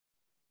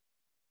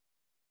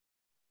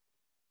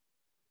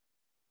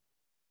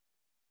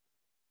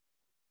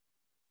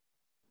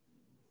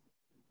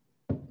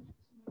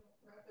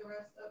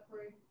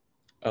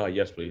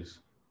Yes, please.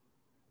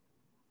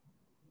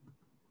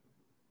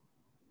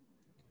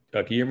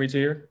 Can you hear me,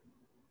 Tahir?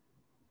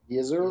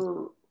 Yes,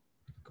 sir.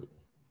 Cool.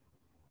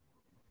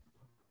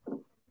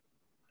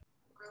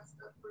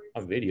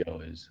 Our video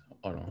is,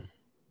 hold on.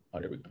 Oh,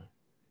 there we go.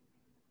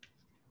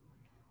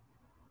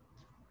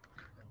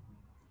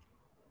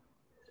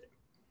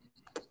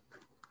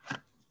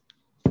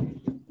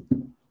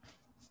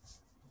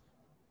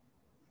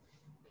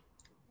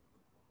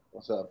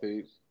 What's up,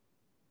 peeps?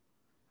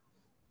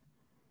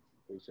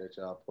 Appreciate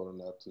y'all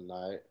pulling up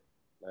tonight.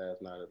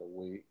 Last night of the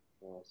week.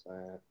 You know what I'm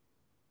saying?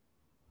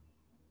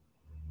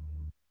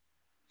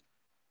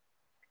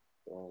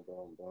 Boom,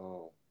 boom,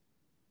 boom.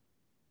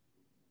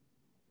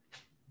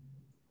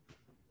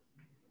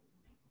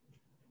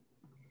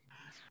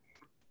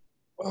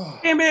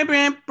 Bam, bam,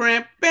 bam,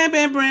 bam, bam,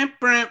 bam, bam,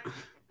 bam.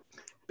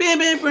 Bam,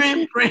 bam,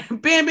 bam, bam,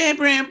 bam, bam,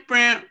 bam,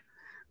 bam.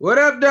 What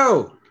up,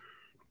 though?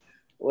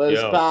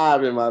 What's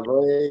poppin', my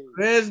boy?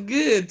 That's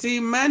good,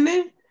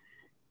 T-Money.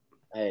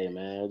 Hey,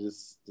 man,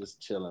 just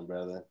chilling,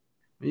 brother.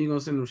 When you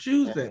gonna send them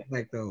shoes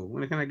back, though?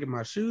 When can I get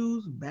my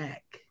shoes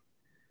back?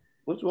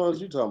 Which ones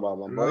you talking about,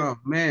 my boy? Oh,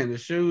 man, the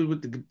shoes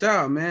with the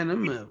guitar, man.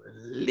 Them are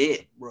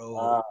lit, bro.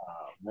 Oh,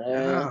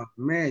 man. Oh,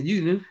 man,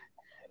 you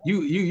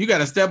got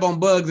to step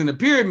on bugs in the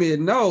pyramid.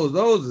 No,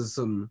 those are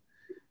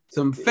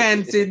some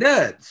fancy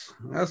nuts.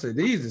 I said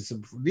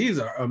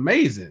these are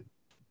amazing.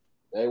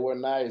 They were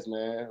nice,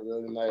 man.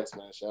 Really nice,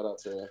 man. Shout out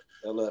to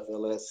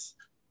LFLS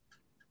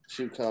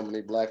Shoe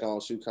Company,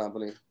 Black-owned shoe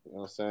company. You know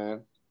what I'm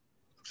saying?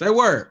 Say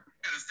word.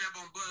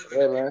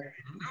 Yeah, man.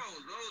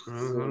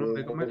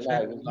 What's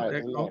up,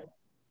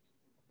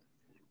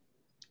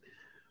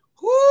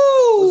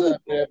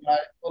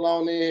 everybody? Pull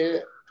on in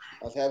here.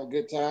 Let's have a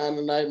good time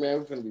tonight, man.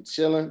 We're gonna be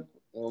chilling.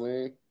 You know what I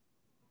mean?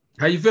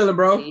 How you feeling,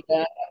 bro?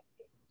 Yeah.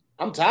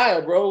 I'm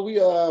tired, bro.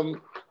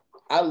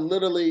 I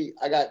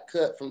got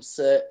cut from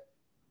set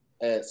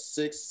at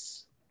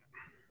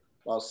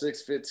about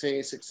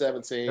 6:15,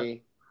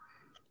 6:17,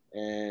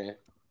 and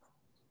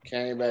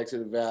came back to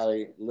the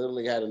Valley.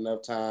 Literally had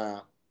enough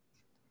time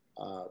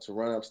to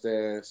run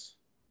upstairs,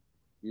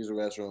 use the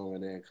restroom,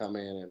 and then come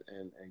in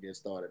and get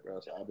started, bro.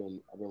 So I've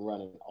been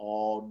running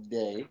all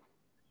day.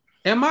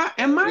 Am I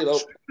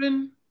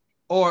tripping,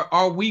 or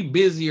are we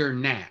busier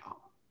now?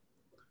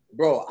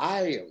 Bro,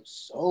 I am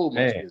so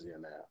much busier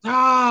now.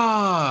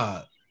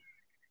 Ah,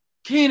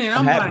 Kenan,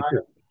 I'm like,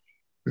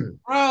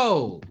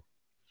 bro.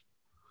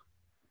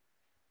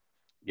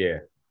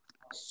 Yeah.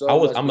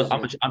 So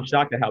I'm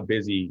shocked at how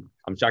busy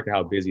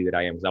that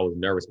I am, because I was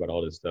nervous about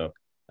all this stuff.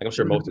 Like I'm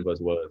sure most of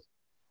us was.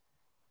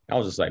 I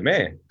was just like,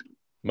 man,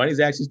 money's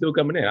actually still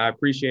coming in. I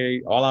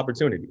appreciate all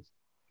opportunities.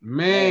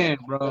 Man,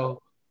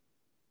 bro.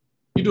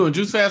 You doing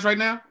juice fast right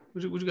now?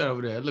 What you got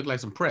over there? It look like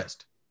some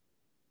pressed.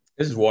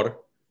 This is water.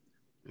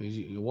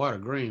 Your water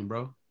green,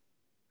 bro.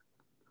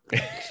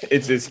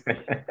 It's just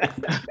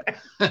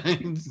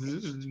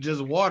it's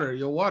just water.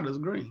 Your water's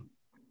green.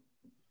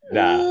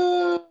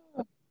 Nah.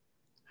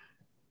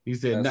 You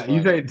said nah.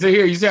 You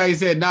see how he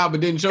said nah, but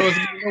didn't show us.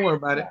 Don't worry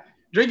about it.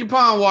 Drink your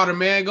pond water,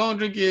 man. Go and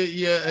drink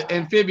your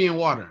amphibian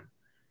water.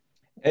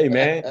 Hey,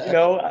 man. You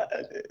know,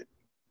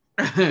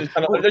 I'm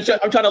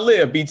trying to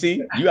live,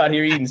 BT. You out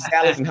here eating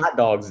salads and hot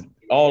dogs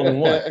all in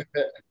one.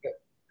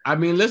 I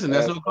mean, listen,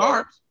 that's no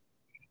carbs.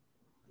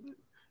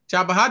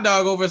 Chop a hot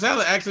dog over a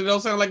salad actually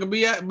don't sound like a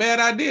bad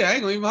idea. I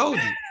ain't gonna even hold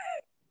you.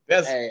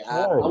 That's I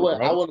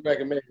wouldn't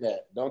recommend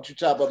that. Don't you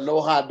chop up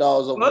no hot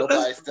dogs over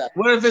nobody's salad.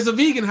 What if it's a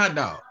vegan hot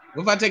dog?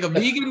 What if I take a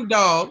vegan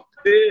dog?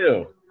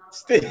 Still.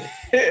 A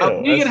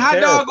vegan hot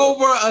dog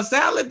over a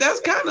salad? That's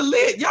kind of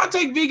lit. Y'all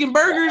take vegan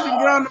burgers and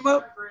ground them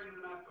up?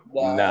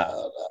 Nah.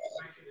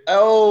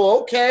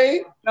 Oh,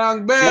 okay.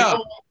 Young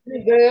Bell.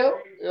 You know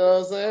what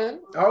I'm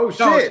saying? Oh,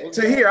 shit.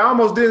 Tahir, I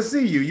almost didn't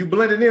see you. You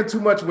blended in too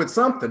much with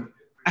something.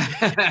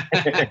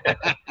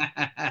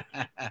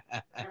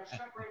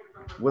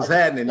 What's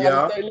happening,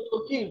 y'all? Stay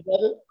low key,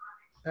 brother.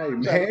 Hey,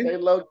 man. Stay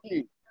low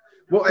key.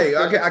 Well, hey,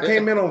 I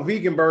came in on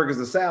vegan burgers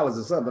or salads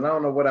or something. I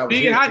don't know what I was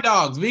Vegan hot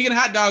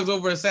dogs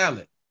over a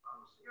salad.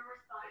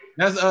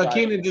 That's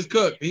Kenan just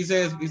cooked. He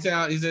says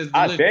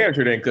I damn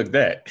sure didn't cook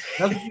that.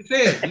 That's what he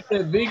said. He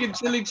said vegan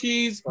chili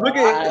cheese. Look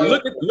at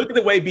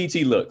the way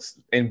BT looks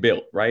and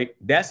built, right?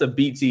 That's a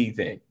BT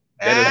thing.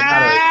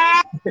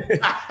 That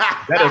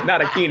is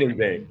not a Kenan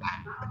thing.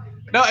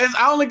 No, it's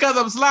only because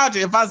I'm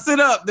slouching. If I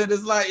sit up, then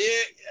it's like,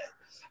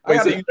 I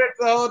got to stretch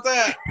the whole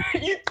time.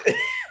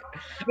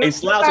 A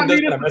slouching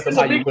doesn't kind of mess up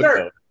how you look,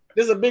 though.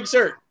 This is a big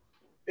shirt.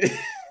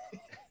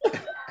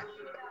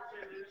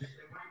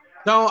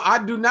 So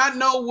I do not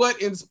know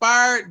what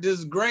inspired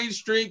this great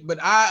streak, but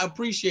I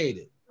appreciate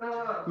it.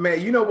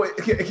 Man, you know what?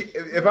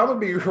 If I'm gonna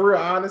be real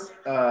honest,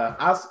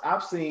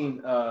 I've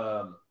seen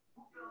the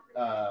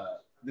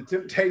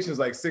Temptations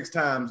like 6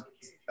 times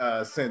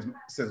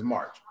since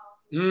March.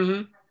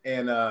 Mm-hmm.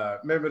 And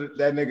remember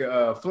that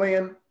nigga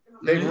Flynn,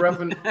 Dave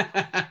Ruffin.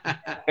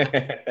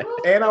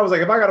 And I was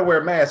like, if I gotta wear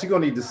a mask, you're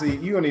gonna need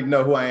to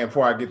know who I am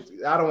before I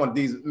don't want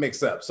these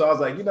mixed up. So I was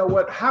like, you know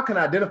what? How can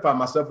I identify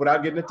myself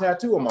without getting a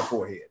tattoo on my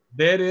forehead?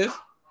 There it is.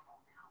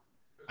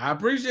 I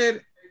appreciate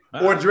it.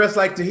 Or dress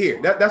like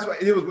Tahir. That's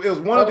what it was. It was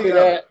one of the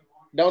other.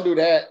 Don't do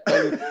that.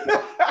 Don't do that.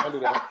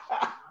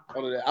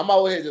 Don't do that. I'm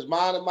over here just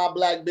minding my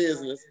black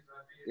business.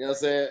 You know what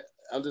I'm saying?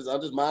 I'm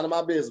just minding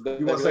my business.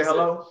 You want to say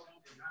hello?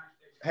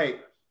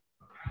 Hey,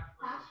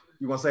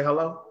 you want to say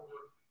hello?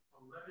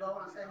 You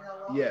want to say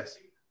hello? Yes.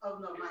 Oh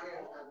no, my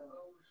hair is not going.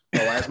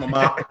 Oh, I asked my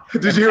mom.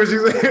 Did you hear what she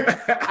said?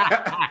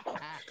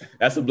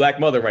 That's a black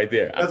mother right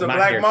there. That's a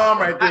black mom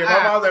right there.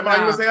 My mom's like, "Mom,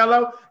 you want to say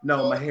hello?"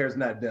 No, my hair's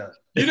not done.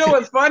 You know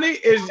what's funny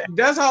is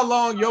that's how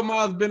long your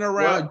mom's been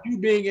around you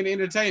being in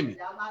entertainment.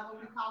 Y'all not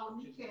gonna be calling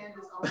me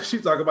Candace Owens.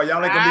 She's talking about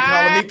y'all ain't gonna be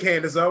calling me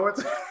Candace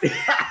Owens.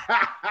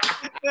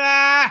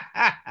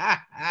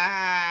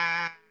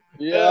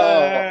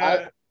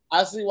 Yo,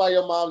 I see why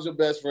your mom's your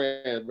best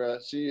friend, bro.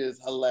 She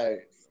is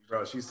hilarious.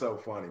 Bro, she's so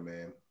funny,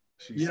 man.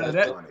 She's so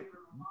funny.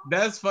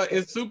 That's fun.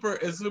 It's super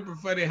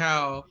funny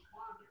how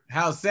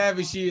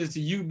savvy she is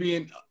to you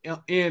being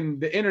in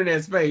the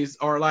internet space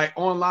or like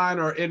online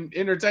or in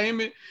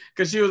entertainment.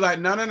 Cause she was like,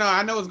 no,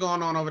 I know what's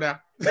going on over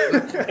there.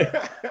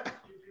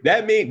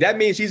 That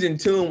means she's in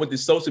tune with the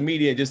social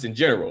media just in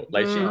general.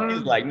 Like she's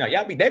like, no,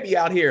 they be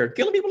out here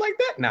killing people like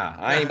that. Nah,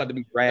 I ain't about to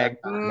be dragged.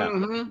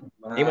 Nah.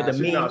 Ain't about to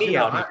me out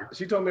here.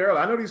 She told me earlier,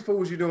 I know these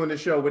fools you doing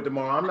this show with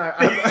tomorrow. I'm not.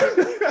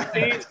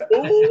 These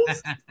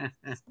fools.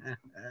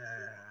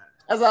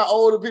 That's how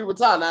older people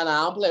talk. Nah, I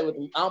don't play with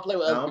them. I don't play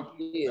with other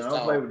people. I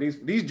don't play with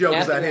these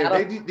jokers out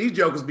here. These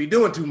jokers be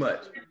doing too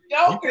much.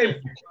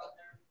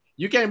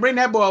 You can't bring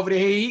that boy over there.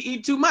 He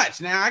eat too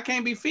much. Now I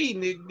can't be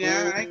feeding it.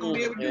 Now I ain't gonna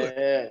be able to do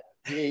it.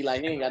 He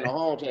ain't got no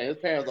home train. His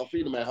parents don't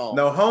feed him at home.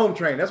 No home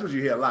train. That's what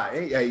you hear a lot.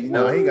 He ain't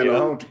got no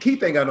home.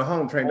 Keith ain't got no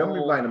home train. Don't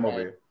be blaming him over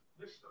here.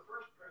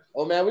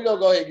 Oh man, we're gonna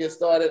go ahead and get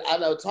started. I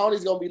know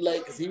Tony's gonna be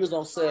late because he was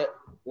on set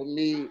with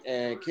me,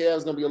 and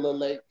Kev's gonna be a little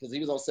late because he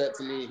was on set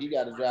to me. He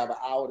got to drive an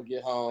hour to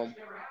get home,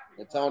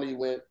 and Tony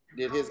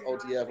did his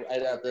OTF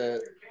right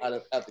after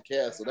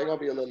Kev, so they're gonna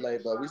be a little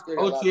late. But we still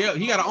got OTF.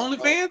 He got an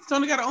OnlyFans.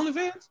 Tony got an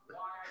OnlyFans.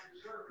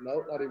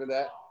 Nope, not even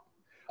that.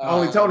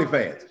 Only Tony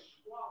fans.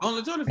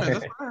 Only Tony fans.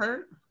 That's what I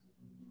heard.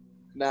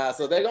 Nah,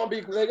 so they're gonna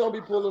be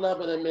pulling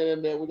up in a minute.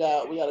 And then we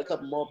got a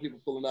couple more people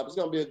pulling up. It's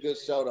gonna be a good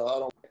show though.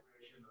 Hold on.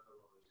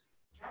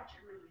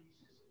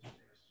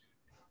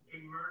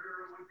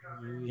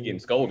 He getting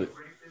scolded.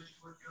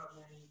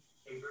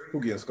 Who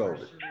getting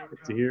scolded?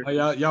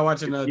 Oh, y'all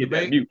watching the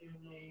debate?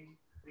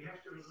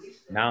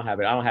 No, I don't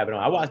have it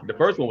on. I watched the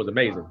first one. Was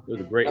amazing. It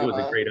was a great. I'm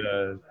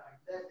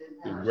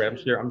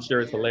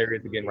sure it's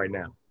hilarious again right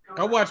now.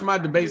 I watch my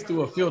debates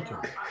through a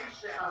filter.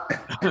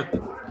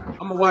 I'm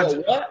gonna watch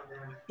it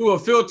through a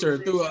filter.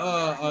 I'm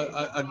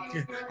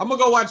gonna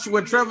go watch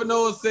what Trevor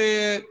Noah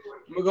said.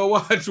 I'm gonna go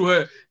watch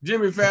what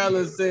Jimmy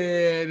Fallon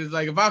said. It's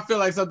like if I feel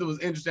like something was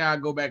interesting, I'll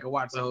go back and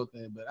watch the whole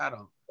thing. But I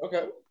don't.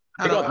 Okay.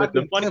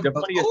 The funniest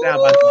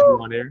soundbite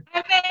on there.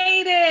 I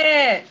made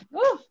it.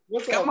 Woo.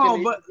 Come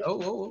on, but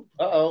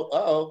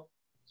Uh-oh.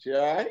 She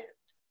all right?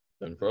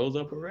 Done froze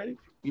up already?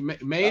 We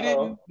made it.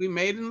 We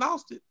made and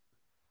lost it.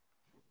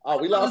 Oh,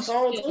 we lost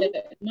Tone too?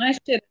 My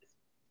shit.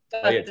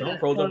 Oh yeah, Tone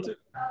froze up too.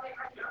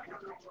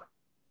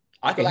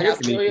 I can I hear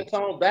still hear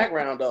Tone's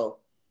background though.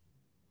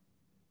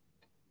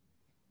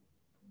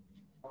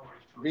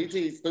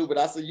 BT stupid.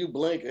 I see you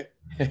blinking.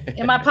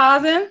 Am I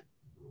pausing?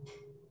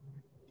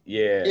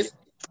 Yeah.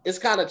 It's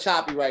kind of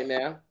choppy right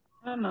now.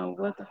 I don't know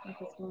what the fuck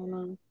is going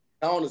on.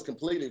 Tone is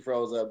completely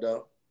froze up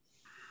though.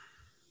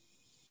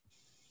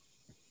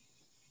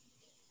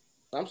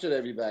 I'm sure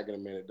they'll be back in a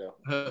minute though.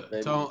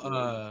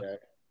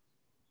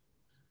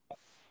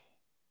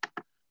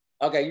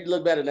 Okay, you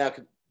look better now.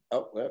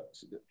 Oh, well,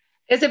 she did.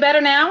 Is it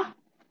better now?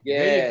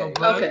 Yeah.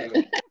 Okay.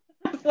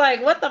 It's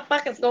like, what the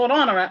fuck is going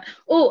on around?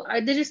 Oh,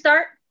 did you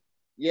start?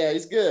 Yeah,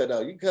 it's good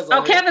though. You cuss.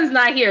 Oh, Kevin's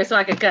not here, so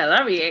I can cut.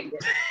 I mean,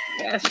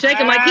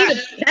 shaking like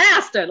he's a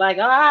bastard. Like,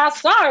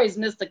 sorry,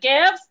 Mr.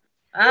 Kevs.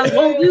 I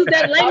won't use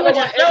that language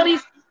and show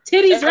these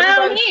titties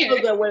around here.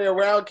 Feels that way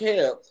around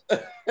Kev.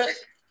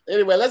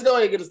 Anyway, let's go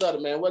ahead and get it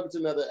started, man. Welcome to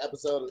another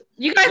episode.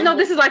 You guys know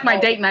this is like my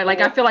date night. Like,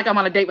 I feel like I'm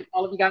on a date with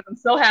all of you guys. I'm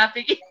so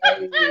happy.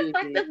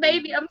 Like the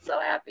baby, I'm so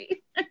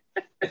happy.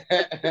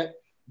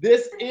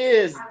 This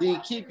is the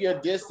Keep Your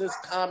Distance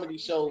comedy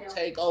show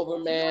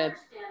takeover, man.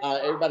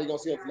 Everybody gonna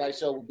see on tonight's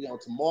show will be on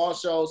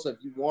tomorrow's show. So if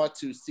you want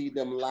to see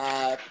them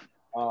live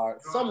or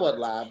somewhat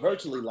live,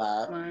 virtually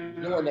live,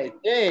 doing their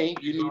thing,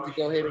 you need to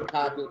go ahead and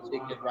cop your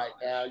ticket right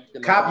now. You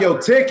can cop your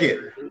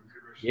ticket.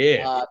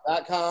 Yeah.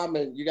 .com,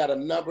 and you got a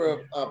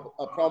number of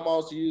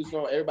promos to use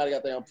from. Everybody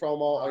got their own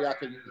promo, or y'all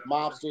can use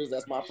Mobsters.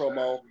 That's my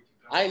promo.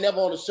 I ain't never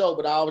on the show,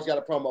 but I always got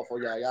a promo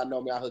for y'all. Y'all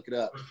know me, I hook it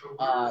up.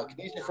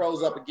 Keisha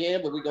froze up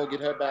again, but we're going to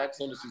get her back as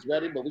soon as she's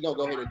ready. But we're going to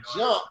go ahead and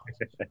jump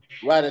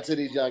right into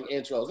these young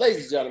intros.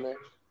 Ladies and gentlemen,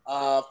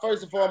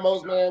 first and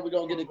foremost, man, we're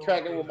going to get it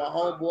cracking with my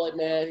homeboy,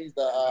 man. He's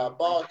the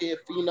bald head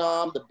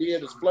phenom. The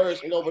beard is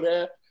flourishing over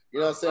there. You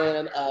know what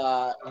I'm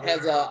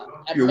saying?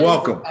 You're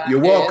welcome. You're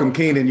welcome,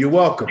 Keenan. You're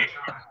welcome.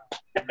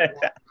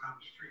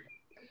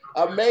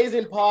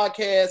 Amazing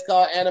podcast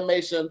called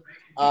Animation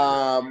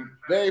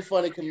Very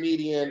funny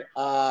comedian.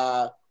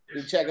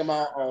 You check him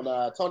out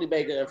on Tony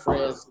Baker and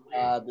Friends.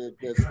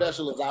 The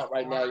special is out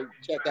right now. You can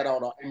check that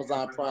out on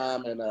Amazon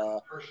Prime and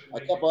a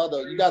couple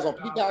other. You guys on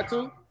Peacock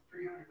too?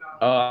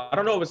 I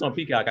don't know if it's on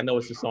Peacock. I know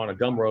it's just on a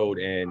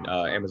Gumroad and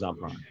Amazon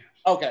Prime.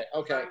 Okay.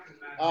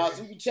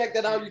 So you can check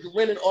that out. You can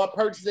rent it or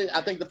purchase it.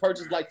 I think the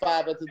purchase is like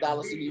 $5 at the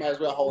dollar, so you might as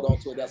well hold on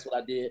to it. That's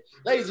what I did.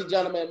 Ladies and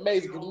gentlemen,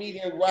 amazing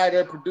comedian,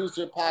 writer,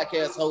 producer,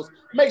 podcast host.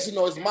 Make some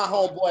noise, my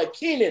homeboy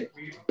Keenan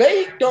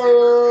Baker.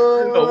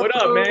 Oh, what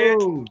up,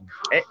 man?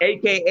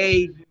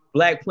 AKA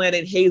Black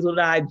Planet Hazel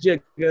Eye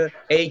Jigga,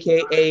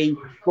 AKA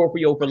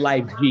Scorpio for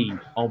Life G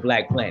on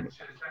Black Planet.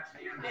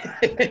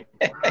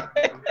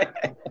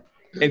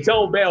 And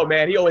Tone Bell,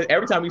 man, he always,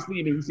 every time he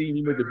see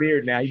me with the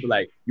beard now, he be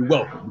like, "You're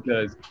welcome."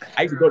 Because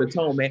I used to go to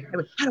Tone, man. I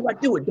mean, how do I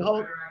do it,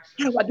 dog?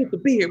 How do I get the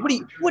beard?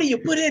 What do you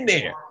put in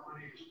there?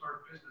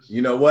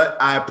 You know what?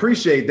 I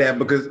appreciate that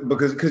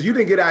because you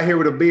didn't get out here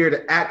with a beard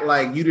to act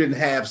like you didn't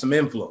have some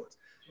influence.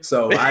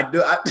 So I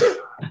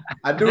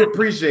do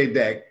appreciate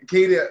that.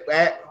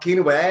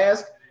 Keena would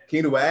ask,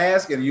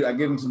 and I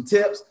give him some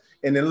tips,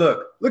 and then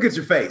look at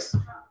your face.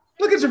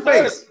 Look at your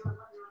face.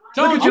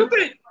 Tone,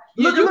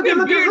 Look at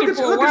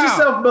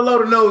yourself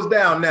below the nose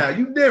down now.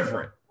 You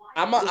different.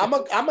 I'm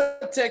gonna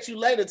text you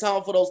later,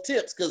 Tom, for those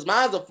tips, because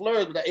mine's a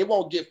flourish, but it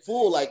won't get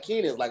full like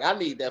Keenan's. Like, I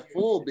need that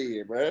full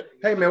beard, bro.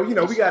 Hey man, you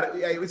know it's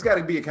got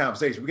to be a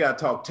conversation. We got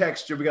to talk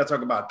texture. We got to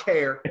talk about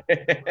care.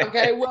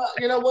 Okay, well,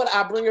 you know what?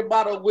 I bring a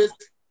bottle of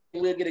whiskey.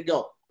 We'll get it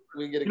going.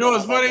 You know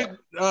what's funny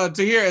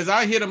to hear is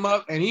I hit him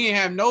up and he didn't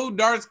have no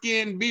dark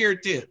skin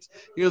beard tips.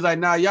 He was like,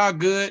 "Nah, y'all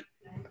good."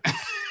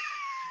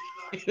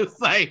 It's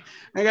like,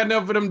 I got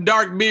enough of them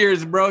dark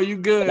beards, bro. You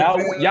good?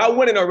 Y'all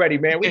winning already,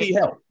 man. We need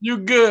help. You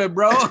good,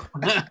 bro?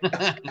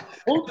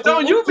 So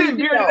you've been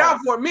bearded out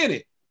for a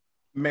minute,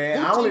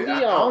 man. I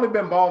only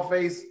been bald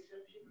faced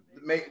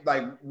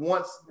like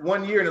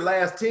one year in the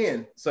last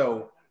 10.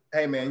 So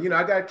hey, man, you know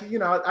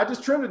I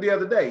just trimmed it the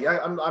other day.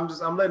 I'm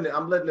letting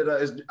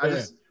it. I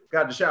just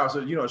got the shower, so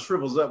you know it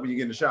shrivels up when you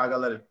get in the shower. I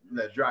gotta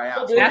let it dry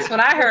out. That's what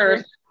I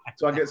heard.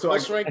 So I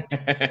shrink.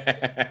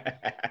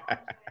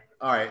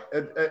 All right,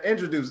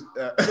 introduce.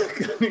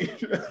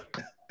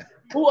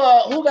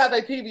 Who got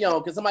their TV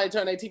on? Can somebody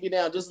turn their TV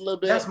down just a little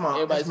bit? That's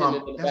my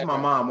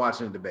mom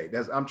watching the debate.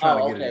 I'm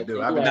trying to get her to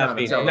do. I've been trying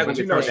to tell her, but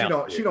you know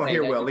she don't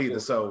hear well either.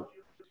 So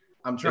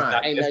I'm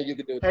trying. Ain't nothing you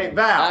can do. Hey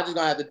Val, I'm just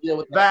gonna have to deal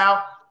with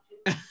Val.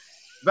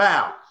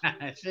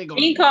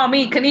 He called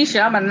me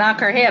Kanisha. I'm gonna knock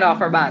her head off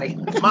her body.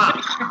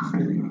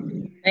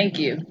 Mom. Thank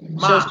you.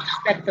 Mom. Shows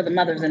respect for the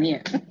mothers in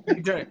here.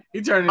 He turned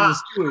into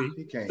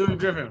Stewie. Stewie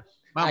Griffin.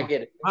 Mama. I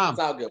get it. It's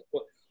all good.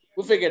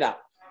 We'll figure it out.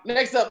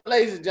 Next up,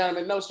 ladies and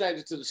gentlemen, no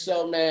stranger to the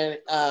show, man.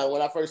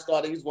 When I first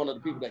started, he's one of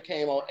the people that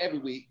came on every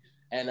week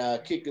and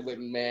kicked it with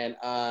me, man.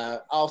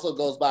 Also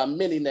goes by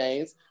many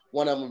names.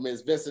 One of them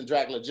is Vincent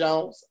Dracula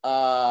Jones.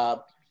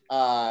 Got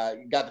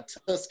the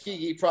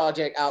Tuskegee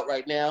Project out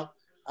right now.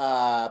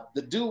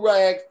 The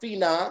Do-Rag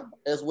Phenom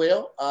as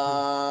well.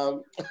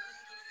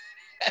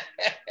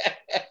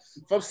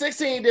 From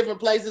 16 different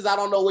places. I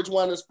don't know which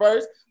one is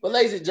first, but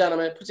ladies and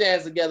gentlemen, put your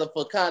hands together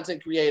for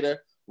content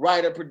creator,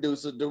 writer,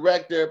 producer,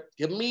 director,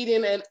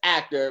 comedian, and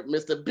actor,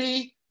 Mr.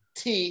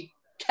 B.T.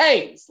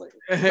 Kingsley.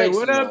 Hey,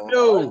 what up,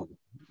 dude?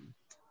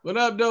 What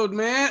up, dude,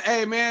 man?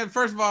 Hey, man,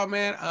 first of all,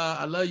 man,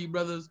 I love you,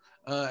 brothers.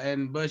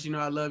 And Bush, you know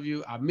I love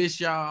you. I miss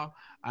y'all.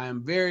 I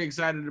am very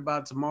excited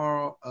about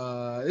tomorrow.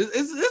 This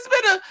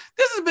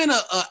has been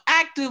a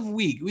active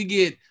week. We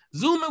get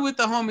Zooming with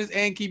the homies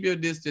and keep your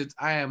distance.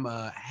 I am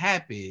a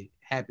happy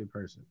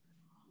person.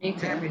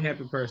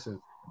 Happy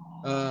person.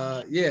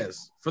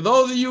 Yes. For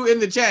those of you in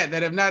the chat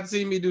that have not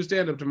seen me do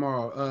stand-up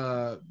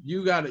tomorrow,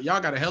 y'all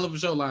got a hell of a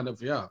show lined up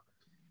for y'all.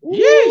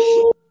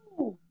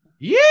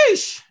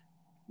 Yeesh.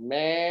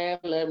 Man,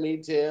 let me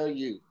tell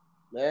you,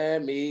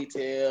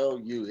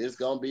 it's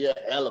gonna be a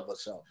hell of a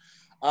show.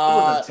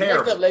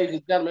 Next up, ladies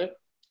and gentlemen,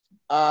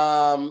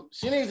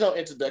 she needs no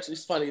introduction.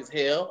 She's funny as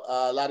hell.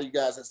 A lot of you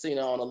guys have seen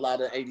her on a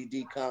lot of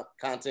ADD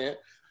content.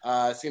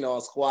 Seen her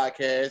on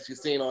Squadcast. You've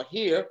seen her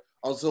here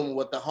on Zoom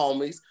with the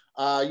homies.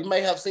 You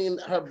may have seen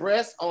her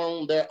breasts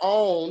on their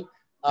own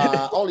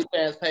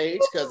OnlyFans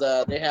page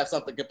because they have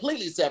something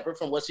completely separate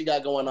from what she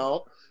got going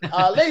on.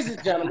 Ladies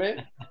and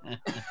gentlemen,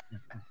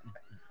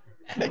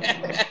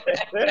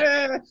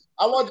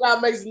 I want y'all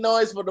to make some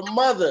noise for the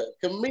mother,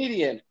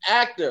 comedian,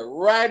 actor,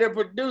 writer,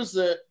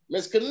 producer,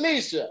 Miss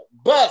Kanisha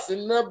Bus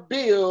in the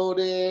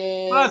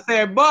building.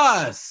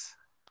 Bus.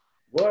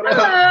 What up,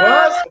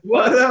 Bus?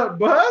 What up,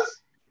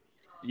 Bus?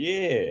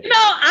 Yeah. You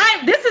know,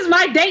 this is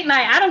my date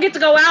night. I don't get to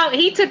go out.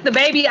 He took the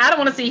baby. I don't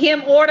want to see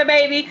him or the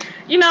baby.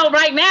 You know,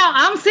 right now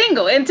I'm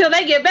single until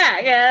they get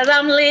back. As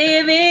I'm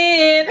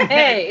living.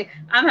 Hey,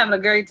 I'm having a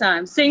great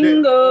time.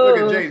 Single.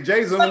 Look at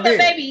Jay zoomed in. Fuck the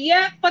baby.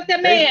 Yeah, fuck the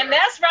man.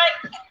 That's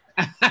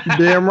right.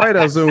 Damn right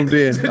I zoomed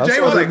in.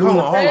 Jay was like, hold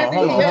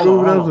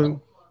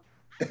on.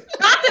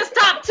 Got this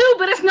top too,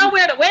 but it's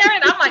nowhere to wear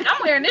it. I'm like,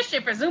 I'm wearing this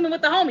shit for Zooming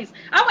with the homies.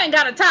 I went and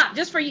got a top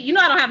just for you. You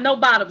know I don't have no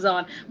bottoms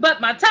on, but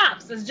my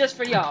tops is just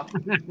for y'all.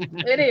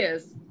 It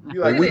is.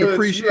 You like, we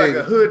appreciate you like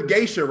a hood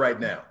geisha right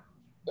now.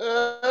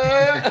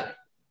 Well,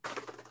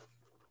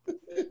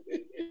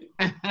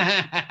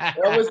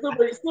 we're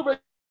super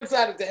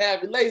excited to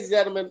have you, ladies and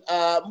gentlemen.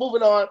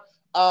 Moving on.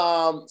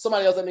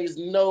 Somebody else that needs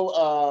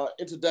no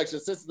introduction.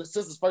 Since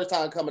his first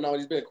time coming on,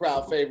 he's been a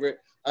crowd favorite,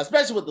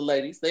 especially with the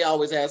ladies. They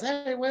always ask,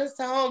 "Hey, when's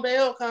Tom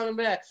Bell coming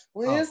back?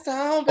 When's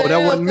Tom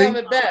Bell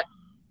coming back?"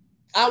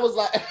 I was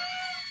like,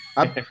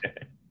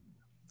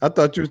 I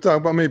thought you was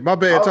talking about me. My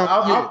bad.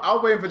 I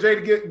was waiting for Jay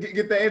to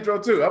get the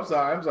intro too. I'm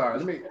sorry.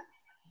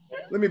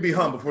 Let me be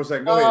humble for a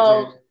second. Go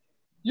ahead, Jay.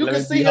 You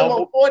can see him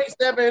on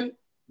 47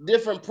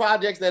 different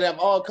projects that have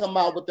all come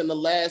out within the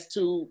last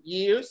 2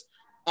 years.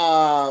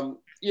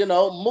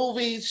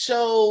 Movies,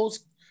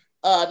 shows,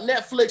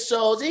 Netflix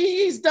shows.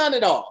 He's done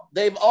it all.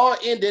 They've all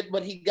ended,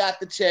 but he got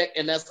the check,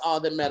 and that's all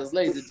that matters.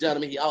 Ladies and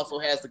gentlemen, he also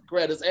has the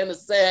credits and the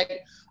SAG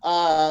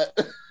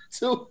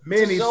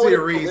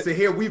mini-series. So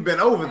here we've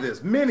been over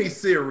this.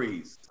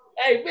 Mini-series.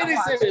 Hey,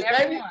 mini-series,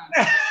 baby.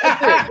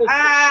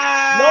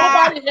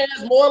 Nobody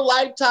has more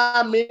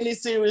Lifetime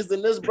mini-series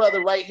than this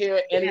brother right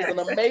here, and he's an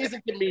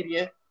amazing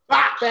comedian.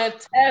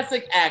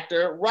 Fantastic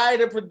actor,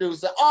 writer,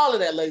 producer, all of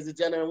that, ladies and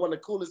gentlemen. One of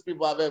the coolest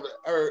people I've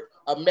ever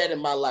met in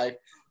my life.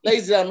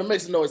 Ladies and gentlemen,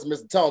 make some noise,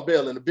 Mr. Tom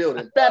Bell in the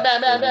building. Bam,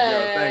 bam, bam,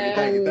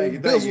 bam.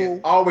 Thank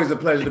you. Always a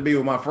pleasure to be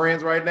with my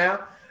friends right now.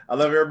 I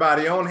love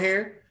everybody on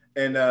here.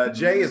 And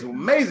Jay, it's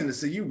amazing to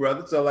see you,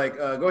 brother. So,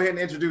 go ahead and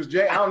introduce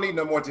Jay. I don't need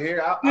no more to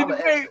hear.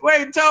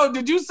 Wait, Toe,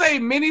 did you say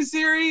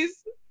miniseries?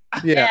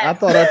 Yeah, I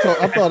thought I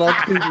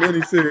speak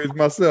miniseries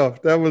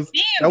myself. That was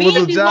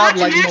a job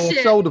like little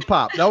shoulder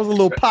pop. That was a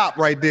little pop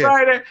right there.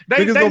 Right,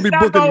 niggas gonna be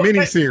booking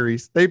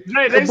miniseries. They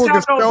book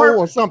a show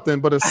or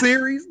something, but a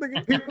series.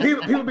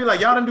 People be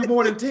like, y'all didn't do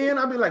more than 10.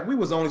 I'll be like, we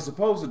was only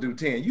supposed to do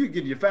 10. You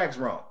get your facts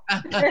wrong.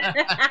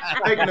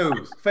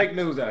 Fake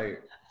news out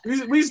here.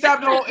 We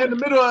stopped in the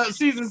middle of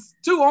season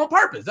 2 on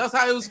purpose. That's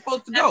how it was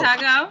supposed to go. That's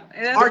how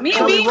I go.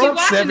 Only wrote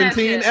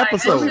 17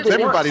 episodes.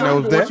 Everybody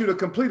knows that. We want you to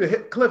complete a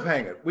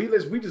cliffhanger. We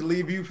just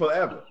leave you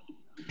forever.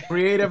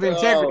 Creative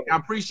integrity. I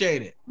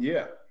appreciate it.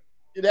 Yeah.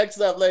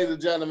 Next up, ladies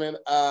and gentlemen,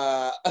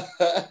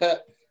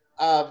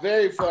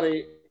 very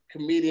funny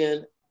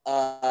comedian,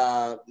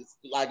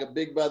 like a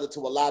big brother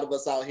to a lot of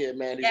us out here,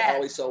 man. He's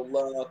always so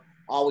love,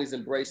 always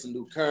embracing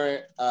new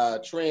current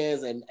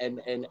trends, and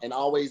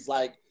always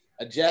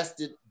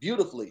adjusted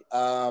beautifully.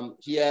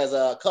 He has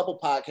a couple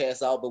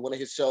podcasts out, but one of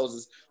his shows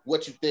is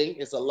What You Think.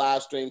 It's a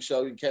live stream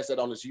show. You can catch that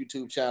on his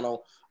YouTube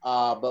channel.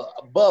 But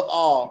above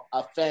all,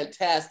 a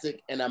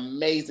fantastic and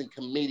amazing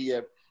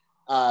comedian.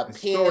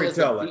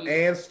 Storyteller.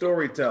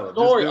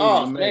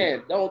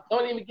 Man,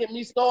 don't even get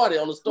me started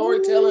on the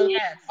storytelling.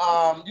 Yes.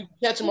 You can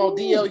catch him on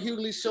DL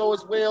Hughley's show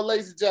as well,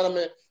 ladies and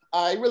gentlemen.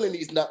 He really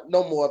needs no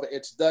more of an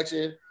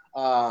introduction.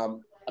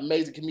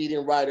 Amazing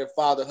comedian, writer,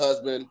 father,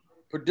 husband,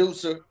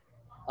 producer.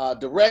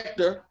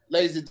 Director,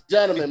 ladies and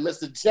gentlemen,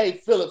 Mr. Jay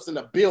Phillips in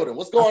the building.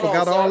 What's going on? I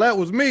forgot all that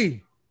was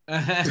me.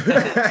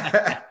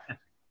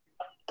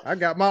 I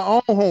got my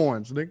own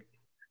horns, nigga.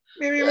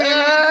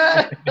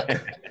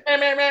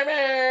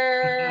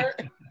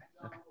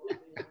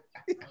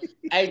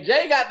 Hey,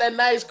 Jay got that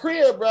nice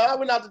crib, bro. I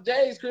went out to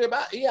Jay's crib.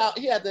 He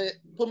had to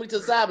put me to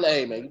the side. Like,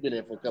 hey, man, you been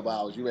in for a couple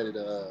hours. You ready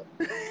to?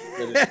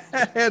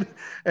 I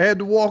had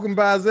to walk him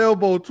by his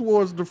elbow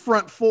towards the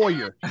front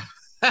foyer.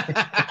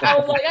 I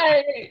was like,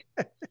 hey,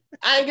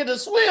 I ain't get to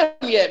swim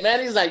yet,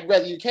 man. He's like,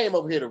 brother, you came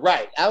over here to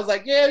write. I was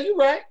like, yeah, you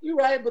right,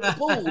 but the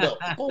pool, though,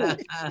 the pool.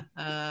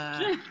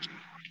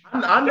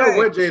 I know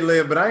where Jay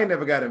lived, but I ain't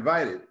never got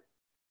invited.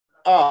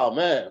 Oh,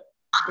 man.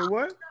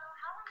 What?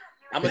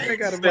 I'm gonna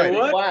got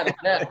invited.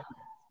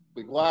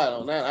 Be quiet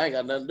on that. I ain't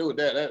got nothing to do with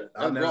that.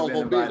 I've never been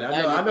invited.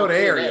 I know the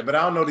area, but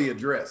I don't know the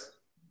address.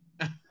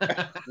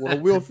 Well,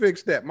 we'll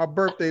fix that. My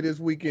birthday this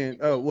weekend.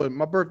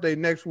 My birthday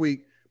next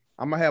week.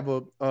 I'm gonna have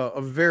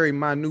a very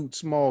minute,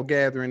 small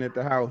gathering at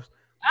the house.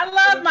 I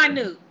love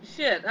minute.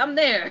 Shit, I'm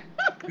there.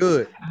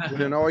 Good. Well,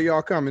 then all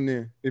y'all coming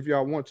in if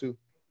y'all want to.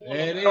 There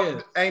it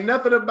is. Ain't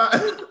nothing about.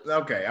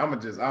 Okay, I'm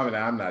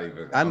not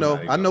even. I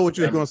know what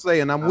you're gonna say,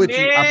 and I'm with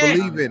you. I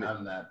believe in it.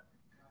 I'm not.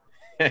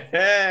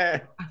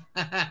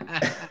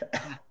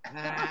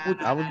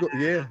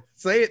 Yeah.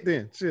 Say it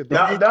then. Shit.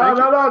 No,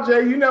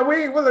 Jay. You know we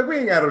ain't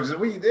got to.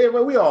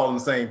 We all on the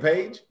same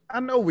page. I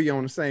know we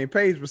on the same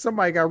page, but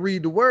somebody got to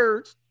read the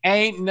words.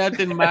 Ain't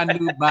nothing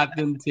minute about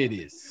them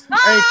titties.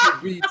 Thank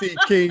you, BT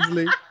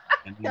Kingsley.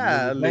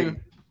 Golly.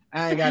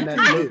 I ain't got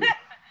nothing to lose.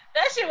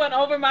 That shit went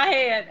over my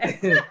head.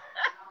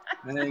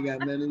 I ain't got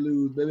nothing to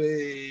lose,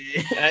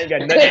 baby. I ain't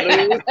got nothing to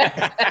lose.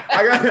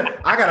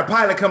 I got a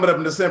pilot coming up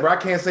in December. I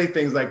can't say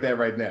things like that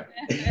right now.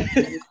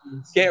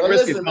 Can't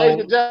risk listen, it.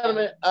 Ladies and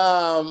gentlemen,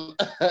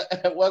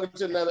 welcome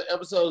to another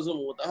episode of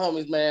Zooming with the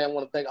Homies, man. I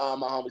want to thank all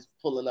my homies for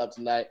pulling up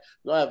tonight.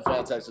 We're going to have a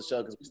fantastic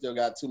show because we still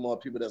got 2 more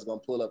people that's going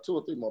to pull up, 2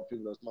 or 3 more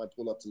people that might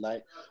pull up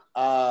tonight.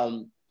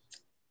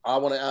 I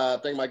want to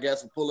thank my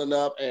guests for pulling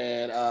up,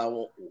 and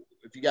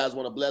if you guys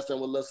want to bless them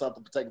with a little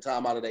something for taking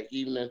time out of their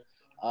evening,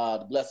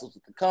 to bless us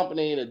with the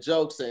company, the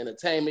jokes, the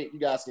entertainment, you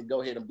guys can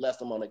go ahead and bless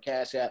them on the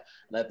Cash App.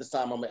 And at this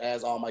time, I'm going to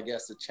ask all my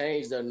guests to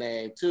change their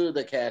name to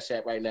the Cash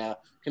App right now.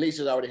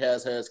 Kanisha already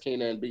has hers,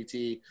 Keena and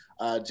BT.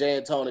 Jay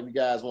and Tony, if you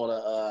guys want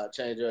to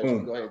change yours, you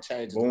can go ahead and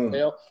change it to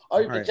Bill.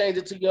 Or you can change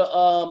it to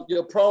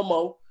your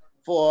promo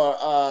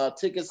for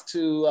tickets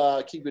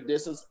to Keep Your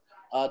Distance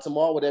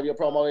tomorrow, whatever your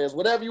promo is.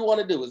 Whatever you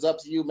want to do, it's up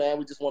to you, man.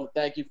 We just want to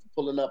thank you for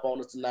pulling up on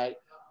us tonight.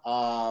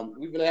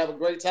 We're going to have a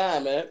great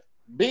time, man.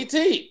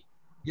 BT.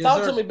 Yes,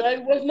 talk sir. to me,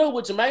 baby. What's new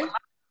with you, man?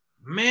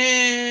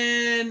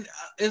 Man,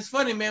 it's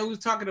funny, man. We was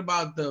talking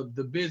about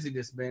the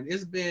busyness, man.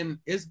 It's been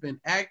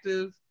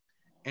active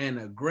and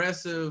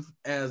aggressive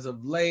as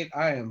of late.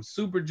 I am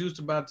super juiced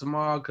about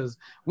tomorrow because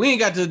we ain't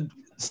got to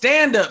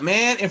stand up,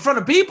 man, in front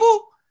of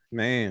people.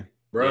 Man,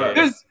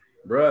 bruh.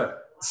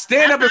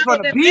 Stand up in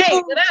front of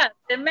people.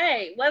 In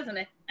May, wasn't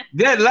it?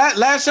 Yeah,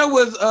 last show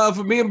was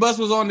for me and Bus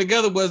was on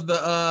together was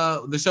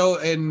the show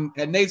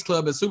at Nate's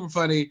Club. It's super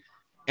funny.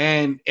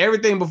 And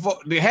everything before,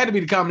 there had to be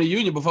the Comedy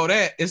Union before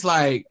that. It's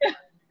like,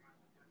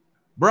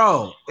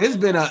 bro, it's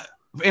been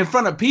in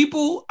front of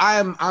people.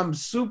 I'm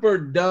super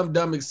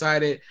dumb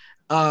excited.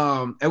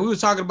 And we were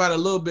talking about it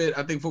a little bit,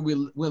 I think, before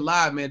we went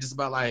live, man, just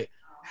about like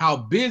how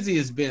busy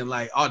it's been.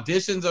 Like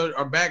auditions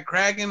are back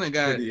cracking. I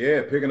got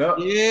picking up.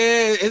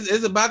 Yeah,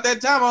 it's about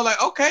that time. I was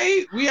like,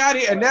 okay, we out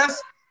here, and that's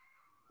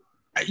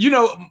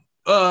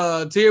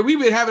Tahir, we've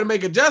been having to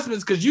make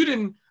adjustments because you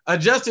didn't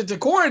adjust it to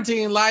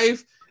quarantine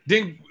life.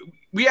 Then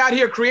we out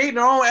here creating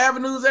our own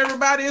avenues,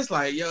 everybody. It's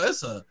like, yo,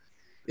 it's a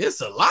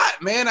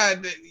lot, man.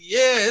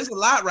 It's a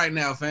lot right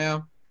now,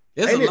 fam.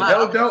 Ain't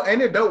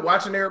it dope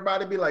watching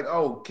everybody be like,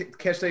 oh,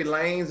 catch their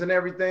lanes and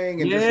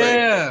everything, and just like,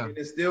 and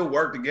it still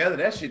work together.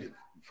 That shit is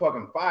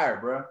fucking fire,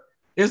 bro.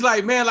 It's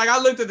like, man, like I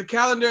looked at the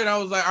calendar and I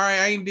was like, all right,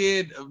 I ain't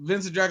did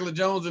Vincent Dracula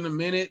Jones in a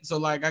minute, so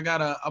like I'm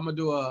gonna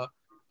do a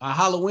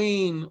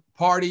Halloween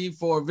party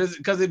for visit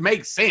because it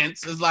makes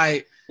sense. It's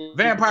like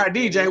Vampire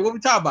DJ, what we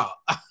talk about?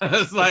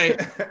 It's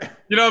like,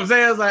 you know what I'm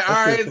saying? It's like,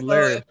 all right,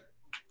 so,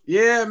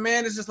 yeah,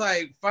 man. It's just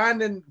like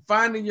finding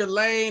your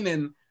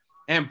lane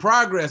and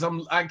progress.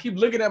 I keep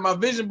looking at my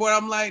vision board.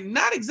 I'm like,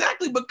 not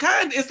exactly, but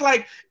kind. It's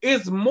like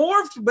it's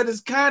morphed, but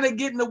it's kind of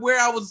getting to what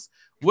I was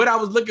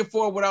looking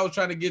for, what I was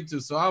trying to get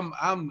to. So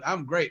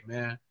I'm great,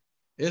 man.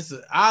 It's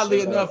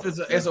oddly enough,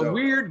 it's a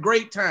weird,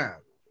 great time.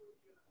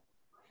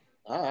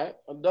 All right,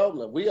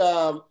 dope. We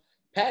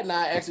Pat and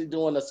I actually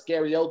doing a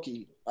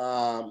karaoke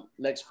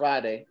next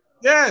Friday.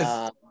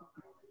 Yes.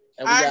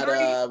 And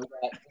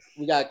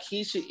we got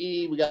Keisha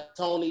E, we got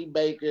Tony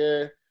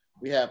Baker,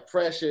 we have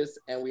Precious,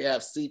 and we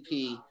have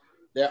CP.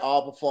 They're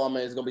all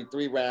performing. It's gonna be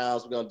 3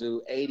 rounds. We're gonna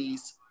do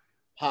 80s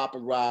pop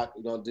and rock.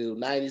 We're gonna do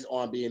 90s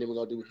R&B, and then we're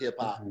gonna do hip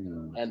hop.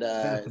 And we're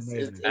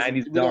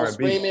gonna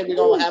scream it. We're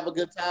gonna have a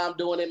good time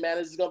doing it, man.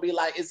 It's gonna be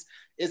like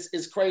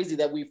it's crazy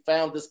that we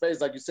found this space,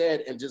 like you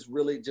said, and just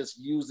really just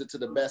use it to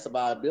the best of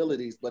our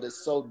abilities. But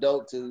it's so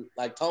dope to,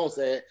 like Tone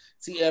said,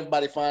 see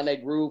everybody find their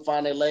groove,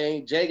 find their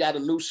lane. Jay got a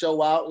new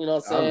show out. You know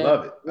what I'm saying? I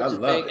love it. I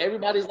love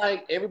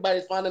it.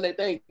 Everybody's finding their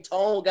thing.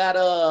 Tone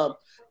got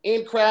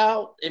In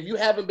Crowd. If you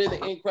haven't been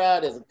to In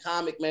Crowd as a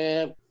comic,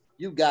 man,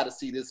 you got to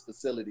see this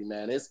facility,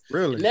 man. It's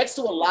really next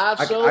to a live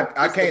show.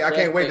 I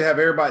can't wait to have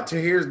everybody.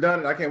 Tahir's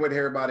done it. I can't wait to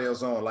have everybody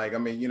else on. Like, I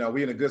mean,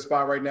 we're in a good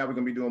spot right now. We're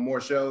gonna be doing more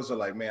shows. So,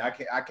 like, man,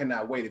 I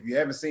cannot wait. If you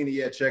haven't seen it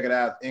yet, check it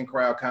out. In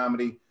Crowd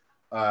Comedy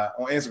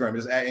on Instagram.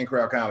 Just at In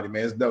Crowd Comedy,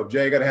 man. It's dope.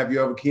 Jay got to have you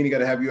over. Keeney got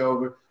to have you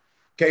over.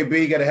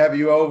 KB got to have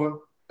you over.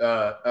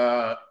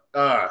 Nigga,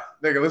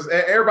 let's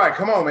everybody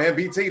come on, man.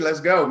 BT,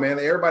 let's go, man.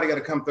 Everybody got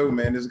to come through,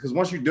 man. Because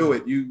once you do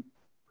it, you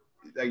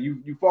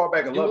fall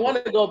back and love it. You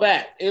want to go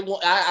back.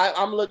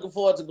 I'm looking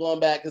forward to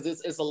going back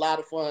because it's a lot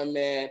of fun,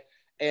 man.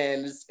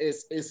 And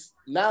it's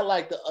not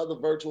like the other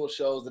virtual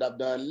shows that I've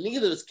done.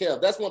 Neither is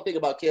Kev. That's one thing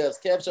about Kev's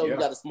show. You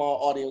got a small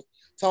audience.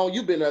 Tone,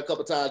 you've been there a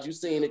couple times. You've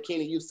seen it.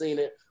 Kenny, you've seen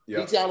it.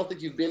 BT, I don't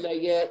think you've been there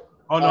yet.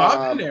 Oh no,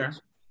 I've been there.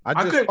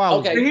 I just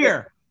followed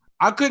here.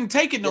 I couldn't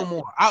take it no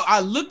more.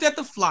 I looked at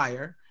the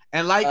flyer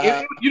and like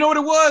you know what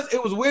it was?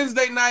 It was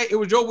Wednesday night. It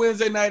was your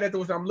Wednesday night at the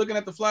I'm looking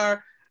at the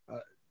flyer.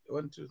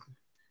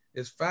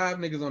 It's 5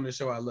 niggas on the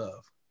show I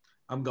love.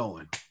 I'm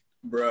going.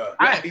 Bruh.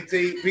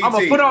 BT, I'm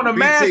gonna put on a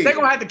mask. They're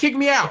gonna have to kick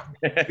me out.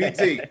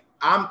 BT,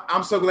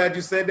 I'm so glad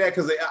you said that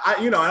because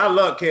and I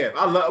love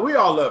Kev. We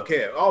all love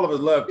Kev. All of us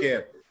love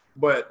Kev.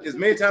 But as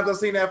many times I've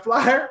seen that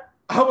flyer,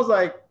 I was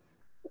like,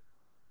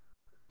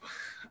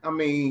 I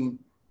mean.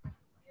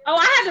 Oh,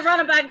 I had to run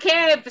about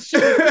Kev for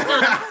sure.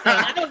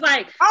 I was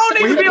like, I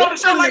don't need to be on the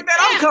show like that.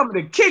 I'm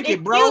coming to kick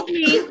it, bro.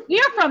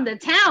 You're from the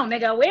town,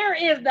 nigga. Where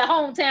is the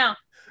hometown?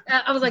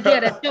 I was like,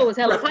 yeah, that show was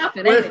hella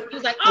popping, ain't it? He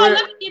was like,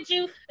 let me get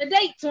you a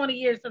date 20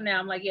 years from now.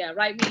 I'm like, yeah,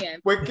 write me in.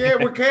 When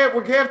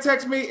Kev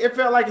text me, it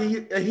felt like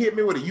he hit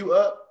me with a "you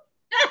up."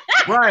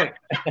 Right.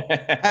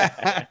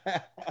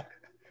 But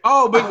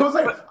I was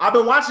like, I've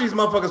been watching these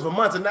motherfuckers for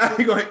months, and now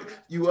he going,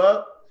 "You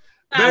up?"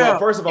 Well,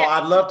 first of all,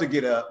 I'd love to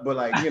get up, but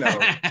like,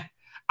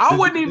 I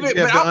wouldn't even.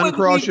 You have to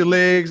uncross your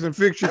legs and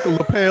fix your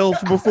lapels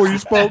before you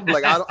spoke.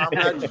 Like I'm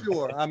not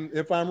sure.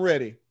 If I'm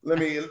ready. Let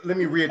me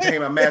reattain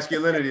my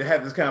masculinity to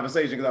have this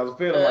conversation because I was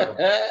feeling like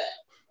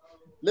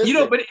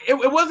Listen. But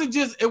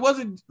it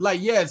wasn't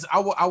like, yes, I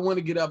want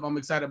to get up. I'm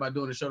excited about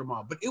doing the show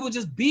tomorrow. But it was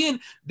just being,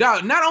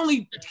 dog, not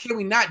only can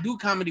we not do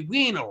comedy,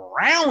 we ain't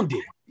around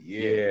it.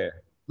 Yeah.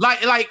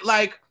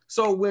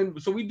 So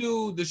we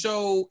do the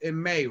show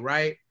in May,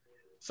 right?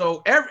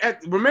 So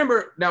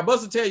remember, now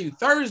Buster tell you,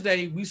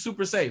 Thursday, we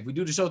super safe. We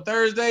do the show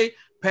Thursday,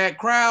 packed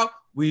crowd.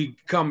 We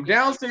come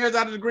downstairs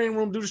out of the green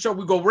room, do the show.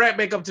 We go right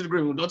back up to the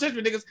green room. Don't touch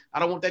me, niggas. I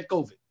don't want that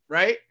COVID,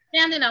 right?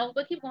 Standing no,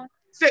 but keep going.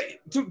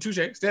 Touche.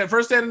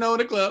 First standing no in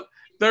the club.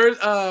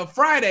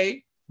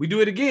 Friday, we do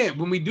it again.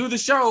 When we do the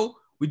show,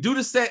 we do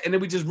the set, and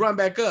then we just run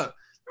back up.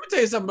 Let me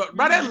tell you something.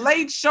 By that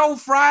late show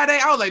Friday,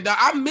 I was like, dog,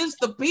 I miss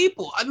the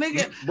people. I'm just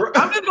going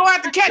to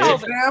have to catch it,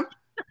 fam.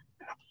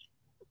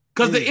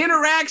 Because the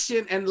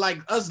interaction and like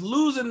us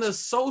losing the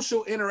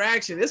social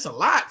interaction, it's a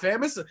lot,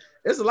 fam. It's a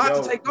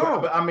lot to take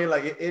on. But I mean,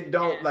 like it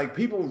don't, like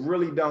people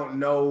really don't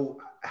know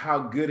how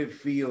good it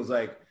feels.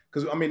 Like,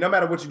 because I mean, no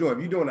matter what you're doing, if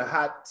you're doing a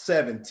hot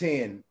 7,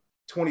 10,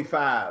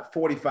 25,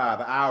 45,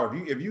 an hour,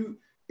 if you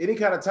any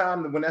kind of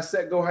time when that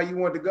set go how you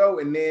want it to go,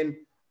 and then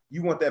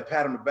you want that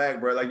pat on the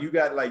back, bro. Like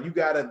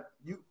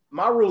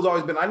my rule's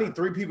always been, I need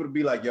 3 people to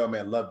be like, yo,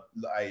 man,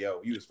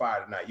 you was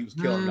fired tonight. You was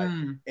killing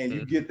tonight. And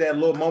you get that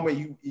little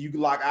moment, you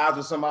lock eyes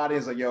with somebody.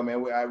 It's like, yo,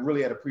 man, I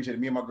really had appreciated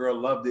it. Me and my girl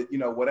loved it,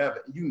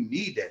 whatever. You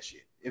need that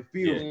shit. It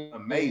feels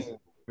amazing.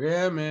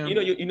 Yeah, man.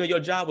 Your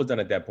job was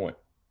done at that point.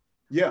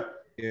 Yeah.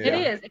 It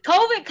is.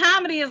 COVID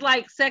comedy is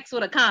like sex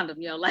with a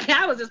condom, yo. Like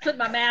I was just putting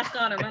my mask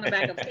on and running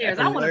back upstairs.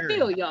 I want to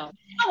feel y'all.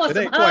 I want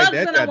some hugs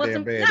and I want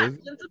some shots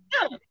and some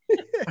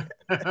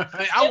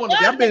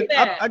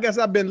I guess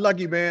I've been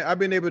lucky, man. I've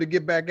been able to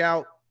get back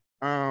out.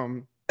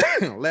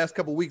 Last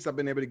couple of weeks I've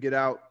been able to get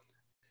out.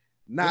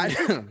 Not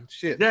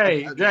shit.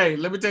 Jay,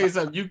 let me tell you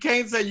something. You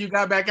can't say you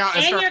got back out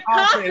and start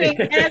coughing.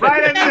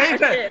 Right at the same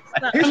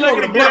time. He's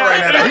smoking a blunt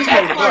right now. He's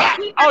smoking a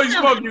blunt. Oh, you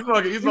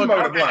smoking. He's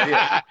smoking a blunt.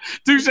 Yeah.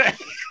 Touche.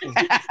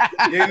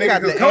 Yeah,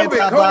 nigga,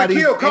 COVID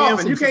kill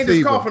coughing. You can't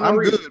just cough. I'm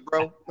good,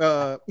 bro.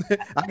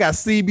 I got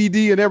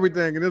CBD and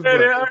everything in this.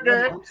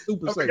 Okay. I'm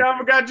super safe. I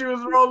forgot you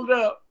was rolled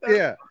up.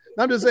 Yeah.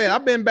 I'm just saying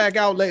I've been back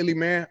out lately,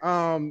 man.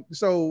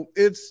 So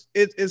it's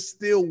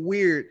still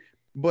weird.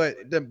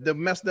 But the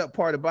messed up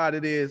part about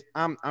it is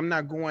I'm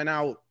not going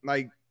out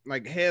like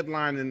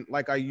headlining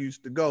like I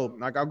used to go.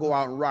 Like I'll go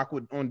out and rock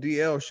on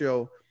DL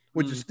show,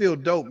 which is still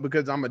dope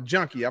because I'm a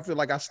junkie. I feel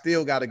like I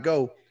still got to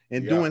go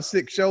and doing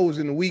 6 shows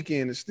in the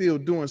weekend and still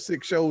doing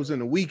 6 shows in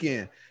the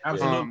weekend.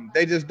 Absolutely.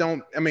 They just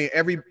don't. I mean,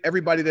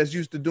 everybody that's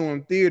used to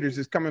doing theaters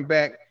is coming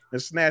back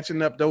and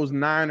snatching up those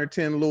 9 or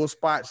 10 little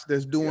spots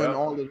that's doing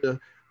all of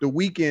the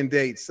weekend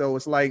dates. So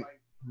it's like,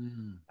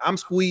 I'm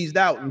squeezed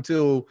out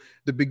until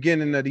the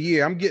beginning of the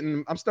year.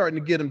 I'm starting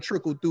to get them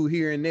trickle through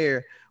here and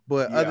there,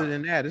 but other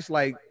than that, it's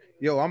like,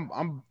 yo,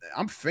 I'm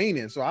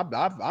fiending. So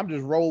I'm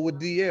just roll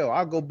with DL.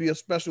 I'll go be a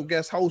special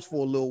guest host for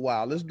a little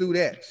while. Let's do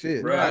that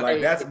shit. Bro,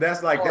 like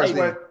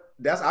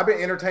that's I've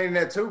been entertaining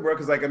that too, bro.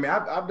 Because like I mean,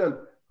 I've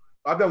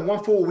done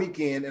one full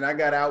weekend and I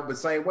got out, but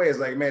same way. It's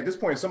like, man, at this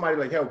point, somebody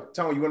like, hell,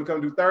 Tony, you want to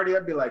come do 30?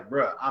 I'd be like,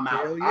 bro, I'm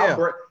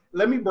out.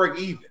 Let me break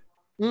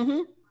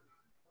even.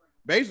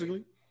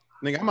 Basically.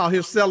 Nigga, I'm out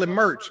here selling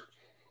merch.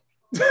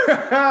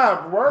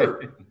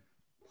 Word.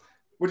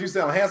 What you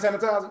selling? Hand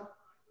sanitizer?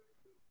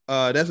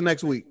 That's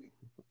next week.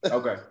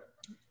 Okay.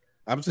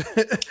 I'm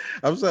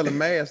selling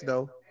masks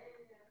though.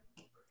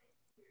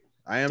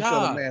 I am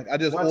selling masks. I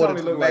just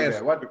ordered some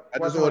masks. I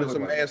just ordered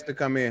some masks to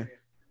come in.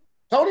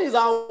 Tony's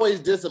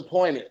always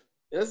disappointed.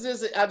 It's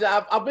just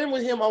I've been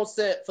with him on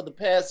set for the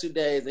past 2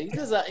 days, and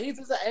he's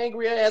just an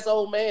angry ass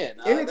old man.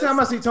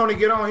 Anytime I see Tony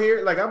get on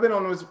here, like I've been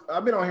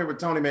on here with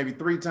Tony maybe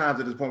 3 times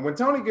at this point. When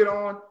Tony get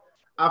on,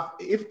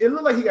 it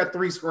looked like he got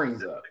 3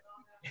 screens up.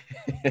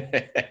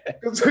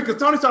 Because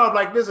Tony started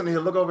like this, and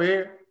he'll look over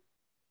here,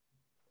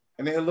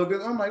 and then he'll look.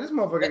 I'm like, this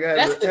motherfucker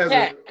has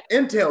an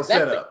Intel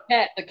setup.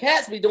 The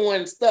cats be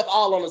doing stuff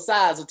all on the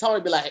sides, and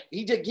Tony be like,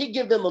 he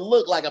give them a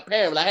look like a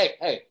parent, like,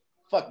 hey,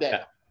 fuck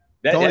that.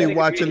 Tony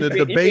watching the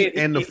debate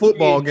and the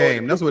football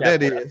game. That's what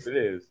that is. It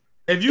is.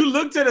 If you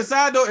look to the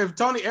side though, if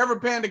Tony ever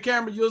panned the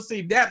camera, you'll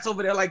see Daps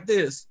over there like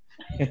this.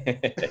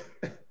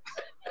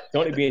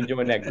 Tony be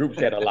enjoying that group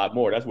chat a lot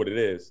more. That's what it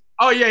is.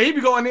 Oh yeah, he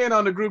be going in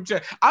on the group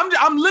chat.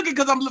 I'm looking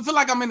because I feel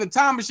like I'm in the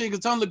time machine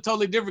because Tony looked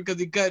totally different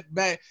because he cut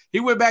back. He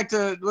went back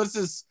to what's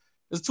this?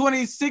 It's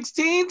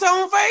 2016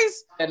 Tone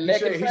face. He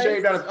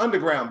shaved out his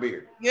underground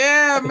beard.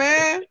 Yeah,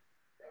 man.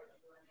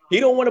 He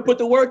don't want to put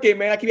the work in,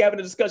 man. I keep having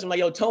a discussion like,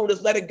 yo, Tone,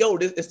 just let it go.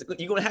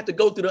 You're gonna have to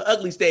go through the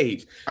ugly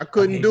stage. I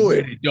couldn't do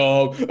it,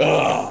 dog.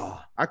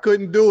 I I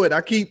couldn't do it.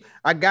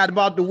 I got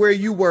about to where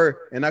you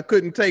were, and I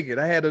couldn't take it.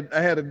 I had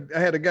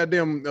a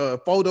goddamn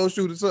photo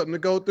shoot or something to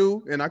go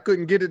through, and I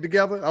couldn't get it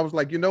together. I was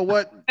like, you know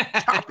what?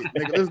 Chop it,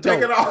 nigga. Let's Take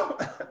go. it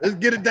off. Let's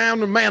get it down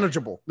to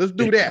manageable. Let's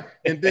do that,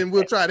 and then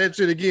we'll try that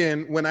shit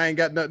again when I ain't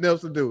got nothing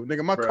else to do.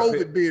 Nigga, my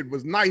COVID beard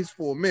was nice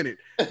for a minute,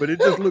 but it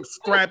just looked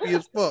scrappy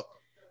as fuck.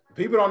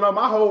 People don't know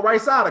my whole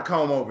right side of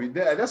comb over.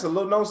 That's a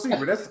little known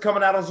secret. That's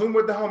coming out on Zoom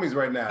with the homies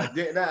right now.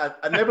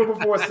 I never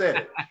before said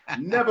it.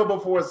 Never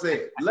before said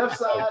it. Left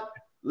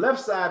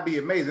side be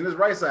amazing. This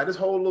right side, this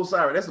whole little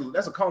side,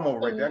 that's a comb over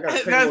right there. I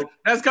gotta take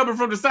that's coming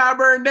from the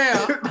sideburn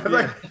down.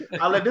 like,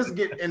 I let this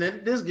get, and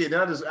then this get,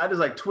 and I just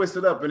like twist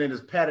it up and then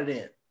just pat it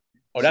in.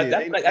 Oh, that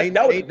was actually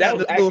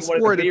little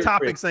squirt of the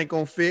topics ain't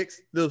gonna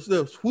fix.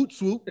 Little swoop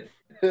swoop.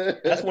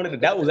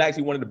 That was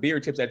actually one of the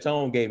beard tips that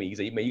Tone gave me. He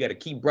said, man, you got to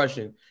keep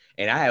brushing.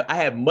 And I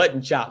had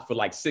mutton chops for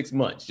like 6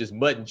 months, just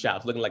mutton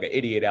chops, looking like an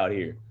idiot out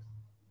here.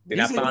 Then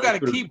you got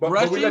to keep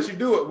brushing. But we let you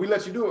do it. We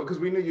let you do it because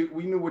we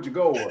knew what your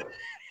goal was.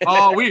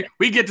 Oh,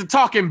 we get to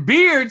talking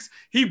beards.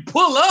 He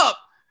pull up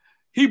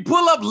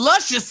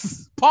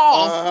luscious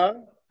paws.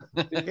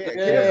 Uh-huh.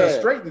 Kev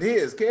straightened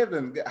his.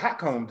 Kevin hot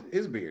combed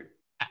his beard.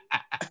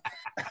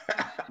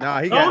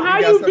 Nah, how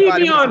you beat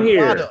me on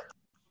here? Product.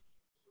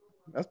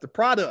 That's the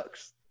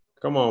products.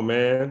 Come on,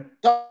 man.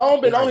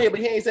 Tone been on here, but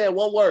he ain't said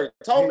one word.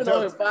 Tone been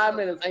on here 5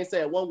 minutes, ain't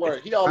said one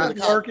word. He already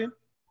working.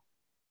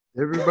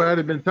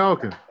 Everybody been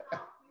talking.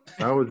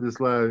 I was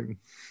just like,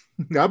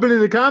 I've been in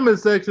the comment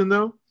section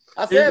though.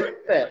 I said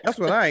that. That's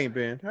what I ain't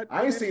been.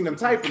 I ain't seen them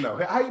typing though.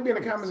 How you been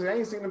in the comments? I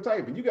ain't seen them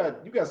typing. You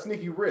got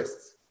sneaky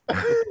wrists.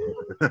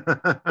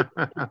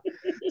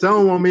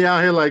 Don't want me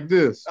out here like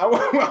this. I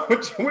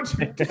want you.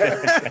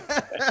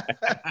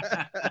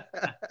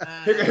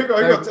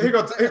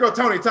 Here go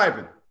Tony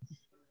typing.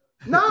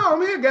 No, I'm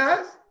here,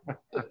 guys.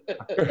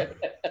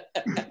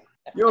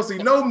 You don't see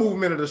no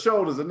movement of the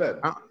shoulders or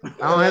nothing. I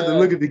don't have to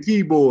look at the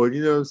keyboard.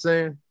 You know what I'm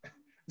saying?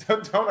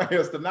 Tony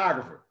here,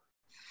 stenographer.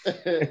 Look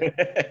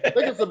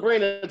at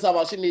Sabrina talking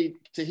about she need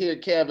to hear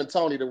Kev and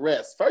Tony to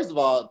rest. First of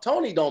all,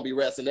 Tony don't be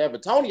resting ever.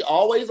 Tony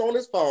always on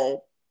his phone,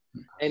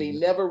 and he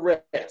never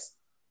rests.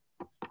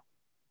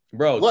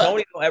 Bro, what?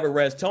 Tony don't ever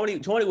rest.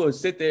 Tony will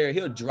sit there.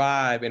 He'll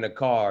drive in a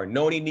car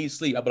knowing he needs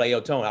sleep. I'll be like,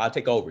 yo, Tony, I'll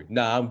take over.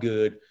 Nah, I'm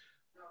good.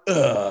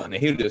 And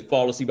he'll just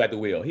fall asleep at the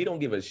wheel. He don't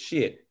give a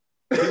shit.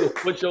 He will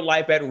put your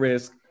life at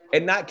risk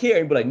and not care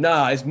and be like,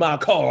 nah, it's my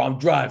car. I'm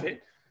driving.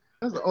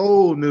 That's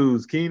old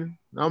news, Keenan.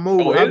 I'm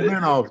over. I've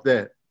been off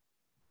that.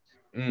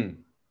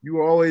 You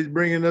were always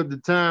bringing up the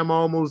time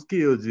almost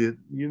killed you.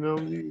 You know,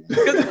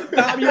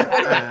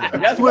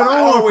 that's what I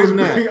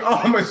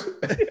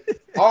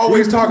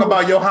always talk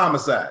about your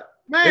homicide.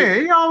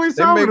 Man, he always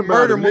they talking make about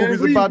murder it,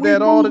 movies man. about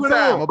that all the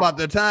time. On. About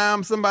the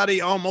time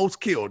somebody almost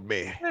killed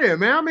me. Yeah,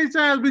 man. How many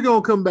times we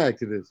gonna come back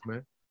to this,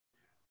 man?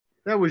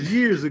 That was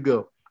years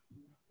ago.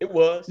 It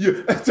was.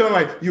 You sound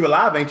like you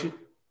alive, ain't you?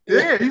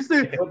 Yeah, you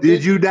said,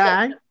 did you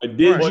die? Did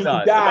you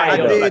die?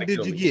 How dead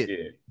did you get?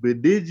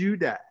 But did you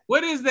die?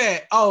 What is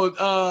that? Oh,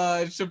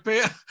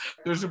 Chappelle,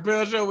 the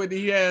Chappelle show when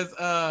he has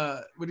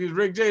when he's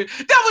Rick James.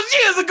 That was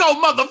years ago,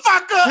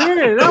 motherfucker.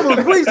 Yeah, that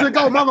was weeks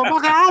ago,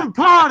 motherfucker. I'm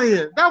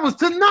partying. That was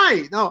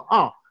tonight.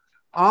 I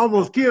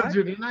almost killed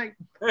you tonight.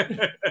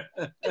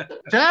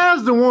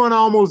 Chad's the one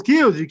almost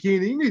killed you,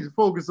 Keenan. You need to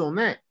focus on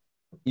that.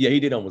 Yeah,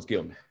 he did almost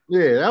kill me.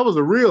 Yeah, that was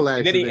a real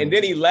accident. And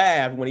then he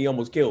laughed when he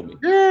almost killed me.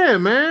 Yeah,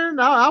 man.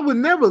 I would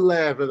never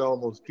laugh at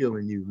almost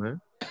killing you, man.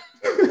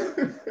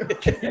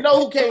 You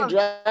know who can't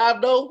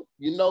drive though?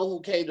 You know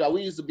who can't drive?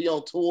 We used to be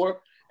on tour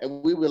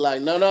and we were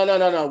like, no.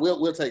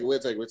 We'll take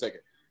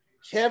it.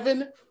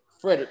 Kevin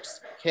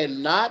Fredericks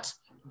cannot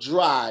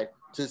drive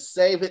to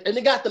save it. And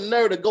they got the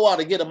nerve to go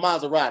out and get a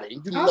Maserati.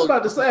 And I was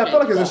about to say, I feel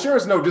like his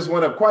insurance note just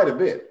went up quite a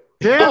bit.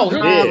 Kev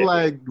drives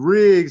like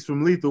Riggs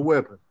from Lethal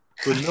Weapon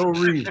for no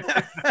reason.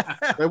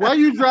 Like, why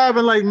you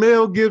driving like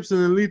Mel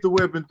Gibson in Lethal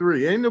Weapon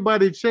 3? Ain't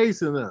nobody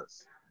chasing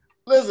us.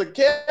 Listen,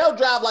 Kev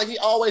drive like he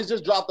always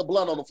just dropped the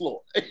blunt on the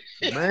floor.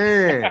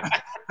 Man.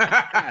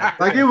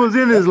 Like it was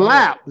in his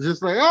lap.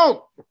 Just like,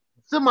 oh,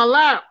 it's in my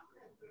lap.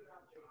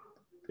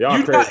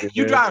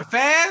 You drive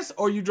fast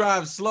or you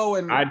drive slow?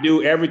 And I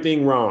do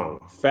everything wrong.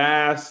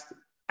 Fast,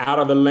 out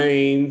of the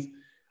lanes.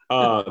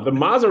 The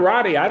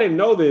Maserati, I didn't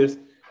know this.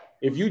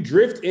 If you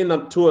drift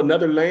into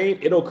another lane,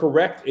 it'll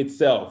correct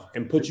itself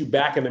and put you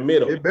back in the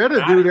middle. It better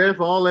do that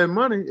for all that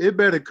money. It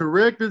better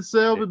correct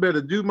itself. It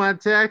better do my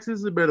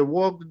taxes. It better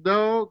walk the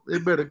dog.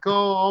 It better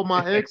call all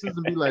my exes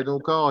and be like,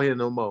 don't call here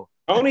no more.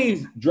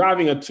 Tony's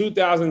driving a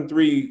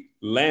 2003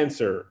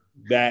 Lancer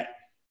that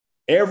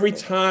every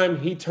time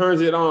he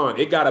turns it on,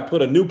 it got to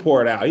put a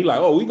Newport out. He's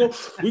like, oh, we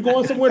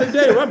going somewhere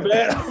today. My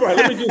bad. All right,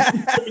 let me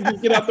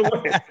just get out the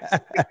way.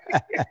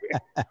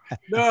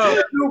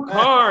 No, new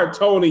car,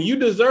 Tony. You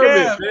deserve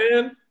it,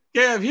 man.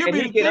 Kev,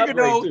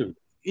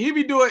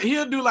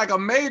 he'll do like a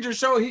major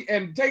show.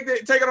 And take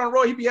it on the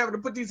road. He be having to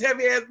put these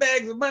heavy ass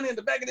bags of money in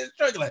the back of his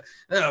truck. Like,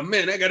 oh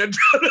man, I gotta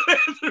drive.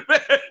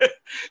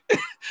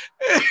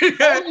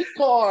 Tony's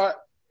car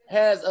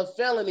has a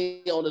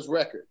felony on his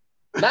record.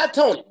 Not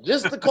Tony,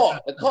 just the car.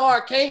 The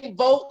car can't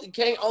vote, he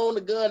can't own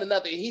the gun or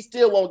nothing. He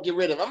still won't get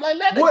rid of it. I'm like,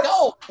 let it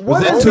go.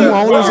 What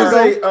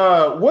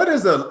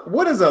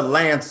is a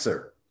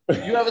Lancer?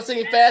 You ever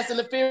seen Fast and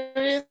the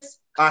Furious?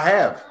 I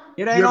have.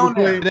 It ain't on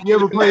there. You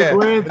ever played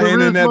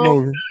Gran in that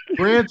Turismo? movie.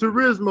 Gran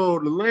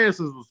Turismo, the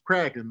Lancers was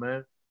cracking,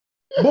 man.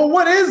 But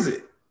what is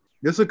it?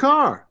 It's a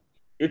car.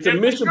 It's a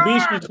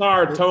Mitsubishi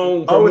car,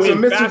 Tone. Oh, it's a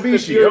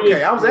Mitsubishi.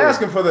 Okay, I was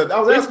asking for the.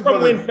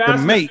 the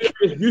make.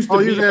 Used to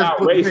be about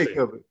the racing. make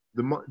of it.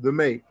 The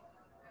make.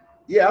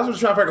 Yeah, I was just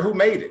trying to figure out who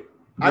made it.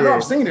 I know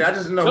I've seen it. I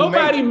just didn't know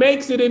Nobody who made it.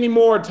 makes it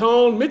anymore,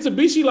 Tone.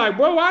 Mitsubishi, like,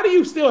 bro, why do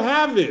you still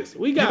have this?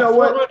 We got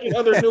 400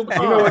 other new cars.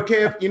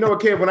 You know what,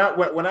 Kev?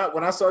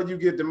 When I saw you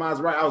get the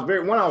Maserati,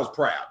 I was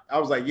proud. I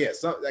was like,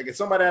 yes,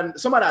 somebody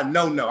I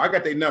know. I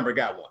got their number,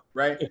 got one,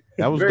 right?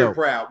 That was very dope.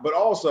 proud. But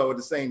also at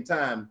the same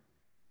time,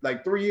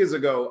 like 3 years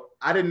ago,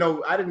 I didn't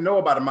know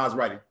about a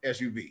Maserati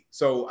SUV.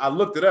 So I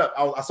looked it up.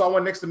 I saw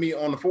one next to me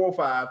on the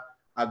 405.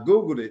 I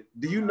Googled it.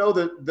 Do you know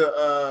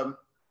the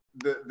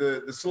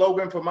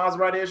slogan for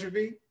Maserati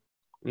SUV?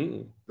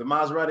 Mm-mm. The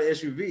Maserati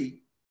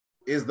SUV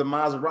is the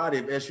Maserati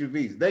of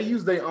SUVs. They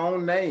use their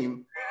own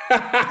name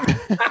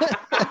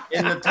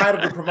in the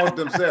title to promote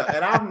themselves.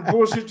 And I'm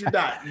bullshit you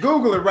not.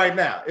 Google it right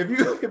now. If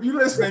you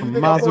listening, you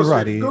think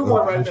Maserati Google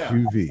it right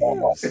SUVs.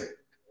 now.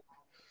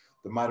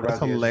 The Maserati That's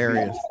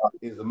hilarious.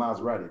 is the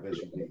Maserati of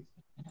SUVs.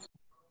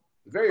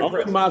 Very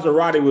Only impressive.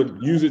 Maserati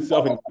would use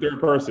itself in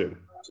third person.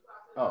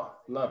 Oh,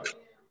 love it.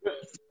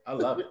 I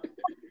love it.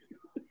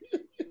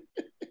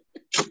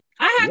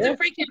 I have to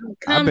freaking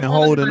come. I've been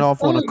holding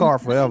off on a car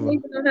forever. I don't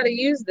even know how to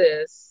use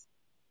this.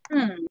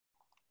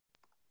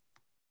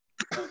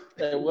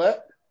 Hey,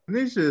 what?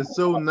 Nisha is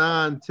so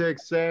non-tech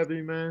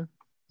savvy, man.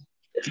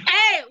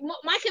 Hey,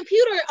 my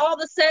computer all of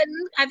a sudden,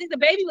 I think the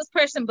baby was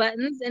pressing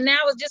buttons, and now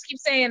it just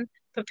keeps saying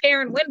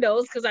preparing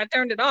Windows because I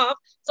turned it off.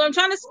 So I'm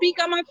trying to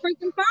speak on my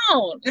freaking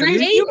phone, and I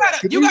hate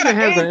it. You gotta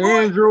have an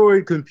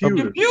Android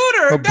computer.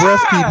 Her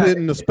breast keep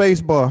hitting the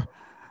space bar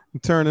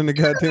and turning the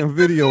goddamn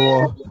video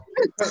off.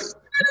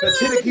 The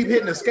titty keep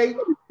hitting escape.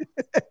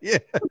 Yeah.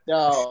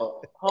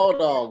 Yo,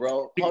 hold on,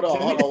 bro. Hold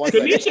on. One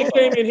second. Kanisha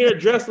came in here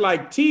dressed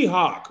like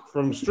T-Hawk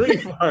from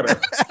Street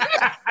Fighter.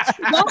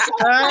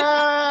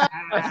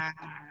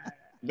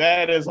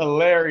 That is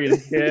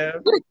hilarious,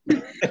 Kev.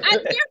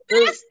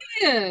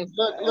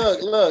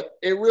 Look.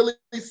 It really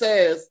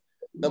says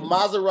the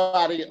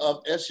Maserati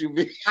of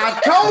SUV. I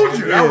told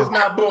you that was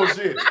not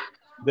bullshit.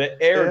 The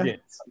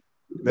arrogance.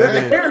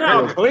 Hear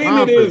how clean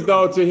it is,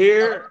 though, to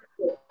hear.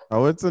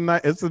 Oh, it's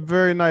a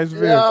very nice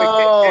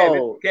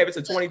vehicle. Kev, it's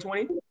a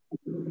 2020?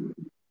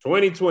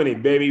 2020,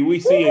 baby. We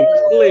seeing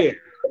clear.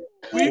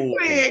 We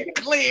seeing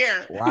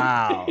clear.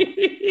 Wow.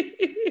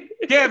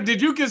 Kev,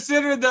 did you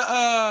consider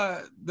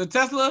the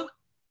Tesla?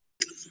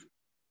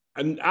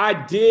 And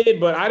I did,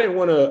 but I didn't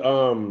want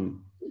to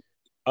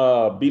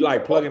be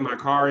like plugging my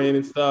car in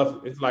and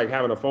stuff. It's like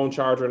having a phone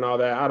charger and all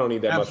that. I don't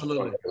need that much. I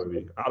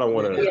don't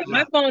want to. Yeah,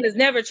 my phone is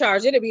never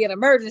charged. It'll be an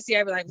emergency.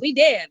 I'd be like, we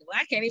dead. Well,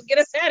 I can't even get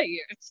us out of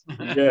here.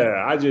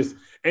 Yeah,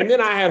 and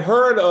then I had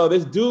heard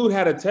this dude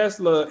had a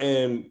Tesla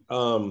and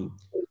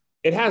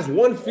it has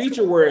one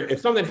feature where if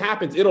something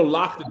happens, it'll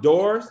lock the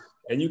doors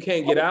and you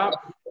can't get out.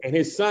 And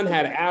his son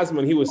had asthma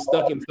and he was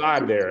stuck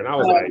inside there. And I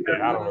was like,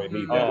 yeah, I don't really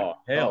need that. Oh,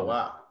 hell.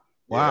 Wow.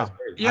 Wow.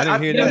 Yeah, I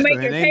didn't hear that.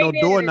 And ain't no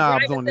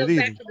doorknobs on it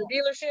either. Back to the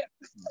dealership.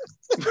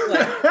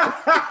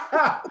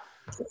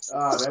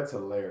 Oh, that's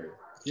hilarious.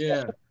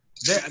 Yeah.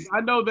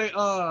 I know they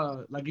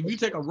like if you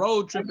take a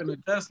road trip in a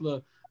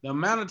Tesla, the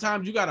amount of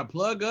times you gotta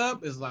plug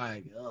up is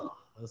like Well,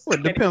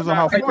 it depends on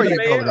how far you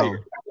go though.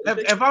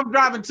 If I'm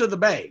driving to the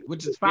Bay,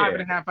 which is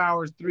 5.5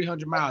 hours,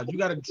 300 miles, you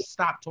gotta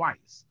stop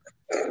twice.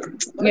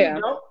 Yeah.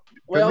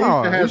 Well,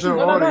 you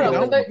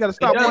gotta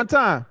stop one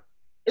time.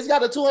 It's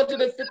got a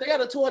 250. They got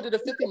a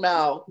 250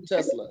 mile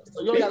Tesla,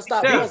 so you only got to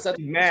stop once.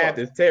 Math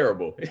is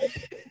terrible.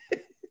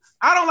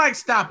 I don't like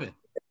stopping.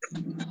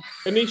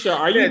 Anisha,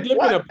 are you dipping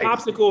a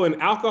popsicle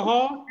in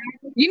alcohol?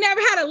 You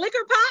never had a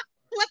liquor pop?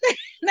 What the?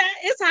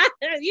 It's hot.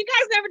 You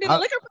guys never did a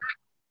liquor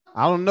pop?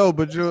 I don't know,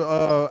 but your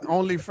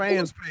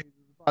OnlyFans page is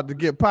about to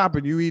get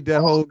popping. You eat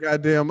that whole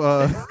goddamn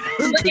and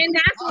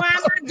that's why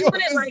I'm not doing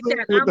it like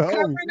that. I'm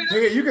covering it.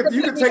 Yeah,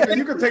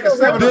 you could take a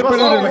 7 dipping of us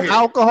it over in here.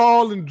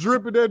 alcohol and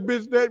dripping that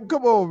bitch.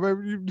 Come on,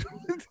 baby.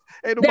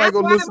 Ain't nobody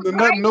gonna listen to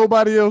nothing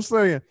nobody else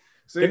saying.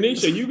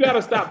 Anisha, you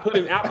gotta stop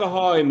putting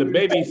alcohol in the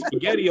baby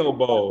spaghetti-o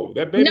bowl.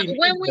 That baby.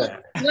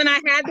 When I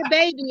had the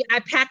baby, I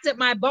packed up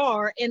my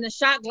bar and the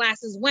shot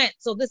glasses went.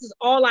 So this is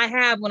all I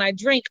have when I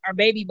drink are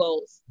baby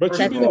bowls. But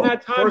you didn't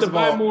have time to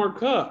buy more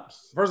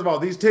cups. First of all,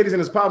 these titties in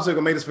this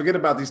popsicle made us forget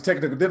about these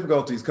technical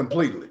difficulties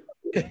completely.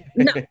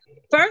 No.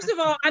 First of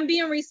all, I'm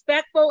being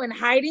respectful and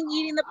hiding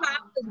eating the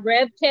pop because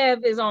Rev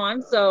Kev is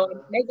on, so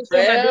making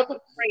sure I'm not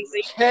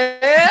crazy.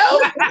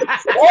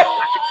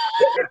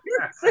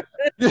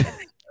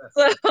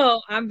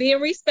 So I'm being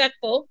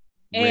respectful,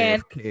 but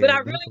I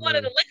really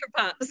wanted a liquor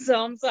pop,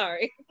 so I'm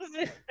sorry.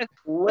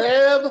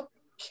 Rev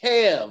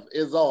Kev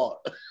is on.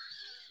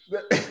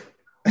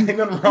 Ain't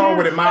nothing wrong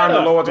with admiring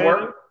the Lord's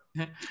work.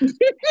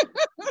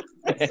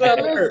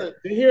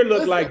 Tahir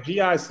looked like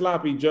G.I.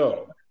 Sloppy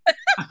Joe.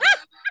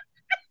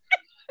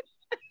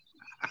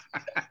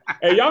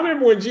 Hey, y'all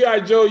remember when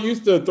G.I. Joe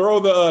used to throw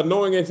the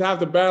knowing it's half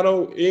the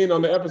battle in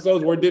on the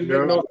episodes where it didn't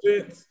make no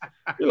sense?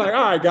 You're like,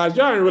 all right, guys,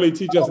 y'all didn't really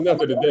teach us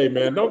nothing today,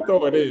 man. Don't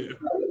throw it in.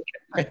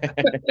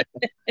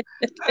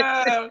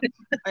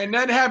 Ain't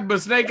nothing happened,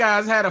 but Snake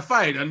Eyes had a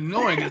fight.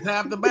 Knowing it's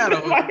half the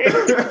battle.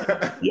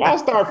 Y'all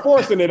start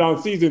forcing it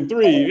on season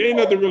 3. Ain't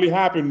nothing really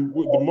happened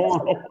with the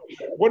moral.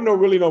 Wasn't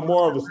no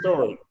more of a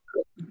story.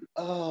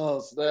 Oh,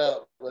 snap,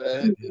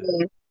 man.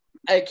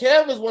 Hey,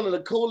 Kev is one of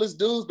the coolest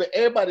dudes, but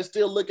everybody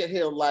still look at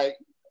him like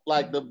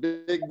the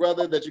big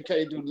brother that you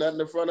can't do nothing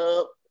in front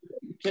of.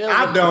 Kev,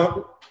 I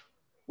don't.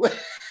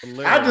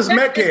 I just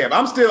met Kev.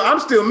 I'm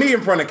still me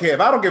in front of Kev.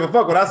 I don't give a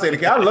fuck what I say to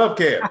Kev. I love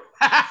Kev.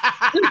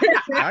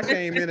 I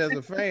came in as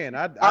a fan.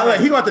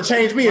 He got to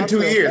change me in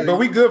 2 years, but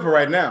we good for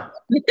right now.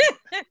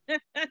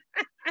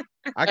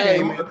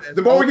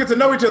 The more we get to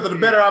know each other, the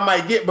better I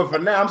might get. But for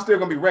now, I'm still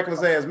gonna be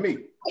reckless as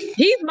me.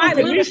 He's my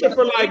Kanisha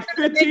for like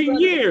 15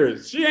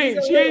 years. She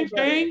ain't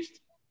changed.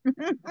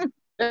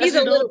 He's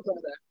a little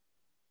brother.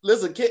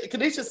 Listen,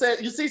 Kanisha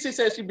said, you see, she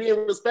said she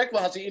being respectful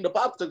how she eating the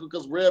popsicle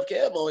because Rev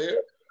Kev on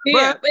here.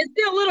 Yeah, but it's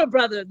still little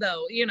brother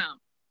though, you know.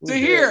 To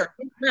hear,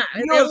 you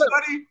know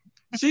what's funny?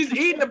 She's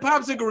eating the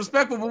popsicle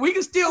respectful, but we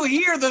can still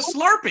hear the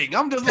slurping.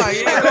 I'm just like,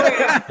 yeah, go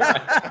ahead.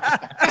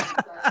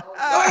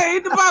 Go ahead,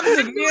 eat the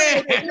popsicle.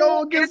 Yeah,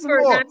 go get some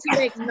more. Not to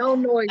make no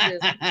noises.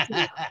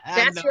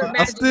 That's your imagination.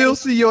 I still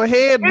see your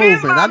head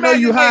moving. I know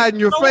you hiding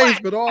your face,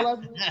 but all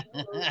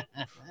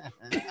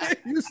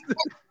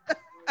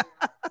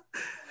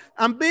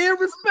I'm being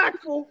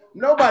respectful.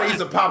 Nobody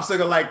eats a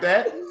popsicle like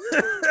that.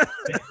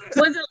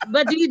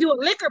 But do you do a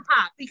liquor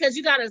pop? Because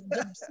you gotta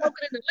soak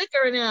it in the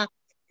liquor and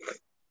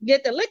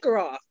get the liquor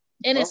off.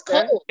 And it's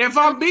cold. If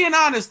I'm being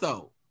honest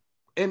though,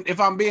 I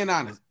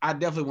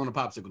definitely want a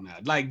popsicle now.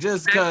 Like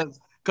just cause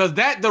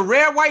that the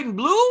red, white, and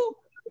blue,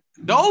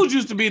 those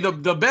used to be the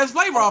best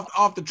flavor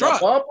off the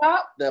truck.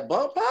 That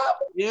bump pop?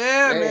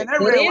 Yeah, man, that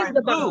red, white,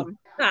 and blue.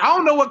 I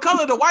don't know what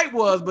color the white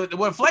was, but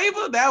what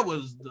flavor? That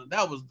was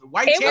the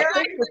white cherry.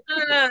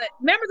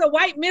 Remember the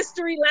white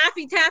mystery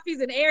Laffy Taffies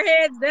and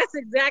Airheads? That's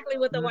exactly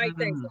what the white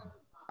things are.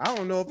 I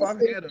don't know if I've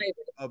had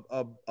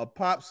a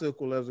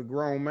popsicle as a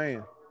grown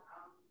man.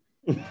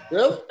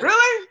 Really?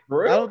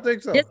 Really? I don't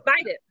think so. Just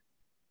bite it.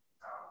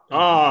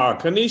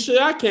 Kanisha,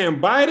 I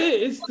can't bite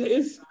it.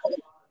 It's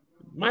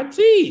my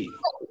teeth.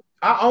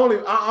 I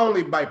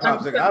only bite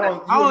popsicle. I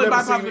only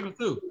bite popsicles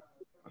too.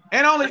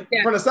 And only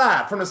from the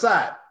side.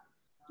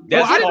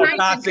 That's called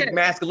toxic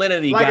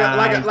masculinity, like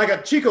guys. like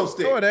a Chico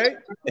stick. Oh, they.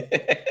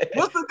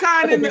 What's the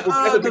kind in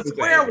the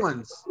square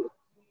ones?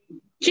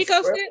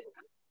 Chico stick?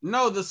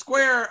 No, the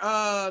square,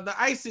 the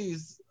icy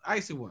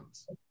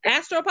ones.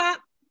 Astro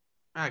Pop?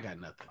 I got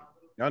nothing.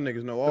 Y'all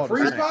niggas know all the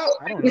freeze pop?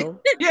 I don't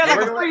know. Yeah,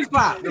 like a freeze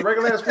pop. The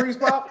regular ass freeze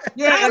pop?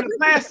 Yeah, and the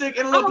plastic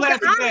and a little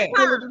plastic bag.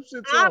 Otter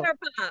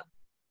Pop.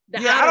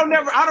 Yeah,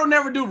 I don't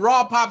never do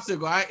raw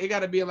popsicle. It got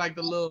to be like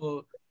in a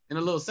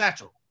little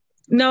satchel.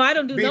 No, I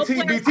don't do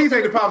BT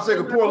take the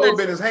popsicle, pour a little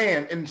bit in his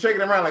hand, and shake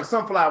it around like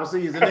sunflower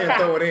seeds, and then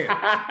throw it in.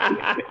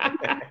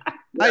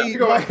 He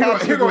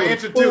gonna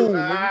enter too.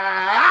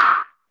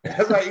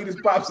 That's how I eat his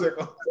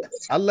popsicle.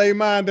 I lay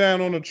mine down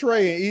on a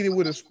tray and eat it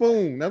with a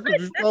spoon. That's what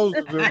you're supposed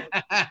to do.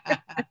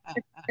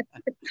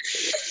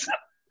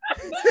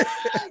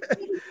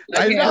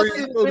 Ice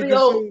cream supposed to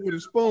consume with a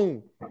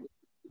spoon.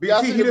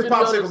 BT heat his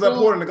popsicles up,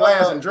 pour it in the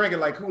glass, and drink it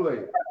like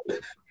Kool-Aid.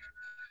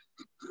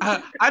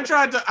 I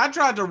tried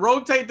to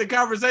rotate the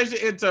conversation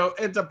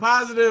into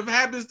positive,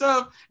 happy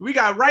stuff. We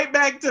got right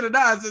back to the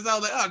nonsense. I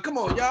was like, "Oh, come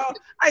on, y'all!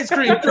 Ice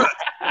cream truck."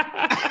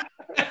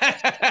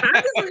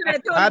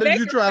 How did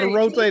you try to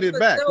rotate it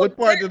back? What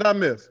part did I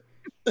miss?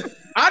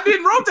 I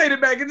didn't rotate it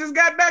back. It just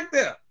got back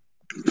there.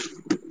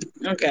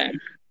 Okay,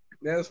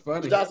 that's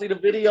funny. Did y'all see the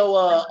video?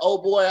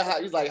 Old boy,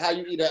 he's like, how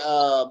you eat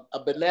a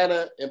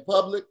banana in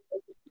public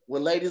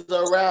when ladies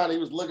are around? He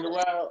was looking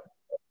around.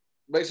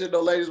 Make sure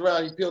no ladies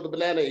around. He peeled the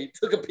banana. He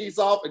took a piece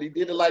off and he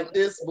did it like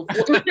this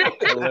before.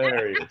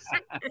 Hilarious.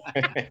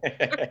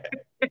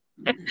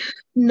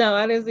 No,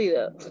 I didn't see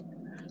that.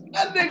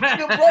 That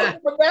nigga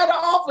broke the banana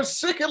off and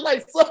shook it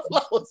like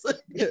sunflowers.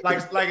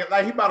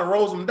 like he about to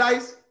roll some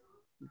dice.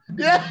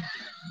 Yeah.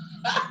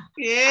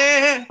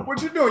 Yeah.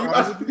 What you doing?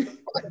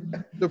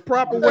 The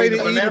proper way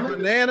to eat a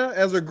banana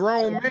as a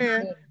grown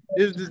man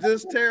is to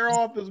just tear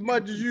off as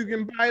much as you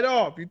can bite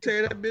off. You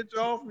tear that bitch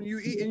off and you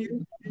eat and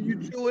you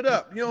chew it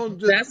up. You don't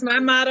just. That's my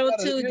motto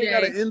too, Jay. You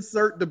gotta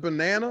insert the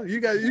banana.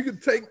 You can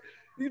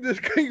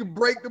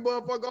break the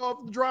motherfucker off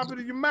and drop it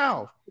in your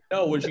mouth.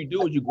 No, what you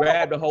do is you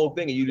grab the whole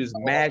thing and you just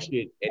mash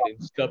it and then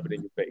stuff it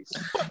in your face.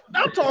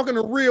 I'm talking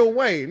the real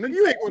way. No,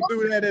 you ain't gonna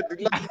do that at the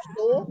liquor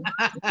store.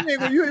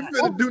 You ain't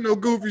finna do no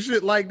goofy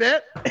shit like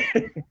that.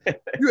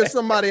 You at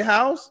somebody's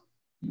house.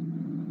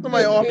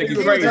 Somebody offered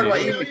you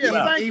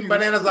eating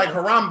bananas like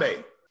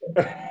Harambe.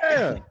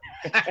 Yeah.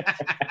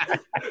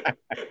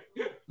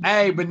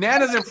 Hey,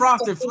 bananas and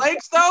frosted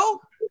flakes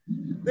though?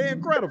 They're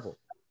incredible.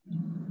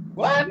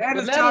 What?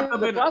 Bananas Bananas chopped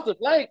up and in Frosted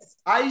Flakes.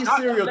 I eat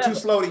cereal too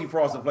slow to eat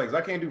Frosted Flakes.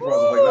 I can't do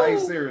Frosted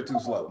Flakes. I eat cereal too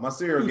slow. My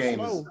cereal game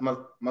is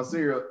my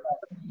cereal.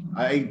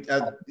 I eat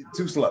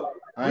too slow.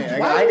 I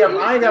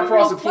ain't got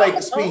Frosted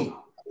Flake speed,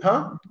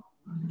 huh?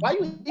 Why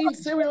you eating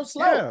cereal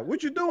slow? Yeah,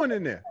 what you doing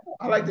in there?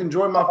 I like to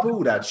enjoy my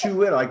food. I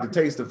chew it. I like to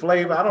taste the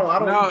flavor. I don't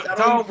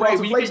eat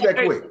Frosted Flakes that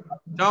quick.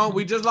 Don't.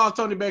 We just lost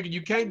Tony Baker.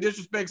 You can't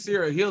disrespect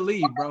cereal. He'll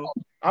leave, bro.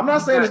 I'm not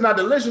saying it's not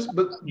delicious,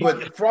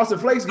 but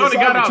Frosted Flakes get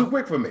salty too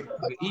quick for me.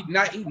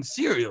 Not eating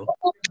cereal.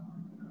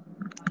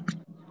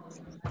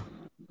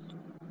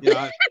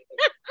 Yeah.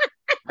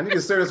 I need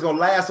a cereal that's gonna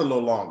last a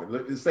little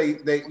longer. Stay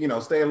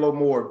a little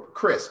more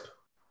crisp.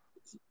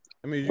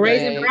 I mean, you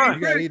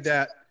gotta eat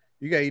that.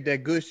 You gotta eat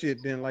that good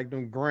shit then, like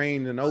them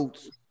grain and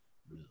oats.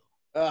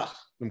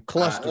 Them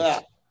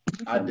clusters.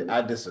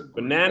 I disagree.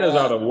 Bananas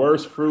are the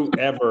worst fruit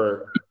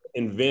ever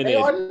invented.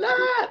 They are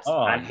not.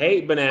 I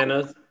hate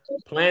bananas.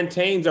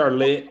 Plantains are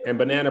lit, and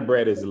banana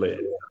bread is lit.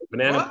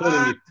 Banana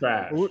pudding is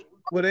trash.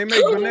 Well, they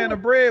make banana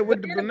bread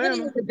with the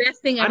banana. The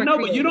best thing ever. I know,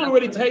 but you don't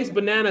really taste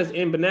bananas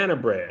in banana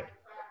bread.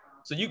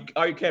 So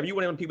Kev, you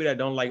one of them people that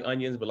don't like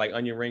onions, but like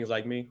onion rings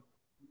like me?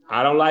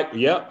 I don't like,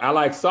 I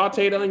like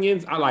sauteed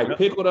onions. I like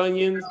pickled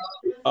onions.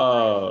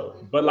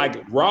 But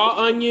like raw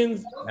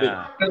onions,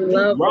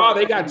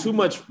 they got too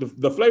much,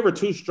 the flavor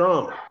too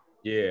strong.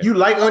 Yeah. You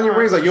like onion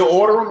rings? Like you'll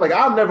order them? Like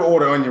I'll never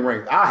order onion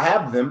rings. I'll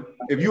have them.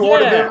 If you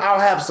order them, I'll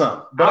have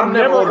some. But I'll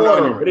never order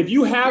onion rings. But if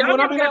you have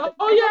one, I'll be like,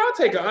 oh yeah, I'll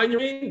take an onion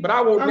ring. But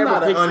I won't. I'm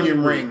not an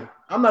onion ring.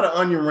 I'm not an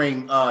onion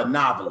ring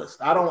novelist.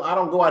 I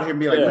don't go out here and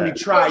be like, let me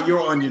try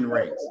your onion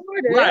rings.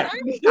 Right.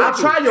 I'll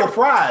try your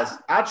fries.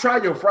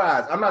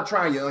 I'm not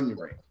trying your onion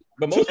ring.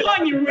 But most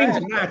onion rings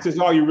max is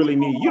all you really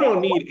need. You don't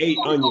need 8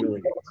 onion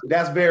rings.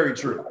 That's very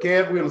true.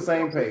 Kev, we're on the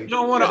same page. You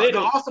don't want the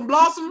Awesome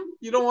Blossom?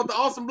 You don't want the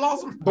Awesome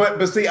Blossom?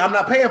 But see, I'm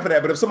not paying for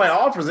that. But if somebody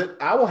offers it,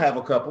 I will have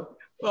a couple.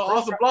 Well,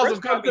 Awesome Blossom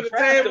come to the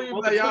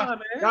table. Like,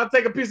 y'all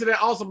take a piece of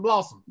that Awesome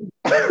Blossom.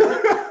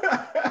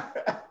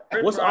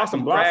 What's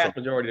Awesome Blossom?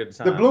 Majority of the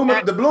time.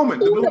 The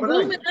blooming onion.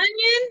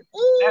 Onion?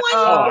 Ooh,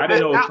 I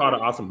didn't know it was called an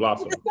Awesome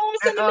Blossom.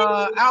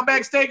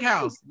 Outback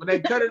Steakhouse when they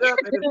cut it up.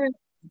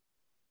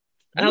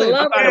 I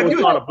thought it was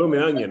called a blooming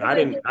onion. I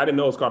didn't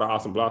know it was called an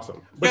Awesome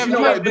Blossom. But you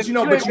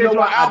know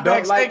what?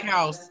 Outback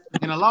Steakhouse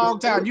in a long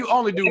time. You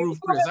only do Roof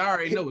Chris. I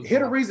already know. Here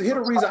the reason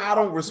I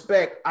don't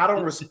respect.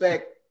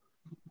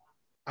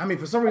 I mean,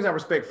 for some reason I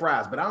respect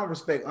fries, but I don't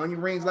respect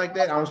onion rings like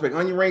that. I don't respect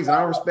onion rings, and I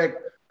don't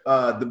respect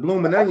the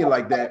blooming onion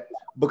like that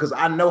because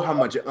I know how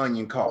much an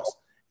onion costs,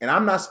 and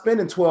I'm not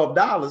spending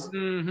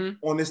 $12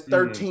 on this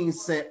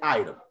 13-cent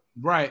item.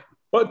 Right.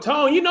 But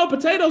Tone, you know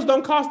potatoes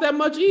don't cost that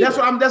much either. That's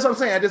what I'm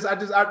saying. I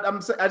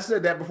just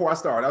said that before I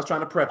started. I was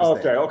trying to preface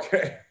that.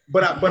 Okay.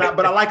 But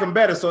I like them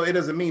better, so it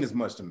doesn't mean as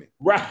much to me.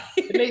 Right.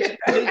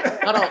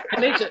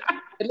 Kanisha,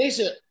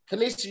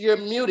 you're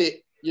muted.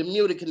 You're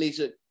muted,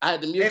 Kanisha. I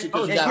had to mute you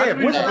because you got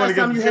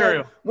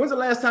when's the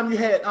last time you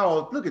had?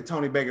 Oh, look at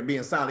Tony Baker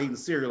being silent eating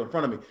cereal in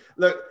front of me.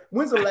 Look,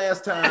 when's the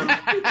last time,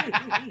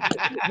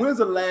 Kev? When's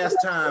the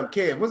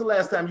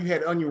last time you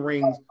had onion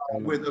rings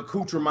with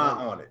accoutrement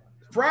on it?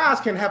 Fries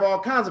can have all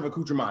kinds of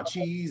accoutrement,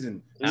 cheese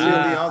and chili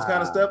and all this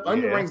kind of stuff.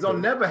 Onion rings don't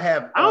never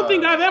have. I don't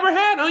think I've ever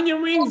had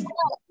onion rings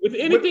with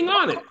anything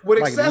on it. With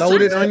like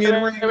loaded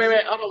onion rings.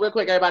 Wait, hold on, real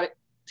quick, everybody.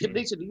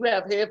 Tanisha, do you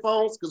have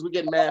headphones? Because we're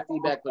getting mad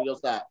feedback from your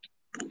side.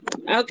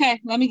 Okay,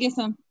 let me get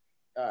some.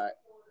 All right.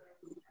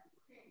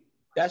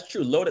 That's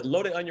true.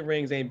 Loaded onion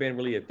rings ain't been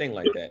really a thing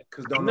like that.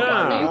 Because You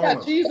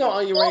got cheese on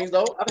onion rings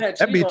though. I've had cheese.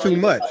 That'd be too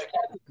much.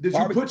 Did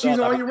you put cheese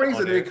on your rings,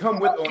 or did they come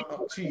with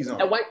cheese on?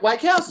 At White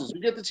Castles,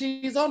 you get the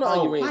cheese on the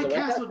onion rings. White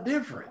Castle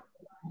different.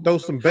 Throw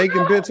some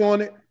bacon bits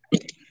on it.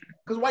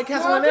 Because White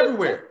Castle ain't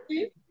everywhere.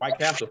 White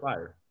Castle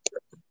fire.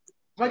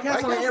 White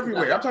Castle ain't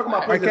everywhere. I'm talking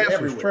about White places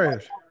Castle's everywhere.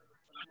 trash.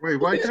 Wait,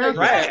 White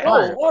Castle?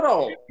 Oh, hold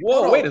on.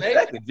 Whoa, wait a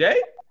second, Jay.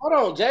 Hold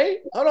on, Jay.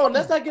 Hold on.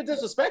 Let's not get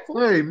disrespectful.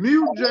 Hey,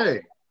 mute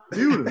Jay.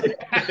 Mute him.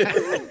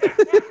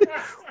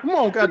 Come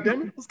on,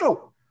 goddammit. Let's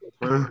go.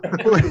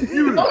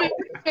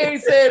 He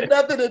ain't said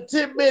nothing in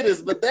 10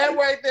 minutes, but that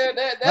right there,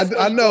 that's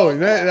I know.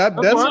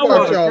 That's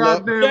what y'all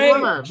up.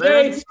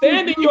 Jay,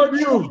 stand in your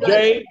truth,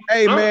 Jay.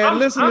 Hey, man,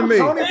 listen to me.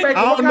 I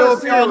don't know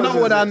if y'all know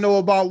what I know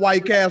about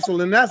White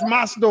Castle, and that's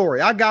my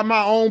story. I got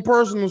my own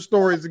personal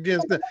stories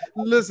against them.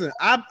 Listen,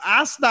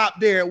 I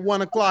stopped there at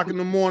 1 o'clock in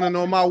the morning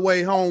on my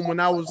way home when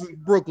I was in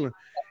Brooklyn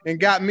and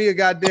got me a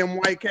goddamn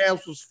White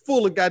Castle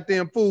full of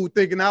goddamn food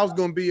thinking I was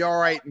going to be all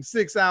right. And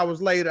 6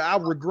 hours later, I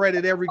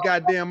regretted every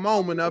goddamn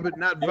moment of it.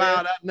 Not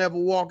vowed I'd never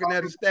walk in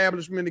that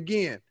establishment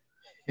again.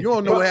 You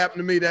don't know what happened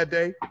to me that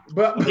day.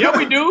 But yeah,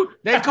 we do.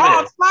 They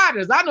called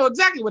sliders. I know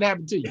exactly what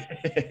happened to you.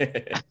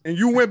 And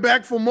you went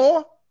back for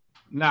more?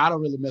 Nah, I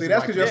don't really mess. See,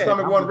 that's because your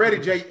stomach wasn't ready,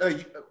 Jay.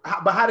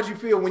 But how did you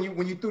feel when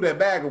you threw that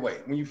bag away?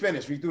 When you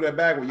finished, when you threw that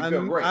bag away, you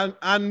felt great.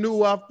 I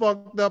knew I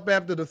fucked up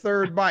after the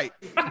third bite.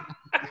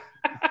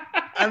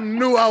 I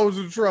knew I was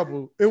in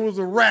trouble. It was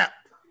a wrap.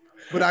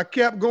 But I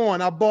kept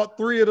going. I bought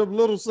 3 of them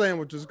little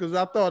sandwiches because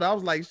I thought, I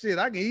was like, shit,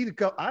 I can eat a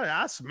couple.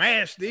 I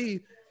smashed these.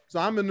 So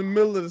I'm in the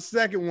middle of the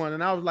second one,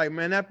 and I was like,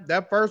 man,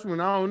 that first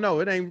one, I don't know.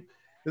 It's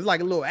like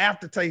a little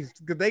aftertaste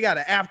because they got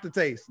an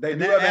aftertaste. They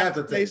and do that have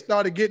aftertaste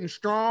started getting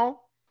strong.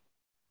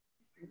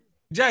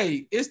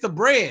 Jay, it's the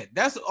bread.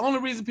 That's the only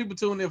reason people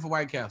tune in for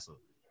White Castle.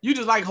 You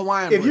just like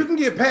Hawaiian If bread. you can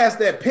get past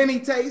that penny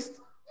taste,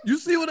 you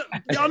see what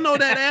y'all know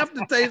that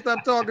aftertaste I'm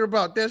talking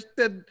about.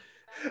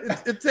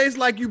 It tastes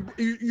like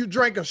you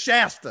drank a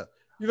Shasta.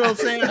 You know what I'm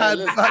saying? It got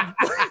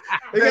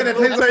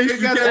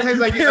that taste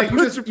like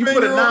you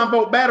put a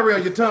 9-volt battery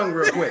on your tongue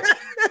real quick.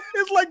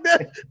 It's like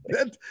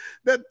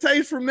that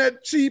taste from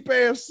that cheap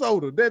ass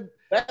soda.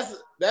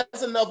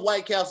 That's enough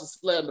White Castle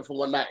slander for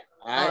one night.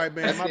 All right,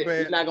 man, my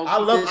bad. I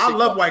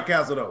love White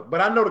Castle though,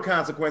 but I know the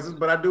consequences.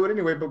 But I do it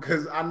anyway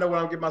because I know what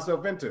I'm getting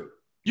myself into.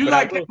 You But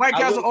like I will- White I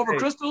Castle will over say-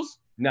 Crystals?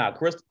 Nah,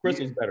 Crystal's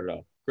better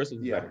though.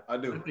 Crystal's better. I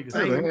do.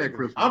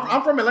 Crystal.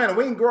 I'm from Atlanta.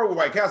 We didn't grow up with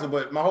White Castle,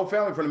 but my whole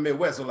family from the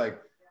Midwest. So like,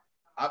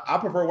 I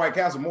prefer White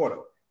Castle more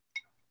though.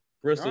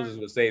 Crystals is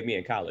what saved me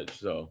in college.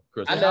 So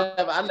Crystal.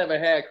 I never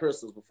had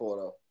crystals before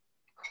though.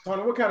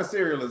 Tony, what kind of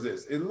cereal is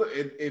this? It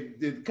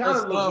kind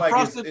of looks like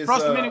frosted it's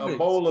mini a wheats.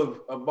 bowl of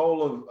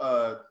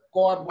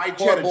white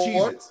cheddar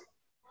Cardboard. cheeses.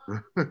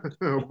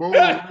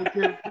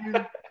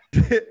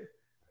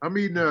 I'm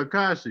eating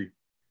Kashi.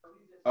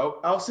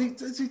 Oh, see,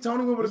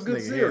 Tony went with a good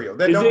This nigga cereal. Is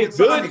That don't it get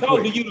soggy good, Tone?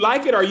 Do quick. you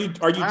like it? Or are you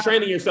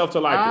training yourself to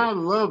like I it?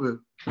 love it.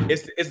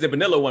 It's the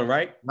vanilla one,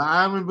 right? The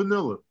Island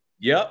Vanilla.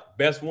 Yep,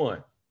 best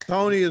one.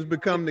 Tony has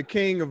become the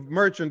king of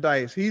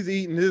merchandise. He's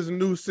eating his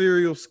new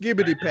cereal,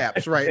 Skibbity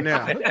Paps, right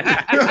now.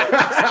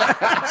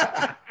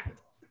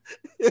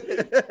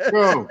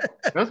 Bro,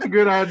 that's a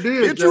good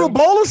idea. Get you a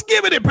bowl of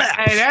Skibbity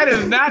Paps. Hey, that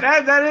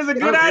is a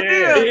good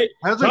idea.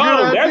 That's a Tone,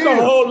 good there's idea.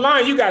 a whole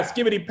line. You got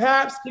Skibbity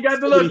Paps. You got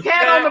the little Skibbity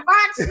cat on the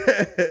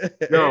Paps.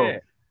 box. Yo,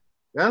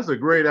 that's a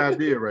great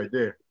idea right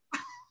there.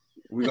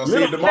 We're gonna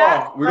see it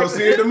tomorrow. We're gonna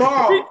see it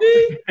tomorrow.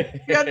 You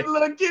got the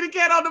little kitty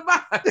cat on the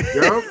box.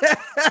 Yep.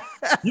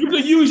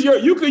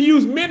 You could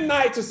use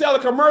Midnight to sell the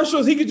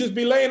commercials. He could just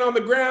be laying on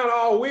the ground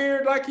all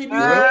weird like he be.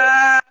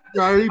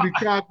 Now he be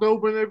cocked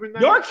open every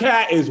night. Your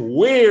cat is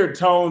weird,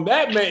 Tone.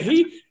 That man,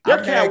 your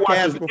I've cat had cats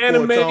watches before,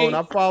 anime. Tone.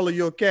 I follow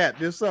your cat.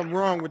 There's something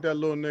wrong with that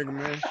little nigga,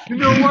 man. You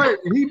know what?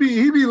 He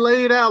be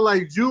laid out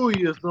like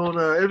Julius on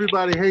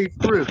Everybody Hates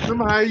Chris.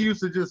 Remember how he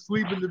used to just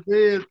sleep in the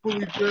bed,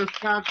 fully dressed,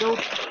 cocked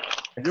open?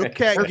 Your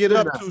cat get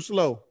up too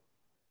slow.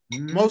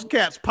 Most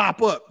cats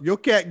pop up. Your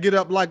cat get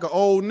up like an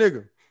old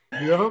nigga.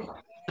 Yep.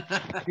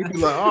 He be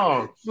like,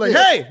 oh, Like,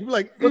 hey, he be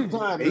like, what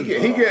time is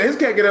it? His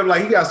cat get up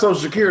like he got Social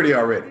Security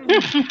already.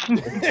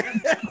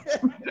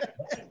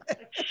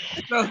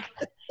 The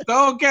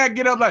old cat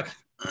get up like,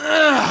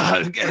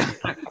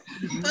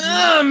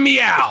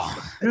 meow.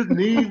 His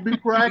knees be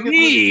cracking.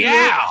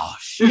 Meow.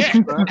 Shit.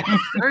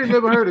 I ain't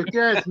never heard a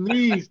cat's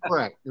knees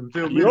crack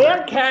until Your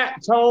midnight.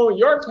 cat, Tone,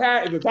 your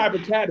cat is the type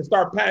of cat to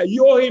start patting.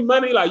 You owe him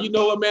money, like, you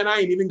know what, man, I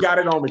ain't even got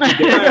it on me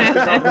today.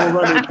 I'm gonna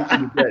run into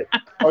you today.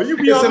 Oh, you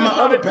be It's on in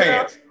my this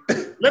underpants.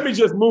 Let me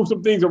just move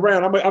some things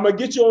around. I'm gonna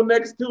get you on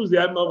next Tuesday.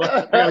 I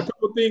got a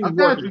couple things I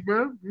got working. you,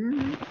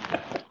 man.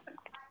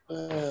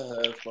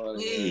 That's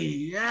funny.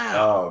 Yeah.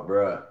 Oh,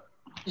 bro.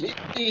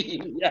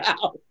 Yeah.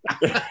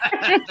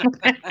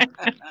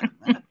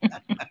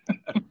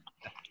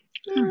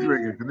 You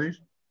drinking, Kanisha?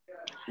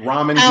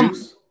 Ramen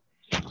juice.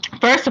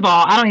 First of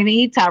all, I don't even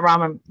eat Thai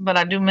ramen, but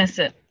I do miss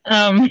it.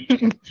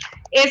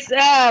 It's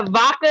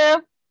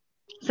vodka,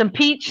 some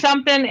peach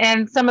something,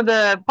 and some of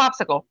the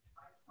popsicle.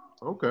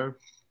 Okay.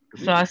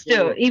 So I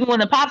still, even when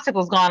the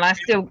popsicle's gone, I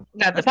still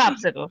got the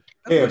popsicle.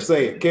 Kev,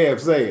 say it. Kev,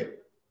 say it.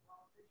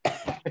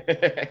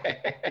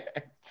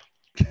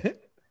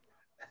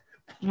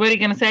 What are you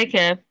gonna say,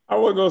 Kev? I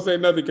wasn't gonna say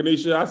nothing,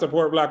 Kanisha. I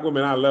support Black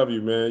women. I love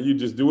you, man. You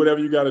just do whatever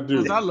you got to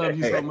do. I love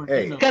you so much.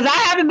 Hey. You know. Because I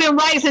haven't been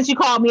right since you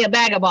called me a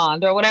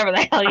vagabond or whatever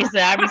the hell you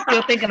said. I'm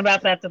still thinking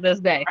about that to this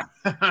day.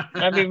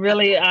 I'd be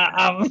really,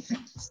 I'm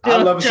still.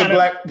 I love some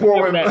trying to-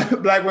 poor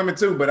women, black women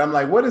too, but I'm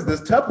like, what is this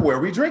Tupperware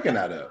we drinking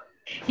out of?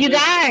 You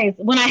guys,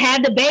 when I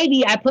had the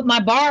baby, I put my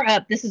bar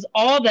up. This is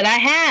all that I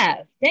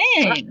have.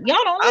 Dang, y'all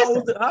don't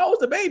listen. How old's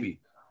the baby?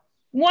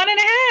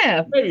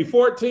 1.5. Maybe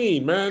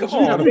 14, man. Come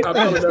on, Stop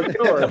telling that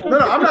story. No,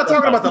 I'm not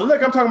talking about the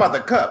liquor. I'm talking about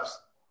the cups.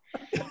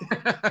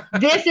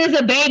 This is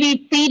a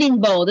baby feeding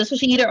bowl. This is what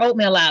she eat her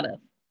oatmeal out of.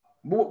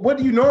 What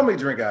do you normally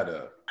drink out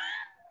of?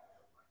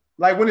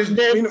 Like when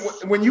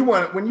you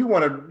want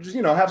to just,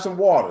 have some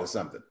water or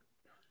something.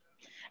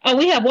 Oh,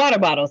 we have water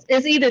bottles.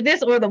 It's either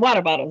this or the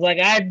water bottles. Like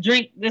I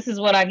drink, this is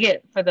what I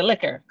get for the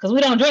liquor. Because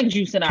we don't drink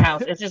juice in our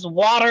house. It's just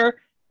water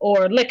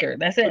or liquor.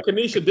 That's it.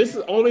 Kanisha, this is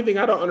the only thing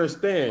I don't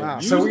understand. Wow.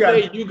 You So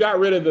you got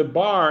rid of the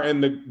bar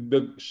and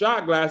the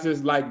shot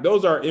glasses, like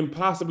those are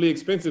impossibly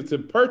expensive to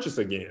purchase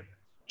again.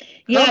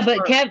 Yeah, but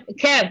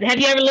Kev, have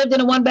you ever lived in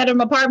a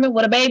 1-bedroom apartment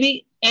with a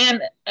baby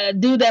and a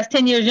dude that's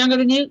 10 years younger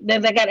than you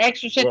that got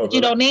extra shit that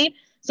you don't need?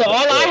 So all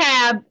I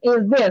have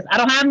is this. I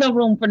don't have no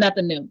room for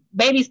nothing new.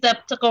 Baby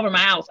stuff took over my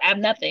house. I have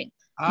nothing.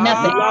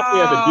 Nothing. You actually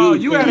had to do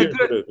you had a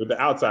good. with the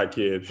outside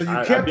kids. So you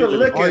I kept did the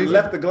liquor Oh, and you-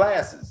 left the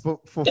glasses. For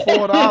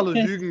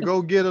 $4, you can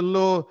go get a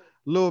little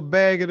little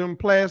bag of them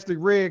plastic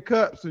red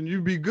cups, and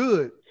you be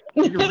good.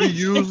 You can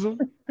reuse them.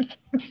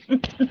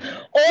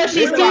 Or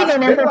she's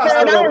stealing and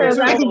prefer owners.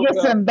 I can get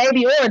some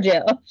baby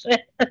Orajel.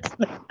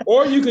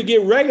 Or you could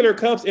get regular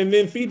cups and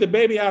then feed the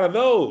baby out of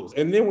those.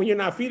 And then when you're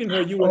not feeding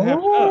her, you would have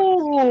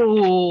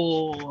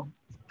cups.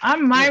 I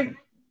might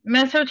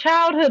mess her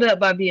childhood up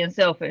by being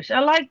selfish. I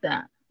like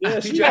that. Yeah,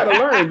 she got to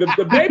learn.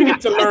 The baby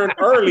needs to learn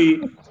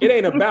early. It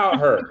ain't about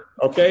her.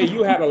 Okay,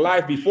 you had a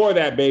life before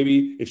that,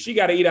 baby. If she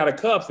got to eat out of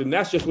cups, then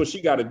that's just what she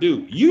got to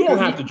do. You don't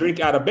have to drink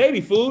out of baby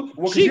food.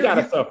 Well, she got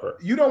to suffer.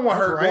 You don't want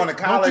her going to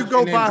college.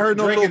 Don't you go buy her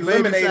no little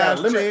baby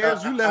size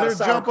chairs. You let her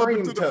jump up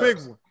into the big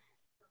one.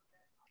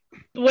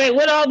 Wait,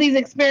 what all these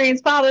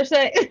experienced fathers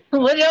say?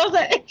 What y'all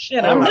say?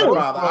 Shit, I'm not a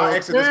father. I'll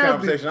exit this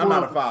conversation. I'm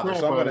not a father,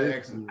 so I'm going to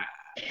exit.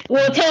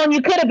 Well, tell him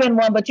you could have been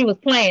one, but you was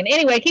playing.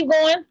 Anyway, keep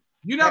going.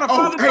 You're not a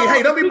father.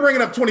 Hey, don't be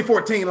bringing up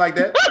 2014 like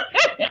that.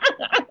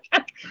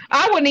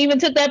 I wouldn't even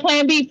took that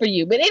plan B for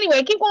you. But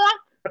anyway, keep going.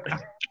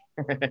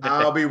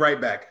 I'll be right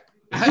back.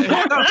 No,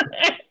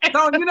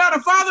 you're not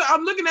a father.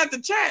 I'm looking at the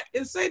chat.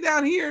 It say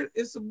down here,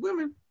 it's some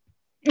women.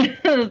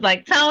 It's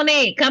like,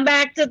 Tony, come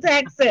back to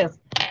Texas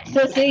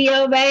to see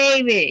your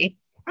baby.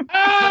 You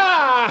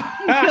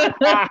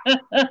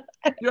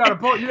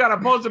gotta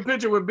post a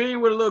picture with Bean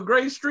with a little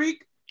gray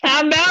streak.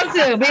 I'm about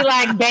to be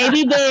like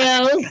baby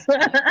bills. Is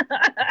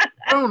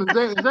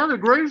that a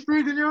gray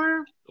streak in your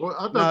hair? Well,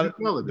 I thought you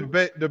colored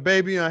it. The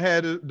baby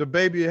had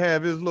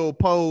his little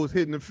pose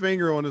hitting the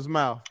finger on his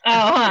mouth.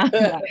 Oh,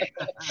 huh?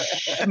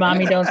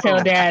 Mommy, don't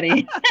tell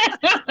daddy.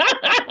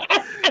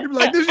 You'd be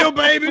like, this your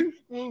baby?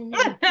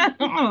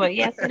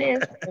 Yes, it is.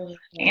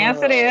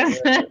 Yes, it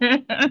is.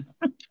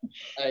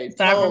 Hey,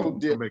 Toad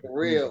did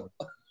real.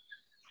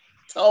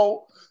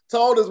 Toad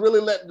is really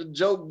letting the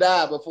joke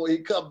die before he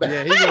come back.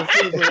 Yeah, he's gonna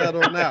fizzle that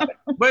on out.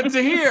 But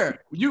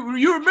Tahir,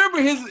 you remember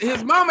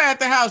his mama at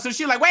the house, and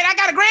she's like, "Wait, I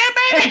got a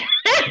grandbaby."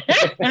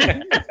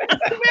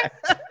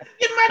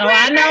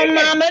 I know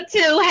mama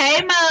too.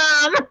 Hey,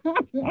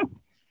 mom.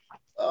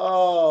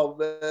 Oh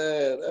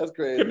man, that's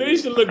crazy.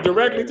 Kanisha looked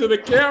directly to the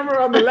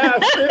camera on the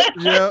last sip.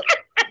 Yep.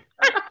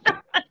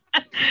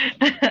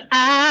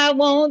 I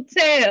won't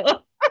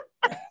tell.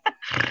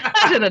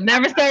 I should have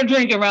never started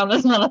drinking around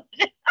this mother.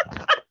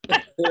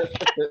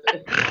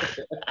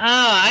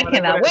 I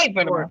cannot wait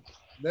for tomorrow.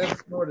 That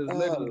snort is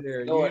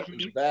legendary.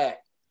 Back.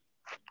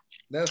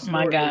 That's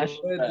my gosh,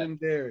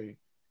 legendary.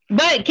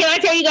 But can I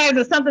tell you guys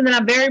something that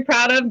I'm very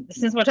proud of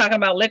since we're talking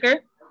about liquor?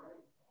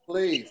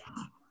 Please.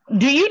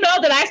 Do you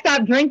know that I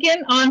stopped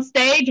drinking on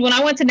stage? When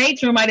I went to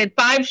Nate's room, I did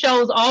 5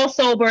 shows, all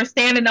sober,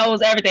 standing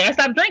O's, everything. I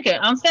stopped drinking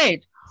on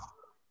stage.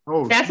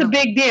 Oh, that's a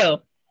big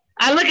deal.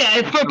 I look at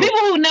it for people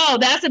who know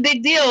that's a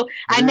big deal.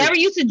 I never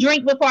used to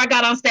drink before I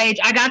got on stage.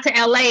 I got to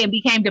LA and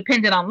became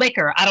dependent on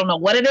liquor. I don't know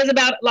what it is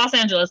about Los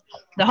Angeles.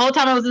 The whole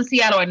time I was in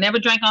Seattle, I never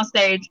drank on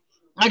stage.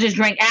 I just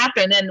drank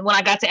after. And then when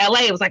I got to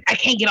LA, it was like, I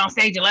can't get on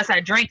stage unless I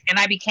drink. And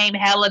I became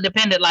hella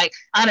dependent, like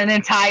on an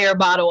entire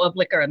bottle of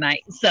liquor a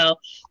night. So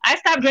I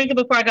stopped drinking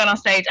before I got on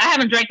stage. I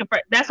haven't drank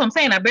that's what I'm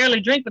saying. I barely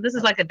drink, but this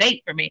is like a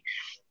date for me.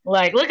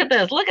 Like, look at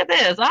this. Look at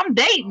this. I'm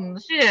dating.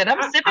 Shit,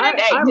 I'm sipping and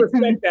dating. I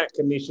respect that,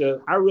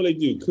 Kanisha. I really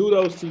do.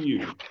 Kudos to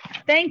you.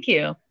 Thank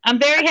you. I'm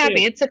very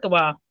happy. It took a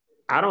while.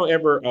 I don't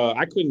ever,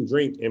 I couldn't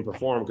drink and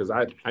perform because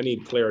I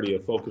need clarity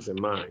of focus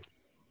in mind.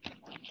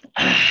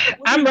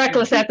 I'm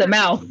reckless at the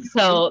mouth.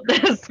 So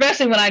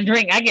especially when I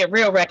drink, I get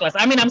real reckless.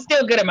 I mean, I'm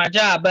still good at my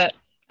job, but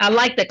I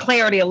like the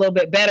clarity a little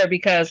bit better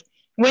because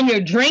when you're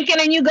drinking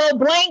and you go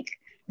blank,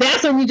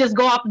 that's when you just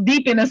go off the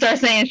deep end and start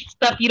saying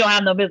stuff you don't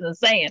have no business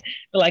saying.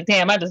 But like,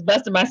 damn, I just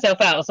busted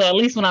myself out. So at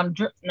least when I'm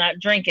not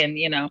drinking,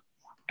 you know,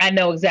 I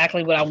know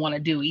exactly what I want to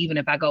do. Even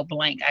if I go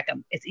blank,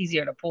 it's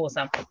easier to pull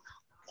something.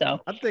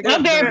 So I think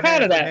I'm very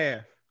proud of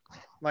that.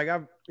 Like I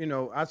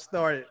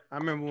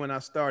remember when I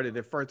started,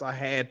 at first I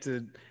had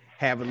to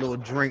have a little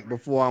drink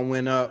before I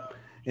went up.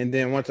 And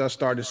then once I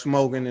started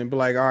smoking and be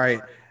like, all right,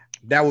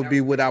 that would be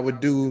what I would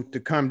do to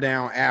come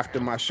down after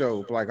my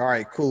show. Like, all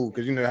right, cool.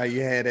 Cause you know how you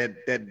had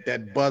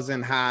that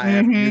buzzing high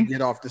after you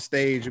get off the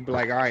stage. You'd be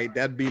like, all right,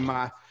 that'd be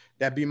my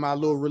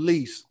little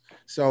release.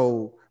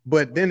 So,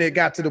 but then it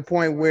got to the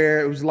point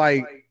where it was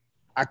like,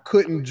 I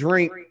couldn't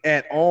drink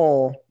at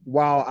all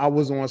while I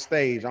was on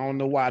stage. I don't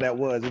know why that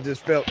was. It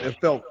just felt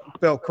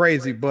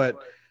crazy. But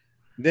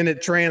then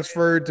it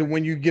transferred to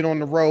when you get on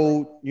the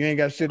road, you ain't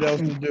got shit else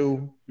to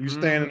do. You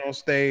standing on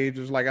stage.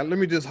 It's like, let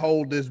me just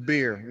hold this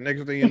beer.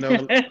 Next thing you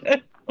know,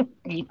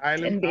 I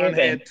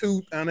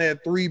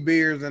had 3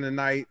 beers in a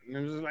night. And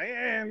it was like,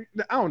 I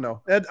don't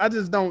know. I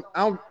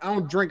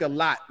don't drink a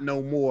lot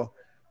no more.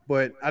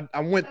 But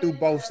I went through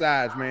both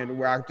sides, man, to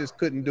where I just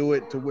couldn't do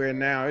it to where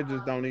now it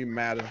just don't even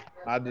matter.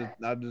 I just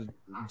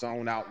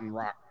zone out and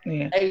rock.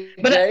 Yeah. Hey,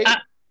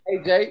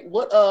 Jay,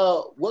 what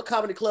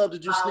comedy club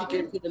did you sneak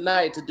into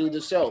tonight to do the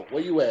show?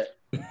 Where you at?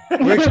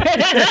 That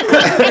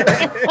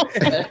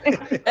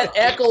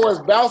echo was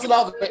bouncing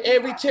off of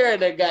every chair in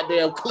that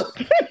goddamn club.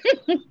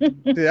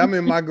 Yeah, I'm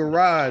in my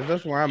garage.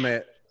 That's where I'm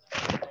at.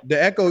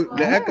 The echo is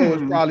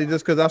probably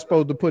just because I'm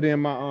supposed to put in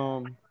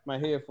my my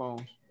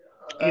headphones.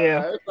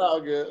 It's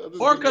all good.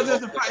 Or because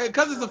it's a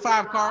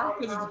 5-car.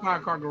 Because it's a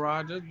 5-car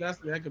garage.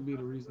 That could be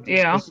the reason.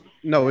 Yeah.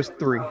 No, it's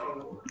 3.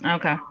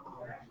 Okay.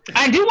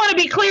 I do want to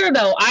be clear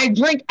though. I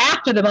drink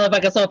after the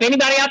motherfucker. So if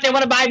anybody out there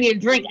want to buy me a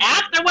drink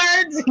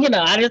afterwards,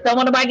 I just don't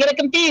want to get it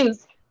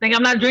confused. Think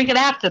I'm not drinking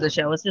after the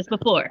show. It's just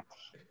before.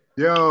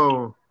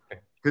 Yo,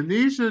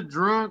 Kanisha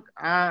drunk.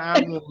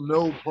 I want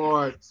no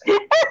parts.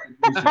 Let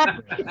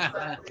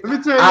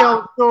me tell y'all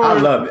a story. I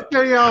love it. Let me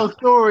tell y'all a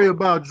story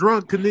about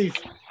drunk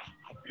Kanisha.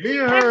 Me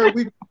and her,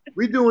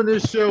 we doing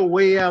this show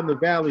way out in the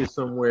valley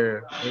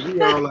somewhere, and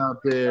we all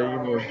out there, you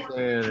know what I'm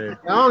saying?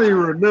 I don't even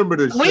remember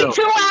the show. We 2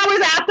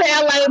 hours after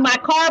LA, my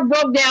car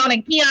broke down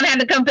and Keon had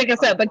to come pick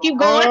us up. But keep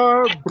going.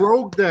 Car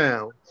broke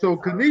down. So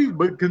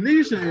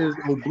Kanisha is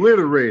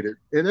obliterated.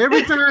 And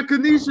every time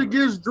Kanisha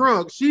gets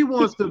drunk, she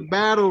wants to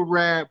battle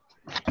rap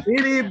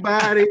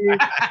anybody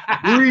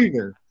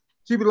breathing.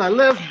 She be like,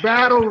 let's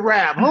battle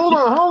rap. Hold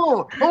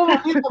on.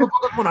 These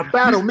motherfuckers want to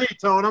battle me,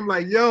 Tone. I'm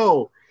like,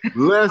 yo,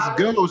 let's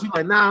go. She's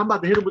like, nah, I'm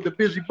about to hit him with the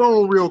busy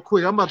bone real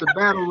quick. I'm about to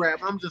battle rap.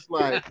 I'm just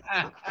like,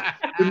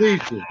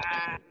 Kanisha,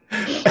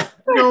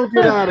 don't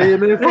get out of here,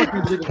 man. Fuck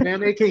you niggas, man.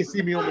 They can't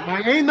see me on the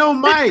mic.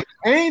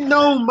 Ain't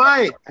no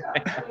mic.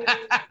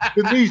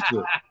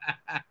 Kanisha.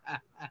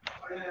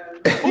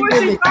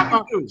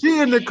 She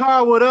in the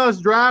car with us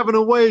driving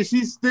away.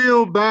 She's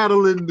still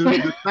battling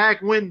the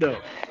back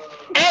window.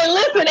 Hey,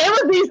 listen, it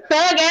was these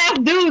thug ass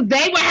dudes.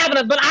 They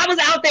were but I was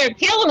out there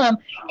killing them,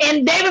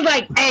 and they was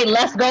like, "Hey,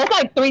 let's go." It's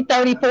like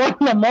 3:30, 4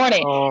 in the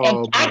morning,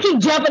 and I keep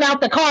jumping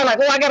out the car like,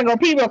 "Oh, I gotta go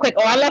pee real quick,"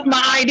 or I left my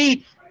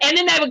ID, and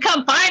then they would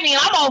come find me,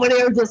 and I'm over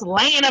there just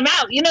laying them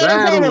out. You know what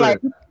I'm saying?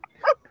 Like,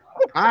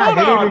 Hold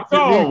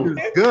on,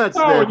 guts.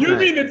 You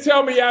mean to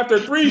tell me after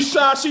 3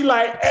 shots, she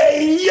like,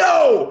 "Hey,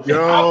 yo,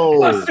 I'm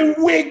busting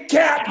wig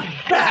cap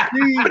back."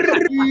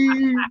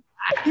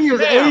 He is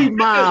 8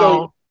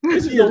 miles.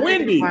 This is a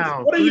Wendy's.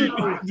 What are you?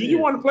 Do you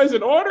want to place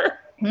an order?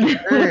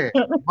 Man,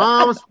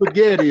 mom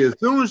spaghetti. As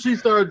soon as she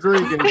started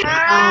drinking,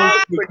 mom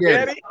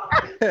spaghetti.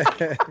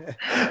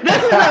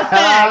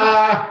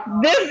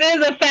 This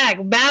is a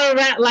fact. Battle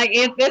rap, like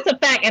it's a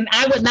fact, and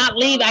I would not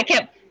leave. I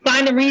kept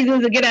finding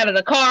reasons to get out of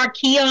the car.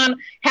 Keon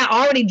had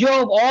already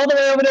drove all the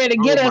way over there to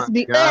get us.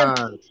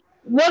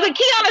 Was it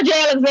Keon or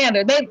Jay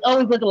Alexander? They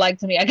always look alike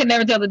to me. I can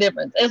never tell the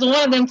difference. It's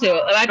one of them two.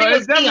 And I think it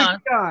was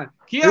Keon.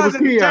 Keon's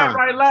in the chat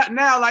right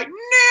now, like,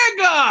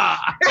 nigga.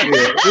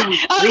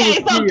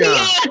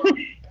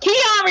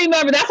 Keon,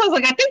 remember, that's what I was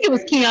like, I think it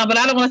was Keon, but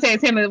I don't want to say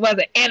it's him, it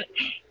wasn't. And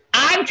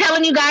I'm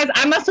telling you guys,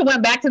 I must have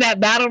went back to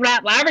that battle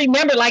rap. I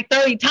remember like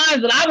 30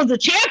 times, but I was a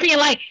champion.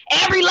 Like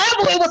every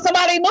level, it was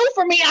somebody new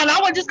for me, and I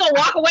was just gonna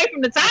walk away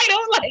from the title.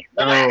 Like,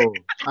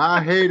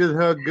 I hated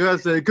her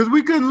guts because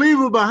we couldn't leave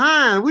her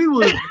behind. We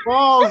was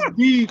balls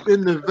deep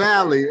in the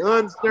valley,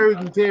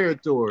 uncertain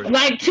territory.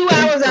 Like 2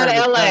 hours out of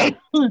LA.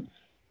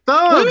 We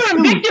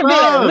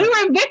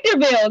were in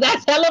Victorville.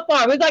 That's hella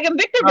far. It was like in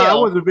Victorville. No,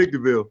 it wasn't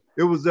Victorville.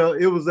 It was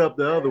up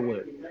the other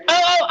way.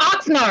 Oh,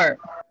 Oxnard.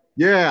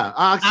 Yeah,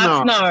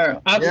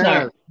 Oxnard.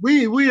 Yeah.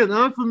 We in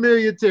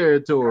unfamiliar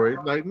territory.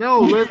 Like, no,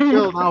 let's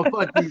go. Now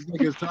fuck these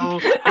niggas,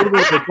 Tone. What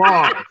about the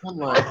bar? I'm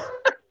like,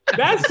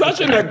 that's such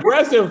an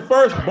aggressive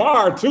first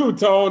bar too,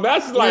 Tone.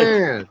 That's like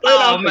straight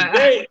out the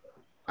gate.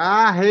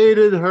 I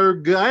hated her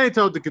gut. I ain't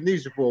talked to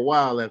Kanisha for a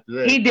while after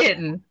that. He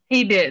didn't.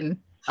 He didn't.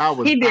 Yo,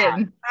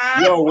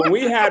 when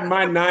we had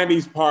my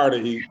 90s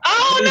party.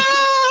 Oh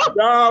no!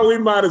 No, we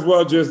might as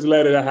well just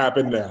let it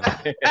happen now.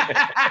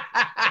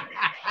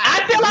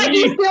 I feel like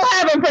you still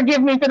haven't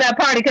forgiven me for that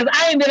party because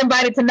I ain't been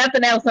invited to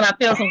nothing else and I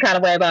feel some kind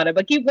of way about it.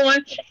 But keep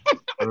going.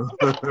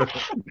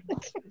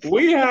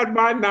 We had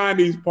my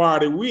 90s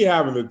party. We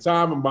having the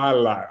time of my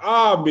life.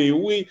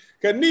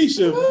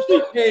 Kanisha,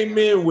 she came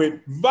in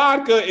with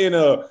vodka in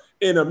a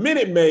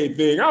Minute Maid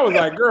thing. I was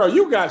like, girl,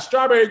 you got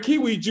strawberry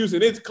kiwi juice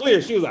and it's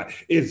clear. She was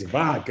like, it's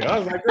vodka. I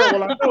was like, girl,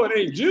 well, I know it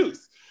ain't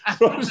juice.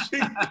 So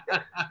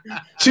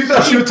she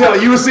thought she was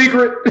telling you a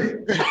secret.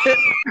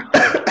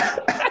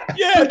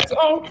 Yeah,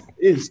 so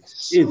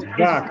it's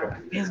vodka.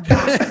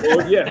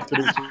 Well, yes.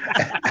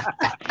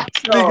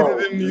 Speaking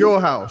it in your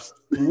house.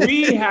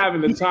 We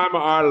having the time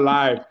of our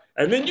life.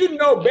 And then,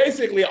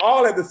 basically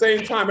all at the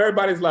same time,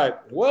 everybody's like,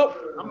 well,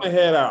 I'm going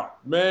to head out.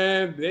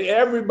 Man,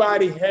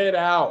 everybody head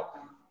out.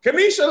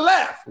 Kanisha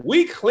left.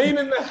 We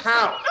cleaning the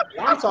house.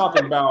 I'm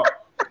talking about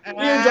me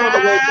and John the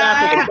way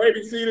back with the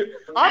baby seated.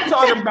 I'm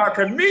talking about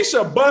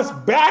Kanisha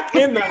bust back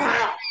in the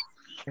house.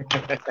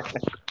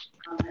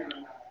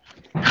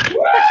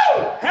 Woo!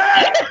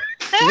 Hey,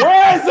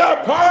 where's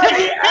the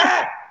party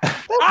at?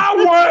 I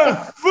want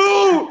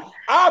food.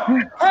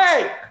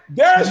 Hey,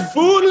 there's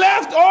food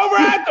left over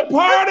at the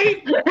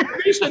party.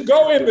 We should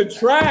go in the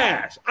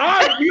trash.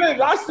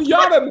 I see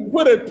y'all done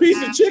put a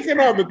piece of chicken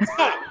on the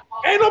top.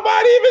 Ain't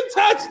nobody even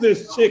touched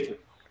this chicken.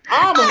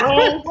 I'm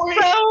hungry.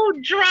 So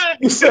drunk.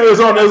 You said it was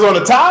on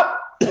the top?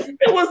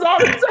 It was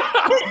on the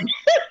top.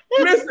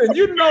 Listen,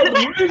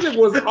 the music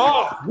was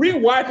off. We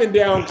wiping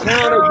down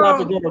counters, about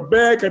to go to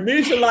bed.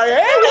 Kanisha like,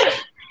 hey,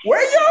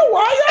 Where y'all?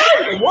 Why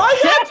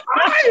y'all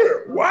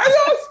tired? Why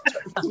y'all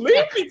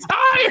sleepy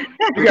tired?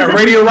 You got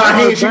Radio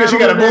Raheem. She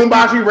got a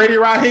boombox.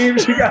 Radio Raheem.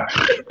 She got.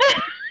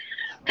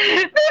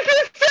 This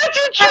is such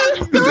a true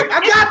story. I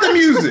got the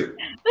music.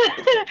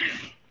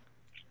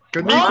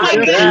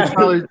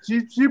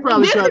 She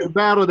probably tried to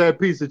battle that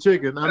piece of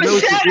chicken. I know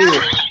she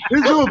did.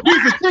 This little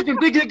piece of chicken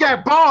think it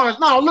got bars.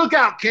 No, look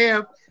out,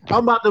 Kev.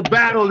 I'm about to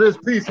battle this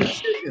piece of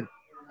chicken.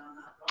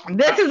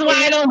 This is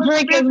why I don't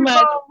drink as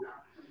much.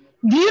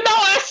 Do you know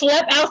I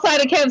slept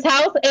outside of Kev's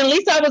house? At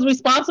least I was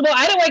responsible.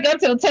 I didn't wake up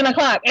till 10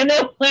 o'clock and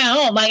then went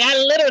home. Like I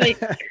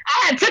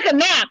had took a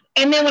nap.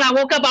 And then when I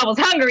woke up, I was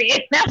hungry.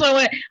 And that's when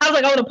I was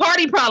like, oh, the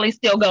party probably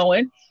still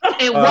going.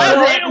 It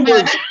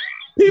wasn't.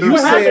 People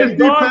have been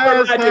gone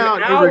for like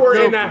an hour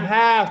and a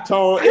half,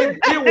 Tone. It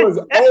was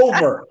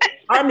over.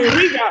 I mean,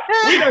 we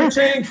done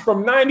changed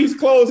from 90s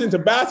clothes into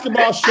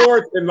basketball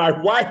shorts and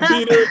like white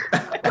beaters.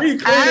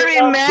 I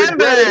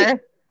remember.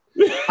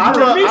 I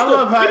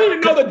love how. I didn't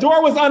even know the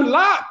door was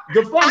unlocked.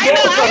 The front door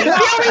was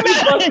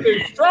unlocked.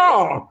 It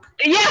strong.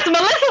 Yes,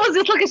 Melissa was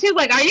just looking. She was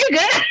like, "Are you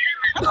good?"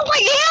 I was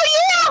like, "Hell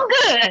yeah, I'm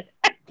good."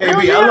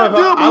 KB,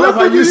 I love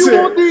how you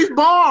said. Want these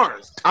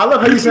bars? I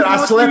love how you said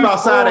I slept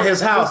outside of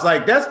his house.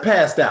 Like that's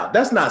passed out.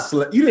 That's not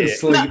sleep. You didn't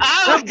sleep. No,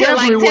 I was till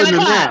like 10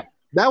 o'clock.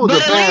 That was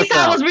but at least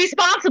I was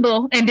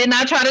responsible and did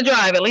not try to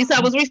drive. At least I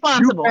was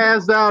responsible. You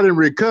passed out and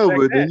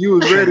recovered, and you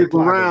was ready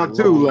for round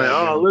two. Like,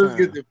 oh, let's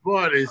get the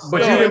party.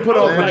 But you didn't put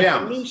on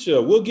pajamas.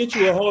 Alicia, we'll get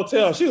you a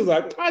hotel. She was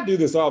like, I do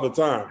this all the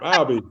time.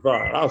 I'll be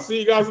fine. I'll see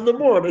you guys in the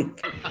morning.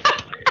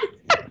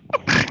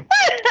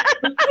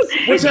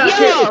 What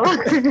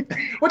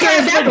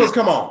time sprinklers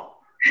come on?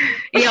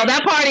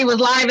 That party was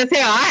live as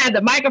hell. I had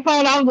the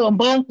microphone. I was doing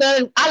boom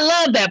thugs. I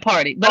love that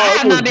party, but I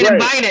have not been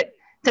invited.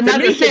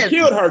 Tanisha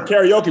killed her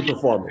karaoke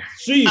performance.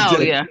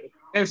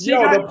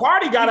 The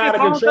party got out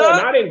of control, and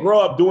I didn't grow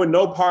up doing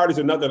no parties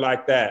or nothing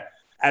like that.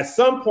 At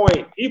some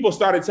point, people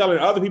started telling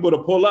other people to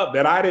pull up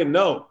that I didn't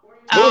know.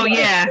 Oh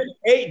yeah,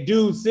 8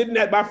 dudes sitting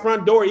at my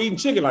front door eating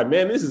chicken. Like,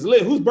 man, this is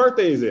lit. Whose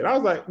birthday is it? I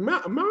was like,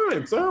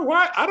 mine, sir.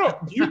 Why?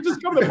 You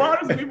just come to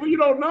parties with people you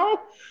don't know.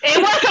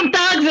 It was some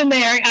thugs in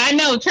there. I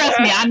know. Trust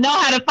me, I know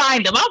how to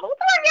find them. I was like, what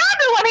are y'all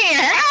doing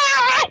here?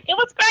 It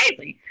was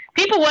crazy.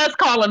 People was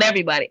calling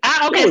everybody.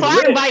 I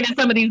invited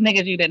some of these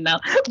niggas you didn't know.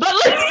 But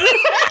listen.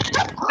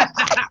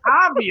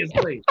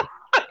 Obviously.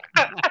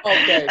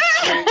 Okay.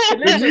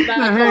 This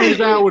hangs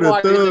out with a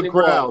thug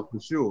crowd for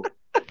sure.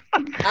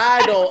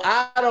 I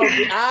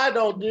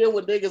don't deal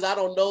with niggas I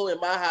don't know in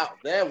my house.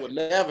 That would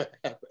never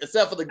happen,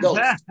 except for the ghost.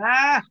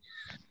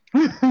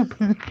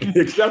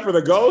 Except for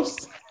the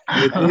ghost?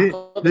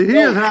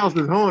 His house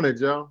is haunted,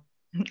 y'all.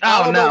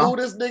 I don't know who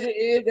this nigga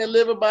is that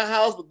live in my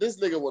house, but this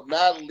nigga will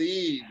not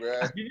leave,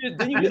 bro.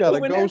 You got a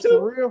ghost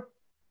for real?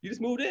 You just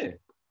moved in.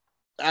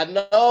 I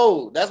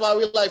know. That's why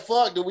we like,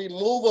 fuck, do we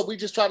move or we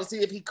just try to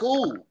see if he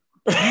cool?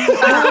 I'm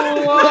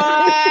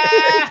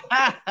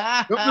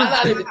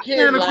not even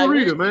kidding.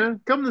 Santa man.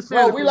 Come to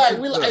Santa Clarita.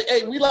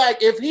 We like,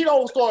 if he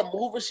don't start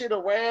moving shit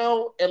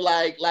around and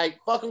like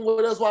fucking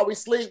with us while we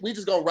sleep, we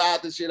just gonna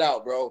ride this shit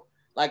out, bro.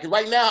 Like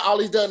right now, all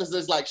he's done is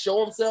just like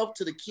show himself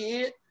to the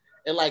kid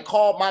and like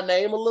call my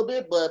name a little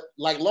bit, but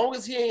like long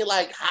as he ain't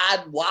like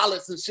hide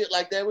wallets and shit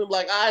like that, we're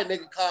like, all right,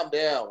 nigga, calm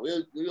down.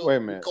 We'll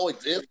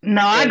coexist.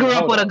 No, I grew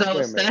up with a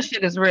ghost. That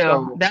shit is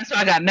real. That's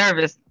why I got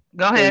nervous.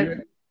 Go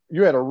ahead.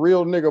 You had a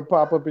real nigga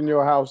pop up in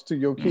your house to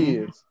your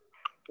kids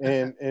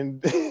and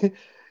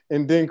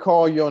then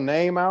call your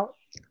name out.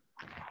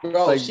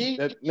 Bro, like,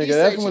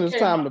 that's when it's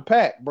time to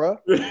pack, bro.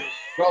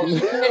 Bro, he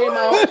came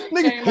out.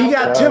 He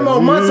got 10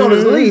 more months on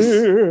his lease.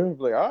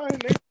 Like, all right,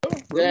 nigga.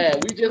 Yeah,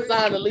 we just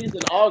signed the lease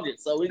in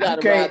August, so we got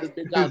to ride this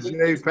bitch out.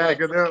 Pack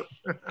it up.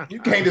 You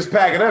can't just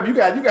pack it up. You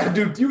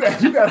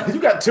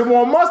got 2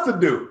 more months to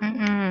do.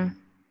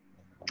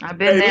 I've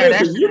been there.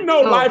 Listen,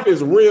 life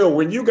is real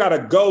when you got a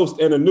ghost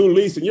and a new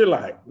lease, and you're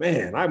like,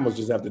 man, I must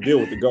just have to deal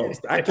with the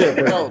ghost. I can't.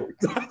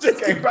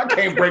 I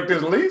can't break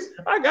this lease.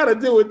 I got to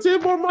deal with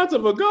 10 more months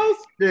of a ghost.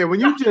 Yeah, when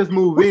you just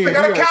move in, we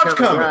got a couch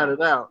coming. Ride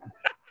it out.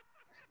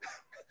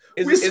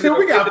 We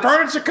got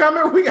furniture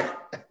coming. We got.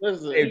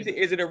 Listen,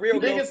 is it a real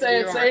nigga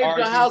saying save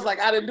your house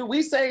like I didn't do?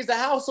 We saved the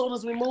house soon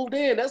as we moved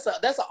in. That's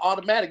an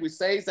automatic. We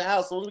saved the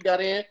house soon as we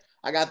got in.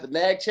 I got the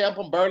nag champ.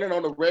 I'm burning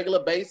on a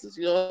regular basis.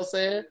 You know what I'm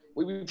saying?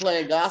 We be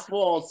playing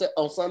gospel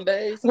on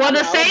Sundays. Well,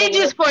 the sage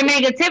is for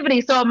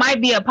negativity, so it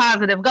might be a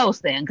positive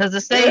ghost then, because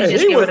the sage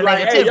is he was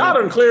like, negativity. Hey, y'all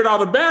done cleared all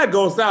the bad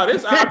ghosts out.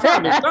 It's our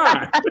time to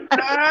shine.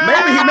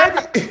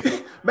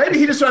 Maybe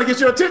he just trying to get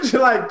your attention.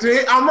 Like,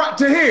 I'm right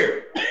to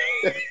here.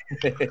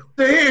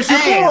 It's your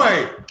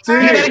boy.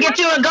 You better get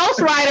you a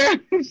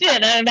ghostwriter.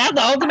 Shit, that's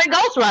the ultimate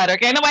ghostwriter.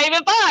 Can't nobody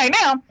even find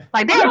now.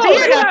 Like, damn,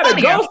 Tahir got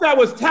a ghost that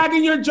was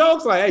tagging your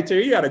jokes. Like, hey,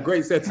 Tahir, you had a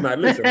great set tonight.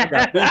 Listen, I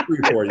got these 3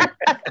 for you.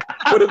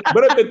 But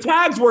if the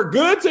tags were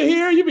good to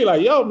hear, you'd be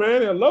like, yo,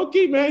 man, low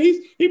key, man,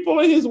 he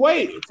pulling his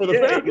weight for the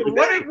family.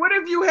 What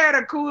if you had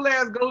a cool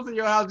ass ghost in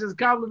your house just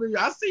compliment you?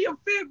 I see your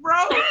fit,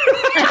 bro.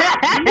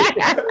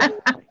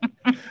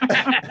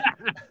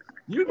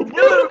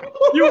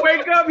 You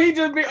wake up, he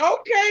just be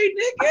okay,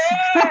 nigga.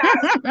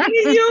 I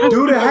see you.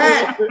 Do the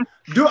hat.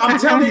 I'm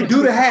telling you,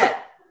 do the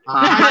hat.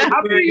 I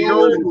see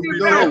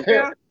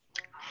you.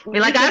 Be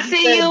like, I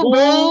see you,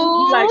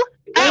 boo. Like,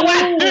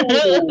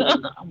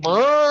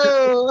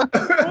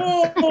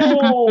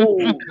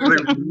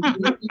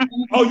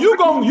 oh, you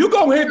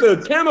gonna hit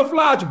the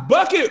camouflage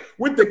bucket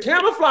with the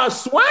camouflage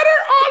sweater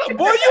on?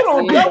 Boy, you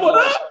don't double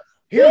up.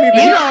 You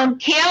gonna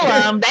kill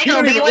them. They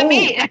gonna be with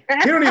me. He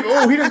don't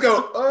even, he just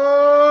go,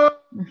 oh.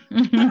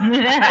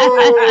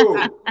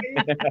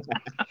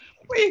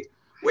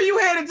 Where you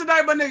headed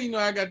tonight, my nigga? You know,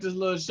 I got this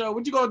little show.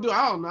 What you gonna do?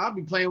 I don't know. I'll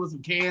be playing with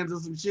some cans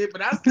or some shit,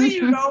 but I see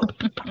you, though.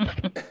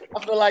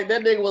 I feel like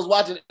that nigga was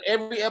watching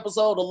every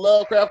episode of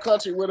Lovecraft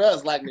Country with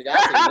us. Like, nigga,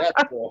 I seen that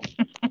before.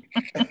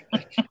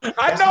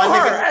 I know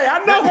her. Hey,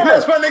 I know her.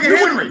 That's my nigga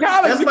Henry.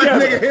 That's my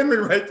nigga Henry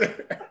right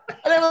there.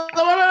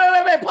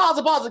 Wait.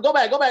 Pause it. Go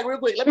back real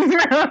quick. Let me see.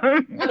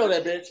 I know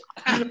that bitch.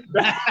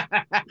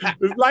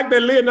 It's like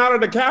that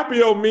Leonardo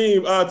DiCaprio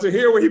meme to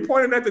hear where he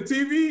pointed at the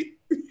TV.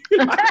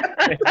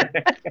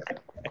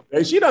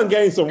 Hey, she done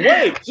gained some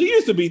weight. She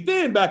used to be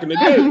thin back in the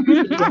day. She used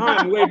to be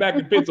behind way back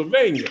in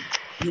Pennsylvania.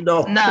 You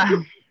know.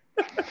 Nah.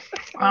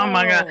 Oh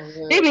my God.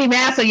 He be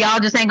mad so y'all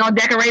just ain't gonna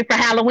decorate for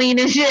Halloween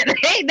and shit.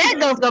 Hey, that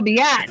girl's gonna be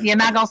out. You're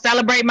not gonna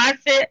celebrate my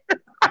shit.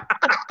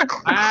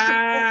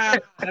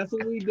 That's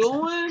what we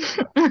doing?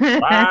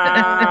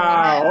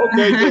 Wow.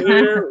 Okay,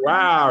 Tahir.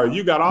 Wow.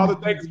 You got all the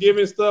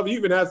Thanksgiving stuff. You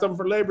even had something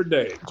for Labor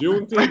Day.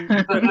 Juneteenth.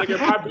 My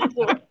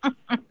people.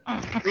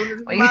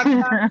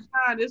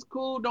 It's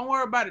cool. Don't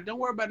worry about it. No.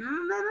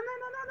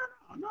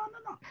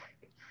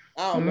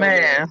 Oh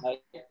man.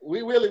 Like,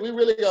 we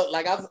really go.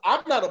 Like I'm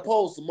not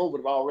opposed to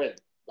moving already.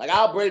 Like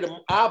I'll break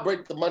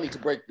the money to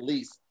break the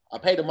lease. I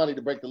pay the money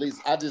to break the lease.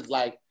 I just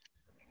like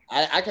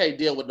I can't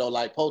deal with no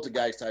like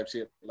poltergeist type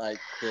shit. Like,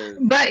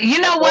 but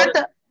you know what?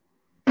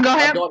 Go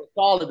ahead. My daughter's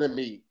taller than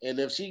me, and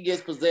if she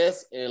gets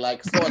possessed and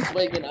like starts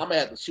swinging, I'm gonna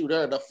have to shoot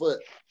her in the foot.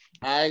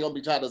 I ain't gonna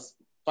be trying to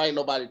fight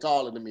nobody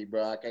taller than me,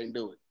 bro. I can't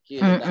do it.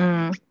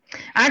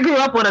 I grew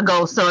up with a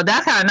ghost, so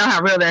that's how I know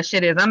how real that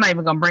shit is. I'm not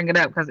even gonna bring it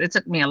up because it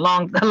took me a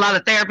lot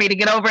of therapy to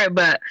get over it.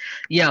 But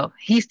yo,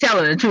 he's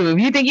telling the truth.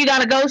 If you think you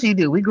got a ghost, you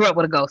do. We grew up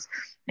with a ghost.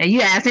 And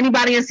you ask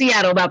anybody in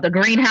Seattle about the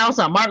greenhouse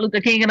on Martin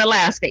Luther King in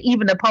Alaska,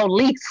 even the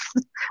police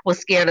was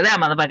scared of that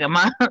motherfucker.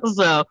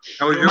 So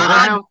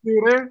my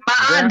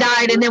aunt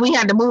died, and then we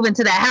had to move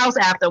into that house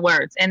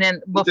afterwards. And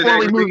then before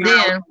we moved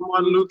in,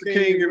 Martin Luther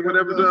King and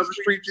whatever the other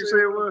street you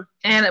said was,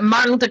 and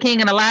Martin Luther King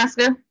in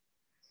Alaska.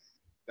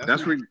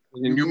 That's where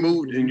and you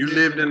moved and you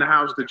lived in the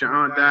house that your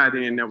aunt died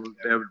in. That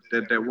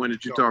one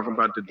that you're talking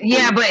about. But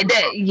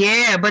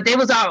they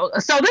was all.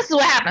 So this is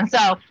what happened.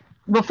 So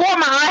before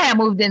my aunt had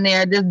moved in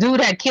there, this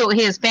dude had killed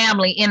his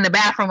family in the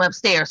bathroom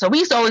upstairs. So we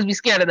used to always be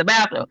scared of the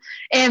bathroom.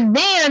 And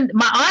then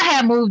my aunt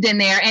had moved in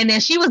there, and then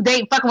she was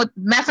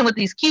messing with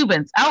these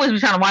Cubans. I always be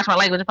trying to watch my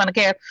language in front of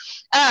care.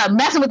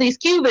 Messing with these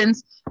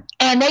Cubans,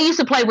 and they used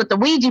to play with the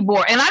Ouija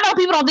board. And I know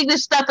people don't think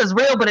this stuff is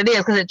real, but it is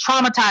because it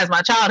traumatized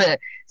my childhood.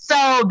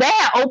 So they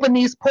had opened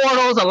these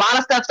portals. A lot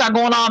of stuff started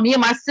going on. Me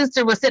and my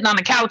sister was sitting on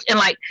the couch, and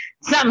like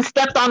something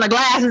stepped on the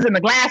glasses, and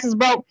the glasses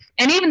broke.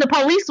 And even the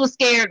police was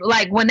scared.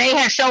 Like when they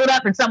had showed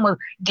up, and someone was,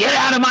 get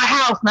out of my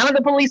house. None of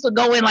the police would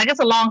go in. Like it's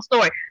a long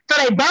story. So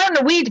they burned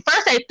the Ouija.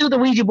 First, they threw the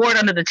Ouija board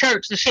under the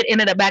church. The shit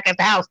ended up back at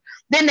the house.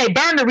 Then they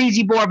burned the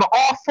Ouija board, but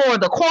all four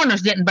of the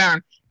corners didn't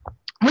burn.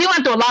 We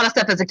went through a lot of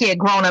stuff as a kid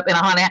growing up in a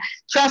haunted house.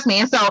 Trust me.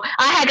 And so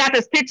I had got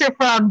this picture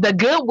from the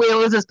Goodwill.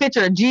 It was this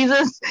picture of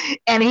Jesus,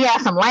 and he had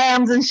some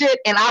lambs and shit,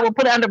 and I would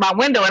put it under my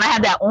window, and I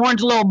had that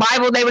orange little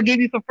Bible they would give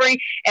you for free.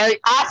 And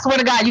I swear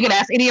to God, you can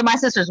ask any of my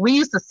sisters. We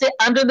used to sit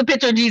under the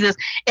picture of Jesus,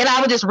 and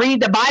I would just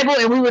read the Bible,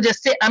 and we would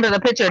just sit under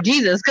the picture of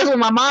Jesus. Because when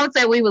my mom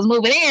said we was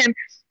moving in,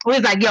 we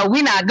was like, yo,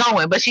 we not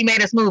going. But she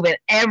made us move it.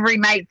 Every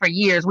night for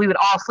years, we would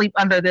all sleep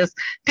under this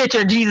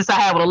picture of Jesus I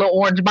have with a little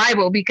orange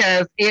Bible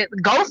because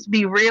ghosts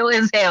be real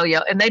as hell, yo.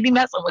 And they be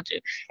messing with you.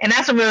 And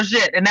that's some real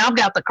shit. And now I've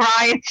got the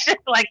cry and shit.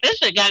 Like, this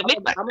shit got me.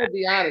 I'm going to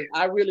be honest.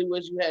 I really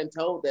wish you hadn't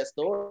told that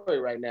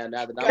story right now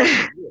that I'm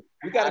here.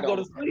 You got to go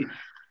to sleep.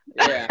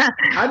 Yeah.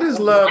 I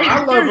love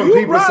when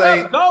people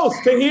say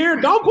ghosts to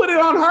hear. Don't put it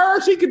on her.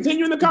 She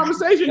continuing the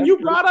conversation you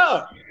brought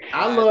up.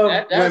 I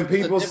love when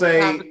people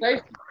say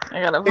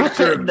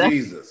picture of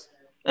Jesus.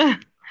 And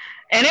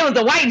it was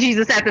the white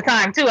Jesus at the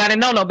time too. I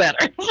didn't know no better.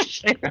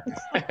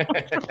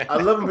 I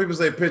love when people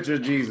say picture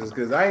of Jesus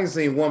because I ain't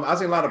seen one. I've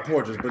seen a lot of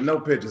portraits, but no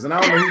pictures. And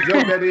I don't know who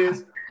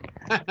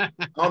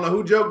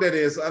joke that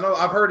is. I know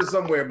I've heard it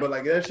somewhere, but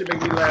like that shit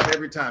make me laugh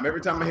every time.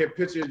 Every time I hear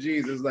picture of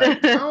Jesus,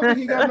 like I don't think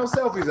he got no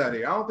selfies out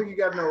here. I don't think he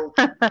got no.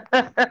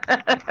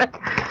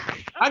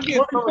 I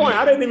get the point.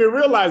 I didn't even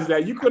realize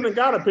that you couldn't have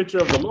got a picture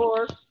of the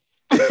Lord.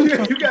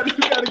 you got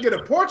to get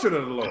a portrait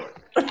of the Lord.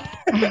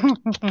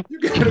 You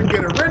got to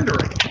get a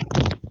rendering.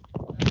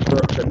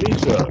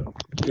 Kanisha,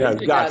 yeah,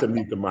 you got to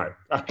meet the mic.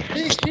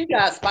 She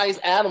got Spice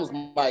Adams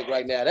mic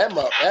right now. That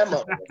muck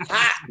was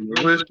hot.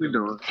 What's she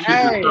doing?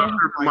 Hey,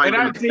 and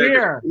that's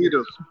here.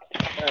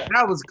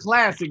 That was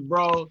classic,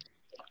 bro.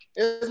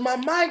 Is my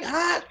mic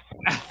hot?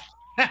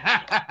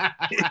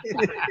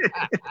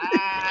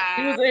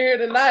 He was in here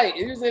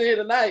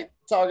tonight.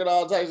 Talking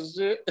all types of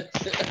shit.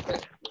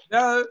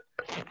 That's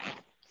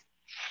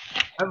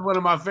one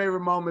of my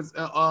favorite moments.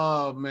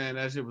 Oh man,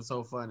 that shit was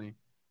so funny.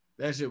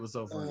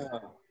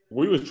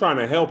 We was trying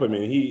to help him,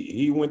 and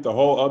he went the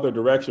whole other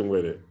direction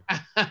with it.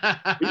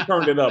 He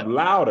turned it up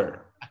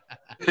louder.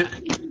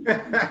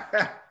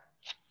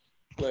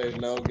 Played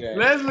no game.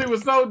 Leslie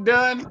was so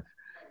done.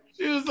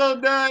 She was so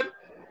done.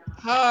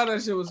 Oh,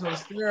 that shit was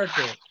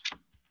hysterical.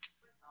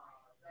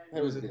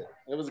 It was good.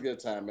 It was a good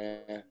time,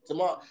 man.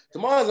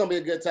 Tomorrow's gonna be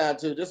a good time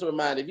too. Just a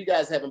reminder, if you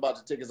guys haven't bought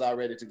your tickets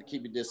already to the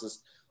Keep Your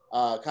Distance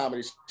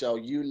comedy show,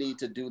 you need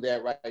to do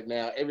that right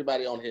now.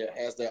 Everybody on here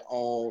has their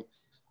own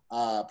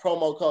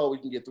promo code. We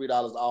can get $3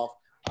 off.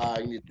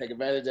 You need to take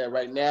advantage of that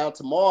right now.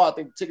 Tomorrow, I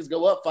think the tickets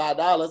go up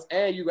 $5,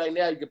 and you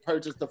can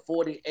purchase the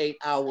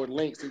 48-hour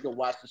link so you can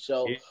watch the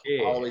show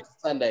all the way to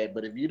Sunday.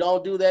 But if you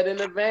don't do that in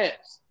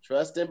advance,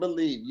 trust and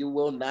believe, you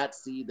will not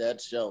see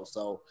that show.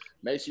 So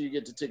make sure you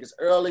get your tickets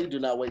early. Do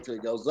not wait till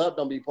it goes up.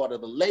 Don't be part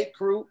of the late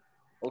crew.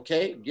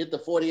 Okay, get the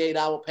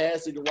 48-hour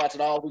pass so you can watch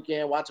it all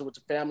weekend. Watch it with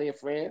your family and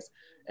friends.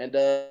 And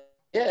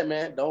yeah,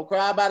 man, don't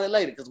cry about it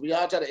later, because we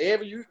all try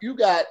to you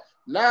got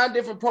 9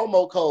 different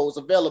promo codes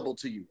available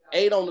to you.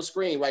 8 on the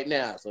screen right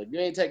now. So if you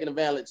ain't taking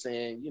advantage,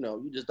 saying,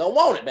 you just don't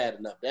want it bad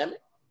enough, damn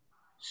it.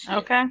 Shit.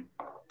 Okay.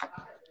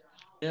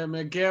 Yeah,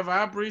 man, Kev,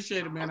 I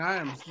appreciate it, man. I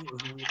am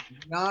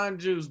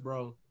non-juice,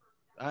 bro.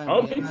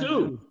 Me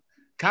too.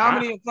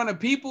 Comedy in front of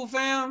people,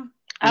 fam.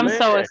 I'm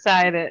so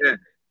excited. Yeah.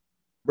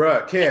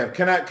 Bruh, Kev,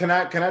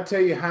 can I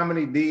tell you how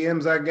many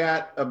DMs I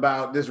got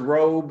about this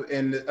robe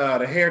and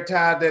the hair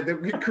tie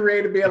that we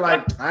created? Being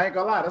like, I ain't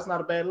gonna lie, that's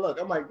not a bad look.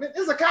 I'm like,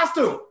 it's a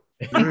costume.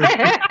 Hey,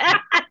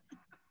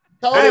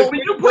 when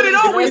you put it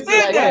on, we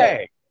said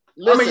that.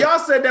 I mean, y'all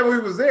said that when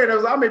we was there. And it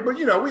was, but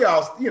we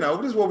all,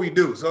 this is what we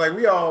do. So like,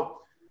 we all,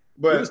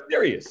 but it was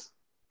serious.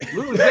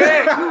 We was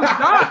there. We was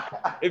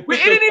not. It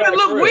didn't even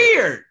look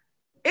weird.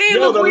 It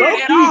didn't look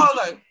weird at all.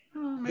 Like,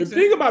 the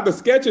thing about the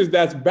sketches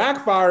that's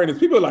backfiring is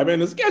people are like, man,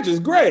 the sketch is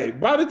great.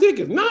 Buy the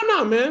tickets.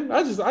 No, man.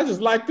 I just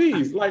like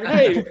these. Like,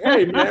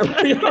 hey, man,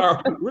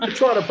 we're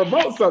trying to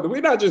promote something. We're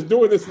not just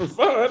doing this for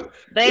fun.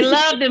 They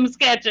love them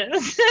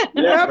sketches.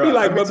 Yeah, I'd be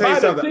like, but buy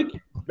the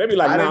ticket. They be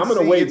like, no, I'm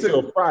gonna wait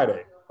until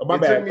Friday. Oh, my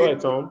bad. Go ahead,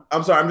 Tom.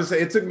 I'm sorry. I'm just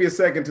saying it took me a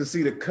second to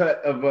see the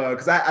cut of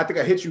because I think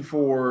I hit you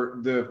for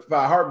the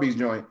 5 Heartbeats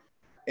joint,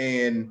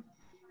 and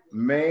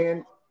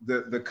man.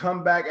 The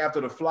comeback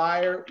after the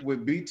flyer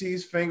with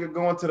BT's finger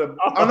going to the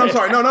I'm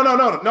sorry, no,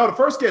 the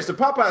first sketch, the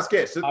Popeye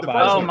sketch. The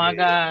first my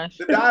gosh.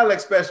 The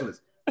dialect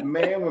specialist.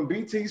 Man, when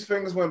BT's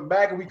fingers went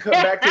back and we cut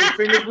back to his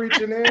fingers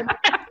reaching in,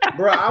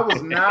 bro, I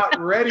was not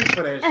ready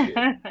for that shit.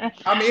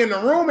 I mean, in the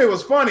room, it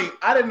was funny.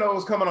 I didn't know it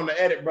was coming on the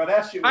edit, bro.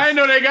 That shit was... I didn't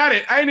know they got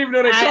it. I didn't even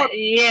know they caught it.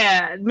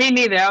 Yeah, me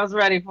neither. I was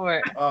ready for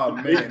it. Oh,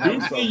 man.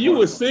 BT, so you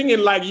were singing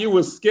like you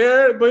were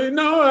scared, but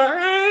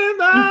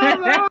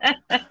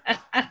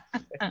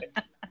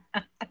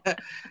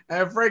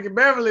And Frankie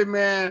Beverly,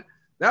 man,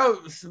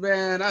 that's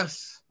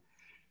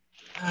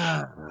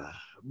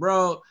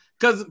bro.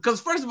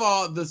 Because first of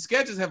all, the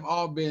sketches have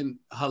all been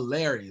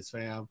hilarious,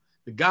 fam.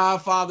 The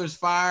Godfather's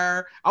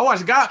fire. I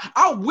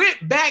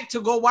went back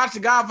to go watch The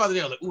Godfather.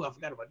 They were like, ooh, I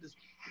forgot about this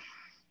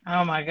one.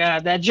 Oh my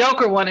God, that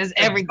Joker one is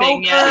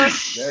everything. Yeah.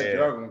 That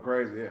Joker one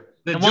crazy. Yeah.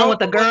 The one with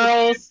the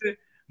girls.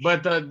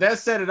 But that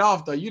set it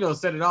off though.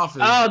 Set it off.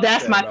 Oh,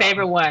 that's my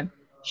favorite one.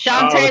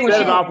 Shantae the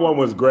set it off one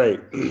was great.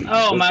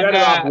 Oh my God. Set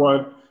it off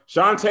one.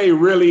 Shantae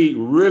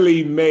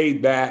really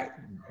made that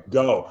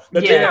go.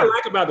 The thing I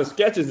like about the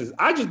sketches is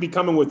I just be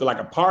coming with like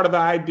a part of the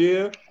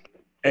idea,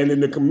 and then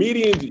the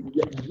comedians,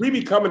 we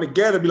be coming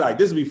together, be like,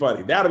 this will be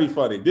funny, that'll be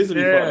funny, this will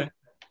be funny.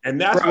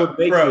 And that's what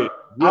makes it really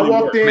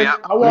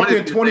I walked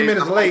in 20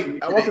 minutes late.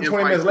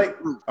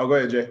 Oh, go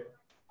ahead, Jay.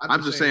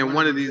 I'm just saying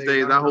one of these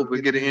days, I hope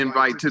we get an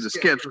invite to the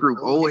sketch group.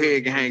 Old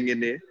head can hang in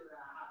there.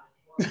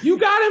 You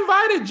got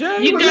invited,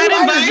 Jay. You got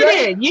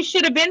invited. You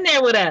should have been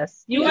there with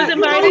us. You was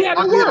invited.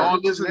 All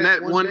this and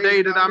that one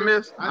day that I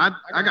missed, I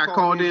got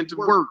called in to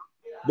work.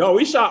 No,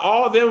 we shot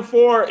all of them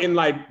 4 in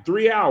like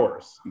 3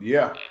 hours.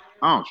 Yeah.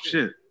 Oh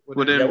shit.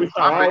 Well then, we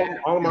shot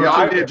all of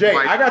them. Jay,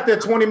 I got there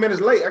 20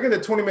 minutes late. I got there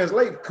 20 minutes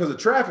late because of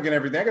traffic and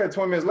everything. I got there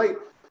 20 minutes late,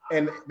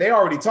 and they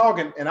already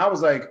talking, and I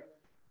was like,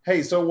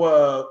 "Hey, so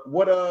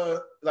what?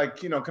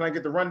 Can I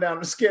get the rundown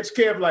of the sketch?"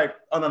 Kev, like,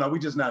 "Oh no, we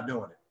just not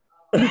doing it."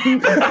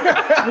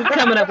 We're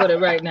coming up with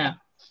it right now.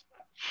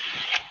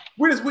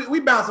 We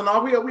bouncing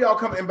off. We all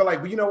come in, but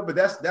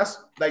that's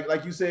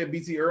like you said,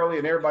 BT earlier,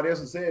 and everybody else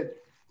has said,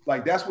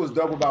 like that's what's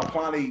dope about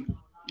finally,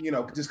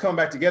 just coming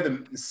back together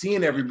and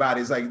seeing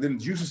everybody. It's like then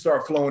juices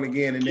start flowing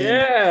again, and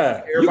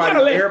then you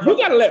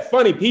gotta let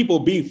funny people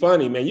be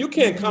funny, man. You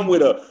can't come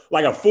with a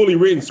fully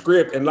written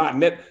script and not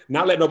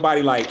let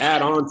nobody like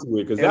add on to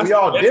it, because we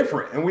all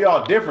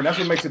different. That's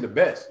what makes it the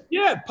best.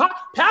 Yeah,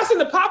 passing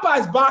the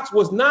Popeyes box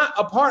was not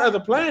a part of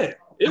the plan.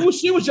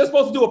 She was just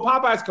supposed to do a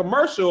Popeyes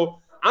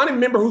commercial. I don't even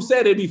remember who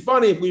said it'd be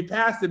funny if we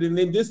passed it and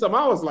then did something.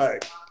 I was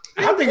like,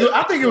 I think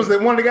it was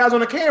one of the guys on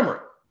the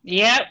camera.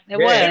 Yep, it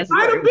was. It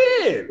might have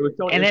been.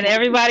 And then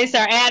everybody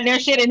started adding their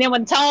shit. And then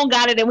when Tone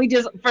got it, and we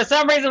just, for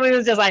some reason, we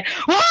was just like,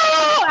 whoa!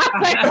 I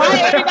was like, why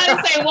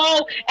everybody say whoa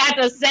at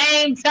the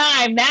same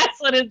time? That's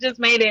what it just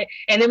made it.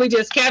 And then we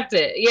just kept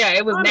it. Yeah,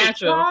 it was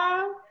natural.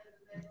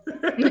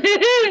 That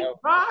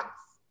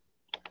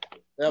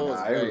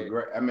was great. It was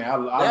great. I mean, I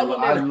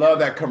love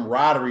that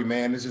camaraderie,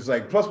 man. It's just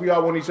like, plus we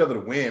all want each other to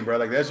win, bro.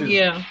 Like that's just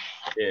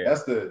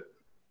that's the,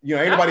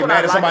 ain't nobody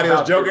mad at somebody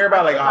else's joke.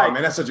 Everybody like, oh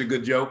man, that's such a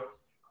good joke.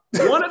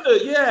 One of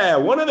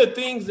the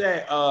things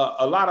that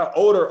a lot of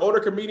older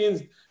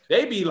comedians,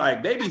 they be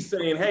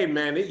saying, hey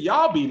man,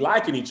 y'all be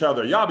liking each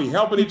other, y'all be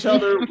helping each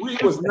other. We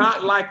was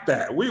not like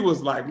that. We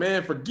was like,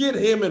 man, forget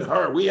him and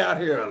her. We out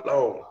here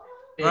alone.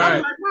 Right.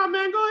 I'm like, no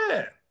man, go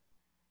ahead.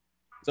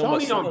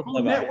 Tony on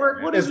Food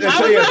Network. What is this?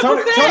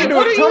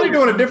 Tony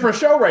doing a different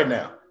show right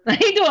now.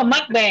 He doing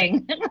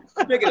mukbang.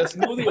 Making a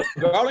smoothie with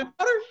garlic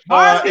butter.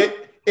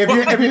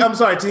 I'm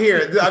sorry,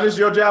 Tahir, this is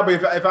your job,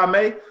 but if I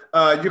may,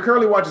 you're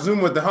currently watching Zoom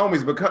with the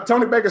homies, but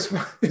Tony Baker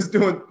is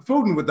doing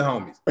Fooding with the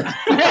homies.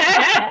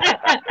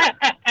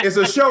 It's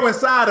a show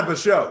inside of a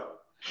show.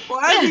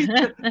 Well,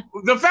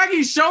 the fact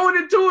he's showing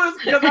it to us,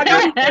 because I know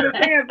he put his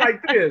hands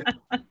like this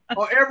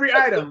on every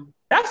item.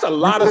 That's a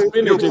lot of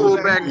spinach. You'll pull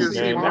back and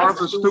see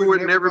Martha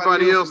Stewart and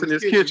everybody else in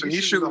his kitchen.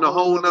 He's shooting a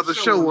whole nother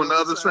show on the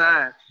other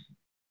side.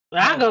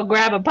 I'll go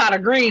grab a pot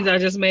of greens I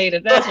just made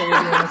if that's what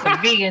we're doing.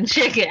 Some vegan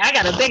chicken. I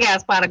got a big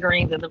ass pot of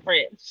greens in the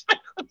fridge.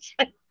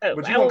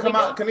 But you're gonna come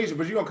out, Kanisha,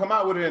 but you're gonna come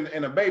out with it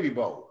in a baby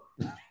bowl.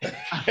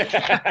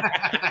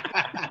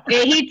 It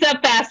heats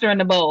up faster in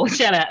the bowl.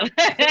 Shut up.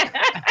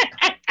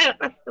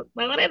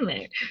 What in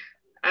there?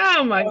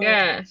 Oh my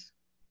gosh.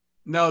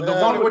 No,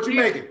 what you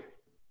making?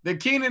 The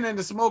Keenan and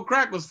the smoked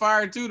crack was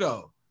fire too,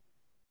 though.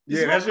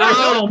 Yeah, that's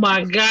oh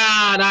my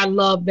God, I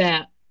love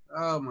that.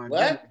 Oh my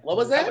God. What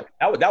was that?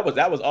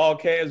 That was all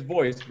Kev's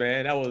voice,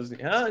 man. That was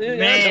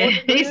man.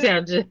 He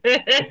sounded.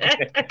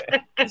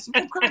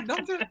 Smoked crack,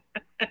 don't you?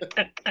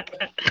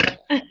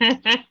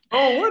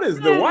 Oh, what is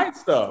the white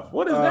stuff?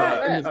 What is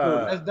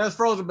that? That's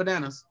frozen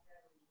bananas.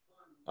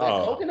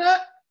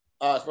 Coconut?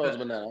 Oh, it's frozen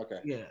banana.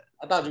 Okay. Yeah.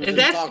 I thought you were Is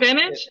that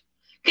spinach?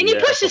 Can you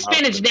push the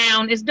spinach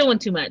down? It's doing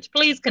too much.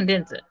 Please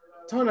condense it.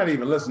 Tony not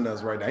even listening to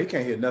us right now. He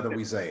can't hear nothing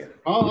we saying.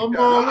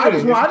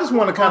 I just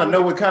want to kind of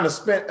know what kind of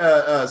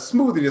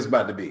smoothie this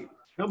about to be.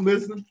 I'm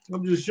listening.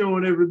 I'm just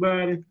showing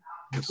everybody.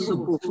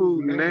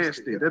 Superfood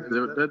nasty.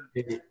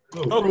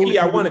 Okay,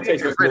 I want to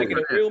taste this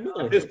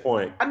at this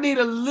point. I need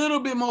a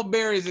little bit more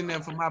berries in there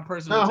for my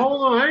personal. Now,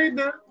 hold on, I ain't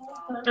done.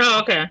 Oh,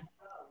 okay.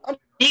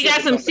 You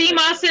got some sea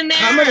moss in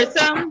there or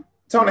something?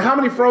 Tony, how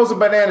many frozen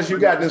bananas you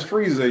got in this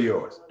freezer of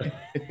yours?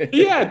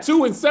 He had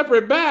 2 in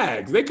separate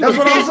bags. That's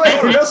what I'm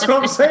saying. That's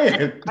what I'm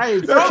saying. Hey,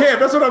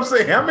 that's what I'm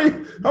saying. How many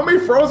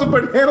frozen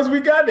bananas we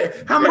got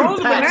there? How many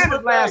frozen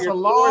bananas last a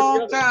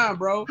long time,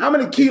 bro? How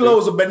many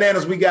kilos of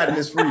bananas we got in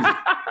this freezer?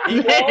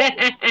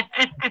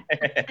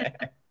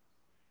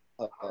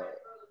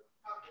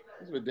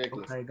 It's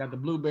ridiculous. Okay, got the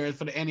blueberries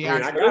for the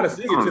antioxidants. I gotta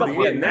see it to the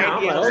end now.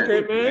 I'm like,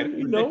 okay,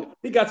 man.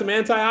 He got some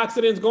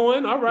antioxidants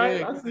going. All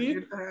right, I see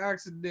it.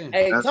 Antioxidant.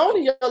 Hey,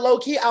 Tony, you're low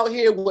key out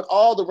here with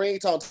all the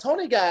ringtones.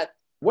 Tony got.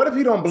 What if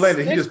he don't blend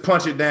it? He just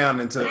punch it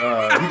down into.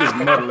 He just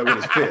muddle it with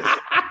his fist.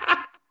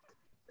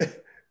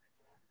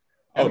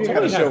 Oh, you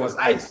gotta show us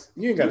ice.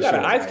 You ain't gotta show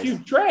an ice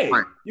cube tray.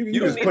 Right. You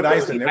just put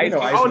ice in there. We know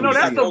ice. Oh no,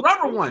 that's the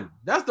rubber one.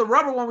 That's the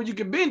rubber one where you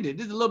can bend it.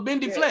 This is a little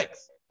bendy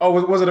flex.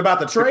 Oh, was it about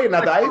the tray,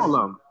 not the ice? I don't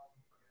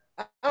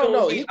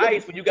know.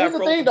 Ice when you got here's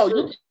the thing,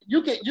 though.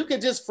 You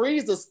can just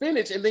freeze the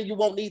spinach and then you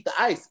won't need the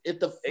ice. If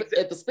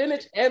the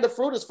spinach and the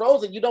fruit is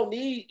frozen, you don't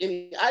need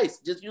any ice.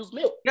 Just use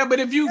milk. Yeah, but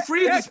if you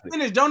freeze the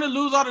spinach, don't it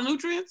lose all the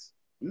nutrients?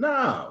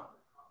 No.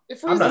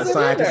 I'm not a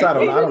scientist. I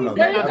don't know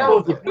that.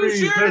 Hold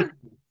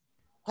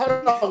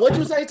on. What'd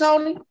you say,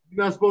 Tony?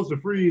 You're not supposed to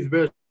freeze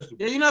vegetables.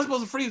 Yeah, you're not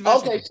supposed to freeze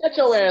vegetables. Okay, shut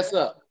your ass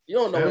up. You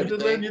don't know. I'm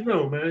just letting you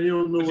know, man. You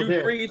don't know what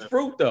you freeze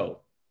fruit though.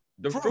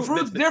 The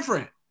fruit's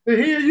different.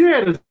 Here, you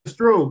had a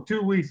stroke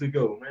 2 weeks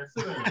ago, man.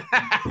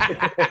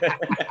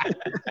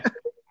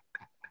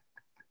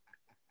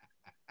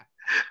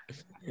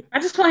 I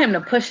just want him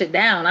to push it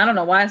down. I don't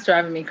know why it's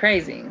driving me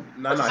crazy.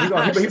 No, he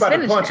about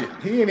to punch it.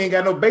 He ain't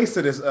got no base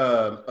to this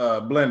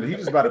blender. He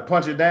just about to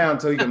punch it down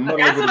until he can muddle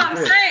it with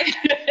his fist.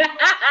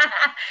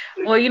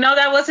 Well,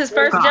 that was his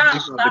first job.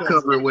 To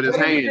cover it with his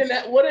hands.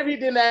 What if he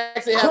didn't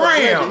actually have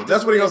cram?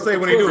 That's what he gonna say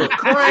when he do it.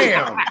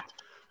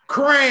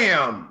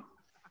 Cram.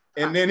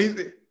 And then he's,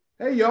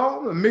 hey y'all,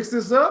 I'm gonna mix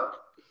this up,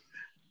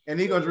 and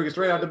he gonna drink it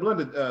straight out the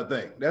blended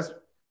thing. That's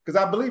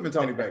because I believe in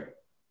Tony Baker.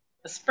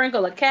 A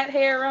sprinkle of cat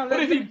hair on it.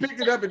 What if he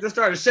picked it up and just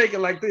started shaking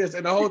like this,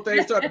 and the whole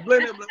thing started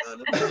blending?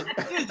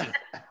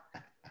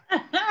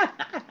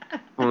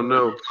 Oh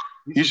no!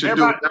 You should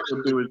do what I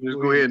would do: is just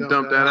go ahead and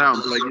dump that out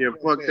and be like, "Yeah,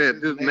 fuck that.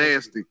 This is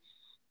nasty."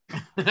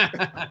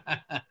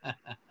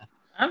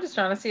 I'm just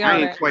trying to see. I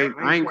ain't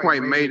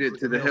quite made it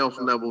to the health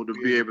level to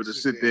be able to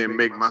sit there and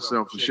make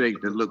myself a shake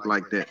that look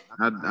like that.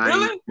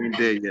 I ain't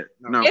there yet.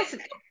 No.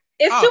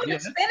 It's too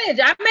much spinach.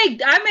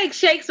 I make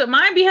shakes, but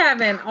mine be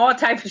having all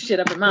types of shit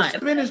up in mine.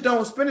 Spinach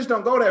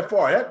don't go that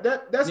far.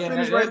 That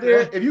spinach right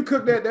there. If you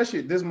cook that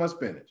shit, this much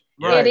spinach.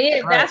 Right, it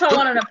is. Right. That's why I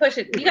wanted to push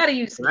it. You got to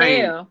use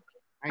scale.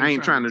 I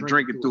ain't trying to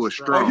drink it through a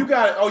straw. Oh,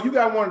 you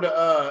got one of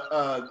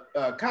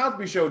the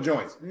Cosby Show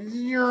joints.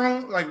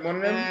 Like one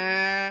of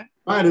them.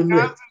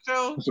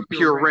 It's a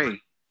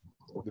puree.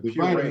 The puree.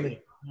 You know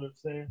what I'm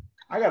saying?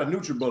 I got a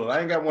NutriBullet. I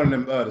ain't got one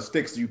of them the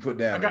sticks you put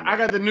down. I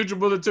got the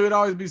NutriBullet too. It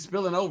always be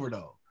spilling over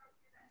though.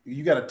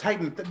 You gotta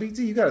tighten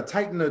BT. You gotta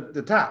tighten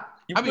the top.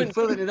 I be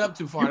filling it up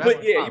too far.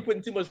 You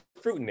putting too much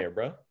fruit in there,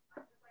 bro.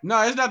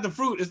 No, it's not the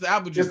fruit. It's the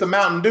apple juice. It's the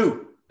Mountain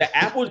Dew. The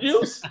apple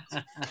juice.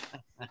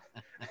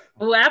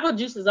 Well, apple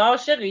juice is all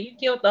sugar. You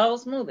killed the whole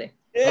smoothie.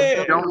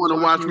 Yeah. You don't want to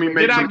watch me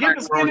make. Did I get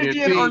the spinach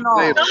in or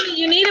no? Tony,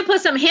 you need to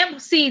put some hemp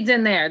seeds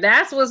in there.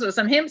 That's what's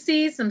some hemp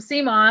seeds, some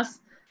sea moss.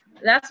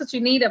 That's what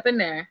you need up in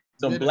there.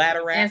 Some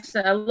bladder wraps.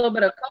 And a little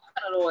bit of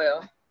coconut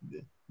oil.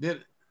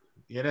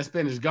 Yeah, that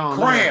spinach gone.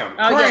 Cram.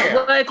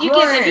 Well, if you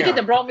get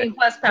the bromine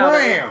plus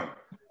powder.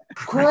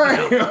 Cram.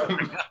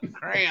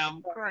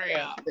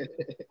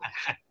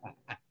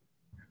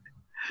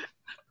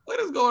 What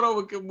is going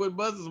on with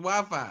Buzz's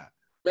Wi-Fi?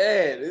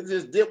 Man, it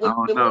just did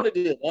what they wanted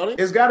to do.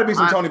 It's got to be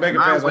some Tony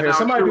Bacon fans on here.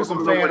 Somebody do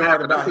some fan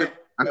art about him.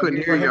 I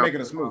couldn't hear you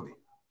making a smoothie.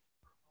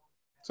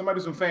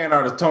 Somebody do some fan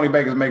art of Tony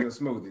Bacon's making a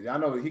smoothie. I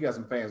know he got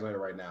some fans on here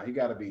right now.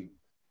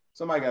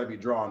 Somebody got to be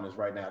drawing this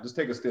right now. Just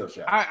take a still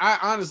shot. I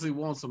honestly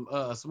want some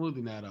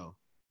smoothie now though.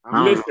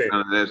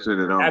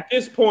 Listen, at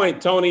this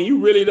point, Tony,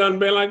 you really done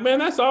been like, man,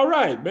 that's all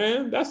right,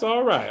 man. That's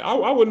all right.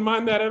 I wouldn't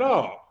mind that at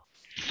all.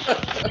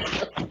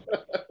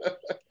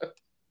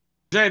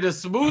 Jay, the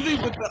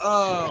smoothie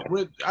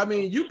with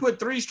you put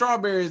 3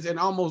 strawberries in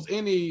almost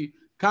any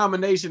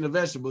combination of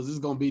vegetables, it's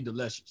gonna be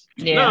delicious.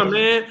 Yeah. No,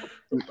 man.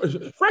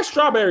 Fresh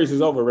strawberries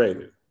is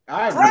overrated.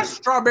 Fresh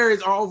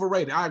strawberries are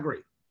overrated. I agree.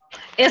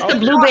 It's the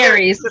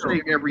blueberries.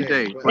 Every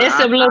day. It's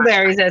the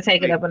blueberries that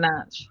take it up a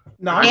notch.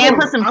 No, and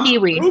put some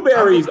kiwi.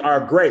 Blueberries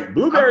are great.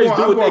 Blueberries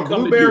do what they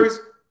come blueberries,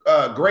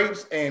 to do.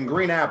 Grapes, and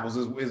green apples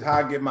is how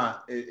I get my.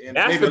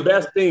 That's the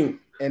best thing.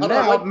 And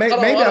now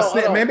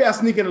maybe I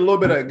sneak in a little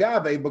bit of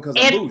agave because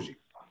I'm bougie.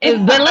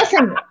 But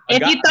listen, if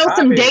you throw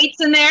some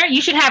dates in there,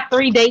 you should have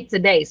 3 dates a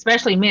day,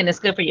 especially men. It's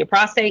good for your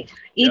prostate.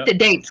 Eat the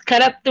dates.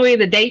 Cut up 3 of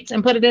the dates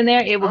and put it in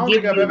there. It will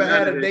give you. I don't think I've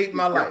ever had a date in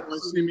my life.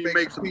 See me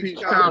make some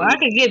peach cobbler. Well, I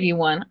could give you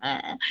one,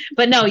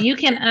 but no, you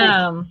can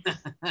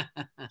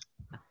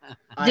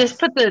just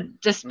put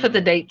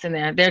the dates in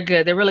there. They're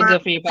good. They're really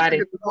good for your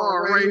body.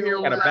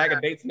 Got a bag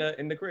of dates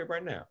in the crib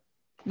right now.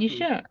 You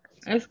should.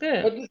 That's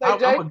good. I'm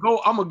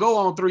gonna go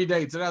on 3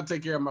 dates and I'll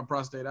take care of my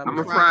prostate. I'm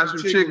gonna fry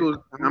some chicken.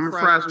 I'm gonna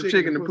fry some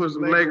chicken and put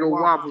some Lego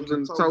waffles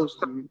in the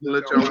toast and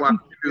let y'all watch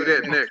me do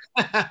that next.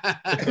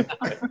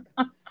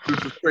 Do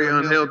some straight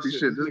unhealthy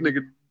shit. This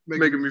nigga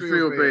making me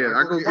feel bad.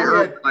 I go get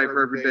Herbalife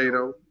every day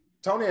though.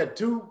 Tony had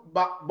 2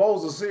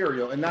 bowls of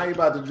cereal and now you're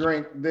about to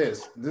drink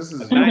this. This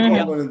is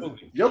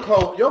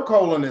your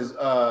colon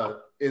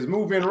is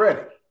move-in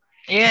ready.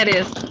 Yeah, it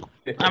is.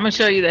 I'm gonna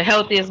show you the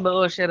healthiest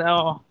bullshit at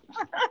all.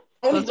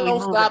 Tony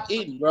don't stop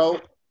eating, bro.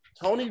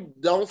 Tony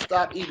don't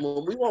stop eating.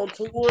 When we were on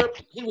tour,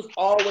 he was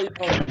always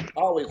hungry.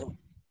 Always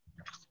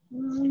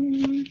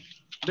hungry.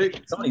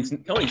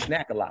 Tony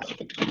snack a lot.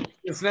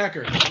 The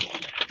snacker.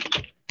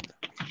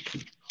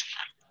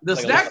 The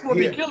snacks will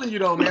be killing you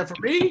though, man.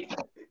 For me,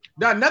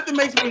 nothing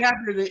makes me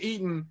happier than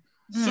eating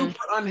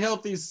super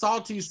unhealthy,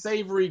 salty,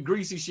 savory,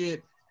 greasy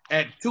shit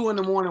at 2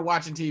 a.m.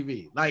 watching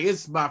TV. Like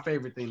it's my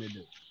favorite thing to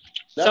do.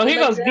 So here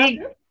goes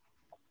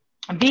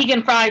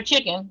vegan fried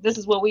chicken. This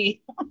is what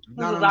we.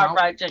 This is our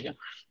fried chicken.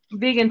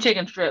 Vegan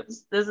chicken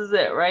strips. This is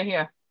it right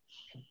here.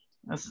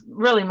 It's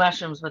really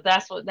mushrooms, but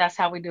that's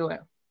how we do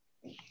it.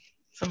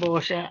 Some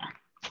bullshit.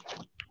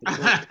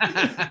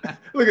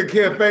 Look at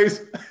Kid's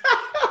face.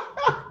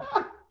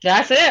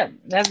 That's it.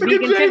 That's Look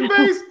vegan chicken.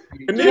 Face.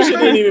 Kanisha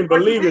didn't even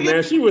believe it,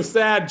 man. She was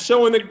sad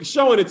showing it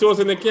to us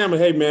in the camera.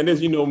 Hey, man, this,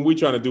 we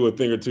trying to do a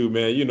thing or two,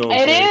 man. You know what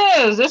I'm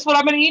saying? Is. This is what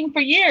I've been eating for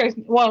years.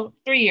 Well,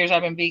 3 years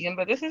I've been vegan,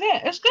 but this is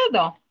it. It's good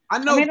though. I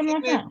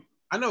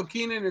know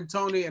Keenan and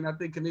Tony, and I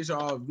think Kanisha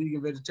are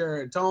vegan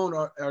vegetarian. Tone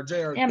or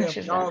Jay or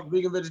Kev, y'all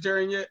vegan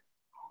vegetarian yet?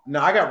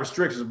 No, I got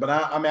restrictions, but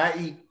I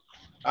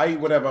eat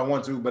whatever I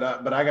want to,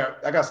 but I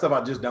got stuff I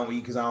just don't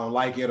eat because I don't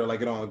like it or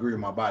like it don't agree with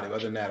my body. Other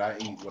than that, I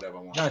eat whatever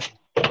I want. Gotcha.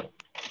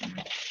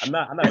 I'm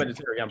not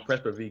vegetarian. I'm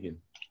pressed for vegan.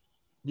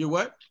 You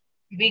what?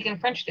 Vegan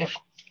French dip.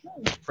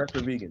 Pressed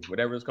for vegan,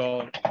 whatever it's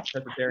called.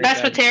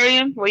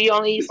 Pescatarian, where you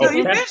only eat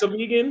seafood. Pressed for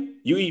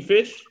vegan? You eat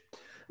fish?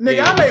 Nigga,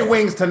 yeah. I made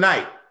wings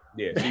tonight.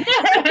 Yeah.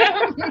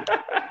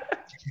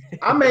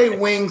 I made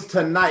wings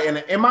tonight, and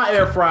in my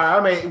air fryer,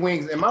 I made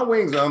wings, and my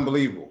wings are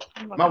unbelievable.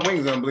 My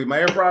wings are unbelievable. My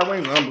air fryer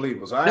wings are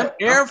unbelievable. So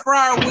air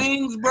fryer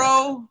wings,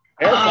 bro.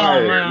 Air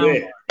fryer,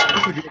 yeah.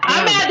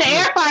 I'm mad the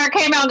air fryer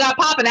came out and got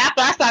popping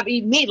after I stopped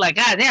eating meat. Like,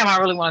 God damn, I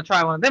really want to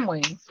try one of them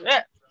wings.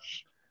 Yeah.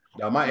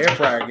 No, my air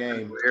fryer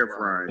game. Air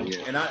fryer,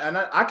 yeah. And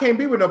I can't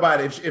be with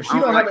nobody if she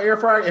don't have an air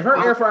fryer. If her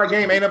air fryer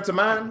game ain't up to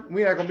mine,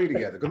 we not gonna be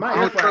together. Because my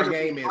air fryer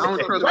game is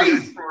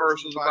crazy.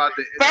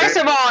 First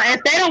of all,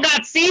 if they don't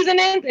got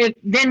seasoning,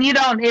 then you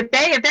don't. If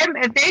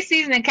they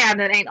seasoning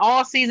cabinet ain't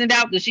all seasoned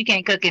out, then she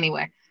can't cook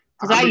anyway.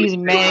 Because I use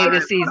mega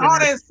seasoning. All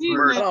that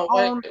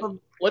seasoning.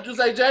 What'd you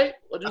say, Jay?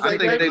 I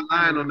think they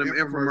lying on them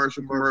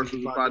infomercial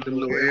commercials about them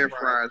little air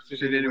fryers.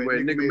 Shit,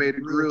 anyway, nigga made a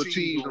grilled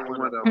cheese on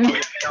one of them.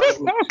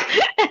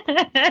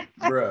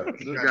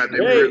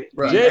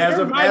 Bruh. Jay,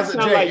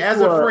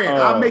 as a friend,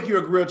 I'll make you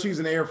a grilled cheese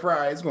in the air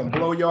fryer. It's gonna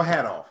blow your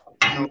hat off.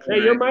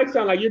 Hey, your mic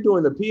sound like you're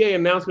doing the PA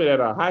announcement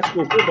at a high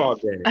school football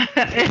game.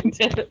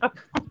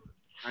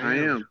 I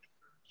am.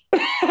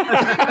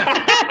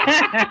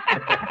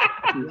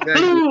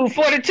 Blue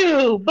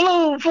 42,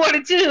 blue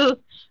 42.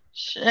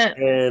 Shit.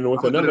 And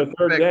with another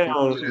third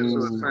down, so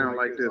it sound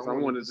like this. I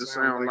wanted to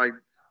sound like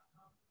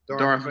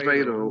Darth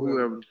Vader or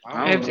whoever.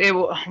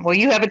 Well,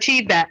 you have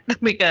achieved that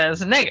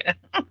because nigga.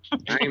 I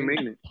ain't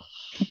mean it.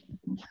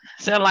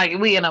 Sound like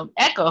we in an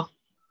echo.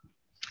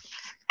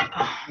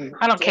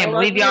 I can't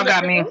believe y'all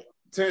got me.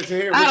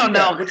 I don't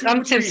know.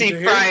 I'm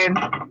tipsy frying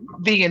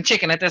vegan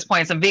chicken at this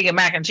point. Some vegan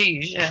mac and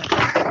cheese. Yeah.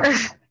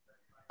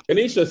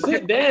 Anisha,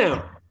 sit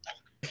down.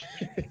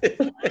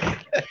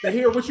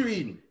 Tahir, what you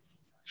eating?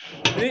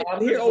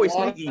 Tahir always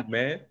eat,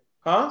 man.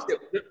 Huh?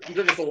 I'm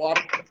drinking some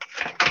water.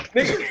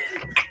 Nigga.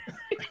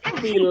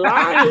 Be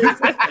lying. This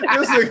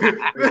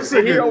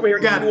nigga over here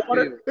got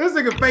water. This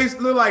nigga face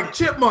look like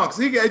chipmunks.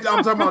 I'm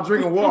talking about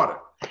drinking water.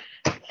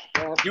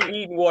 You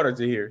eating water,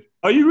 Tahir?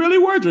 Oh, you really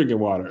were drinking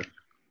water?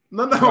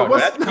 No.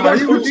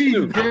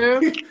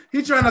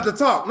 He trying not to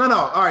talk. No.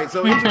 All right,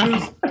 so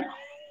introduce.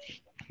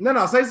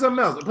 No, say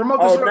something else. Promote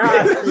the show.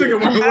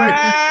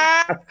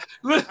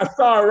 I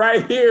saw it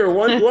right here.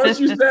 Once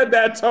you said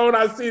that, Tone,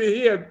 I see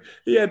that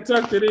he had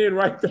tucked it in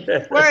right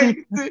there.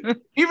 Wait,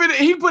 even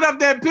he put up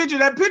that picture.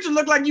 That picture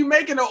looked like you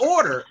making an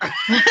order.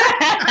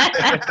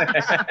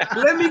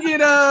 Let me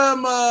get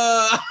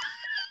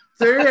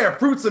So yeah,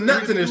 fruits and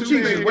nuts in his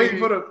cheeks, just waiting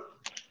for the.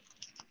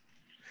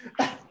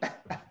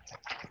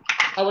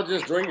 I was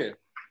just drinking.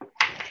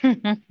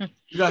 You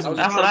got some.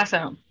 That's what I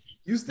sound.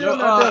 You still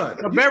not done.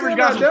 The beverage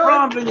got some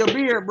crumbs in your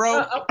beard,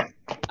 bro.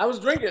 I was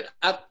drinking.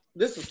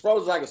 This is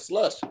frozen like a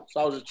slush, so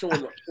I was just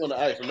chewing the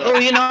ice. Oh,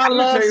 you know I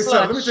love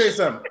slush. Let me tell you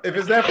something. If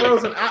it's that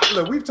frozen,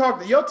 look, we've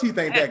talked. Your teeth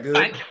ain't that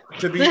good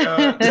to be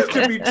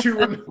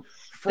chewing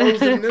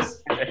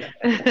frozenness.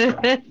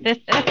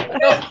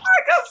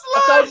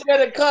 I told you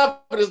that in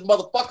confidence,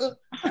 motherfucker.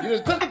 You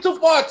done took it too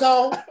far,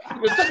 Tone.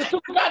 You done took it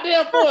too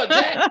goddamn far,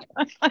 Jack.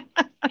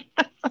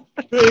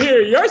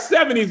 Here, your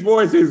 70s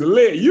voice is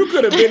lit. You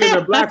could have been in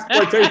a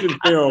blaxploitation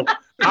film.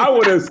 I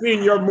would have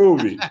seen your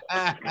movie.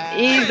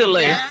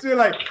 Easily. So you're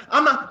like,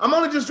 I'm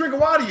only just drinking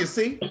water, you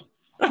see.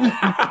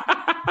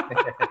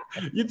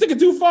 You took it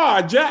too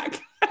far,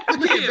 Jack. Yeah,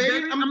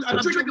 baby. I'm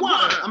drinking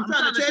water. I'm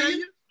trying to tell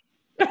you.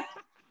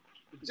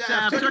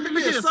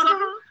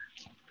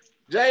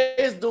 Jay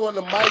is doing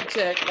the mic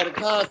check at a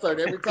concert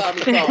every time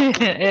he talks.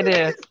 It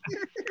is.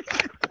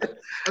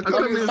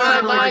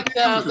 My mic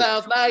sounds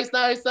nice.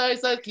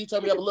 Can you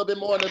turn me up a little bit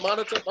more on the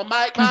monitor? My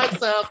mic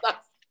sounds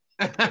nice.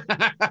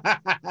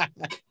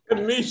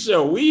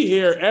 Misha, we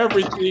hear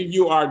everything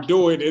you are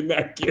doing in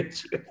that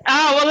kitchen.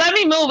 Oh, well, let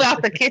me move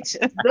out the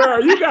kitchen.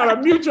 Girl, you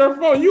gotta mute your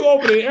phone. You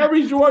opening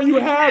every drawer you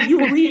have. You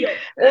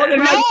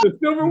reorganize the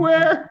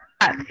silverware.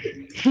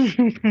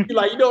 You're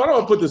like, I don't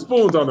want to put the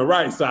spoons on the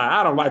right side.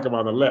 I don't like them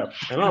on the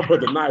left, and I'll put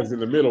the knives in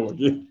the middle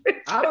again.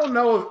 I don't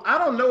know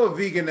a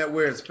vegan that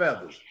wears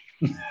feathers.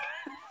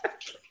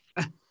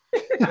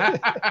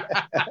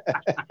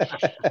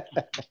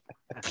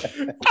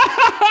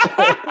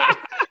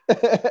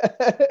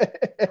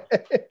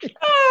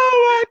 Oh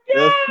my God.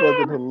 That's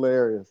fucking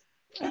hilarious.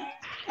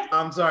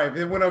 I'm sorry if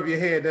it went over your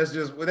head. That's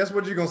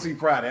what you're gonna see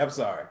Friday. I'm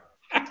sorry.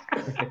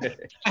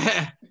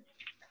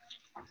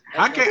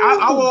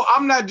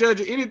 I'm not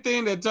judging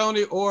anything that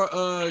Tony or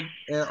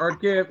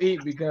Kev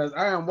eat because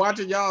I am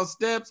watching y'all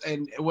steps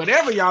and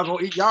whatever y'all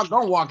gonna eat, y'all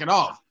gonna walk it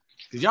off.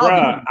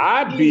 Bruh,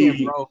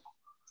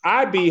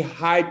 I'd be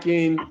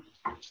hiking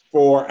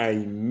for a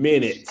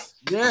minute.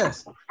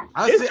 Yes.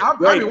 I'm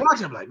probably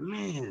watching. I'm like,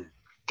 man.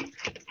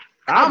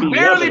 I'm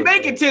barely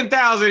making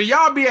 10,000.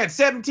 Y'all be at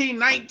 17,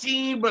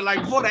 19, but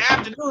like before the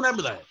afternoon, I'd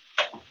be like.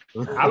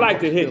 I like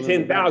to hit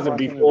 10,000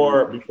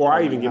 before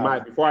I even get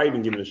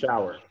in the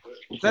shower.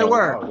 That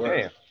work. Oh,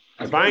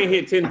 if I ain't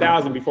hit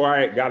 10,000 before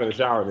I got in the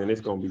shower, then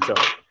it's gonna be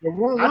tough.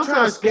 I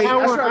try to skate.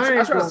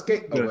 I try to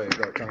skate. Oh, wait,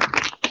 go, Tom.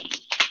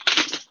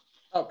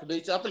 Oh,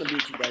 Khadijah, I'm gonna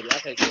beat you, baby. I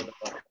can't go the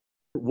phone.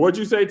 What'd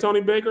you say,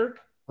 Tony Baker?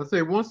 I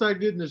say once I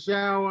get in the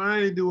shower,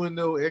 I ain't doing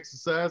no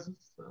exercises.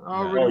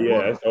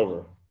 It's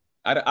over.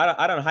 I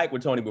done hiked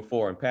with Tony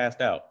before and passed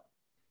out.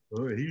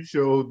 Oh, he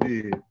sure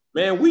did.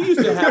 Man, we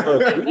used to have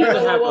in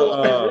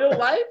real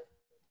life?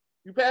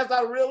 You passed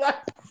out in real life?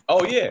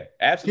 Oh yeah,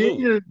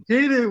 absolutely.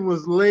 Kenan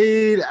was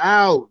laid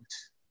out.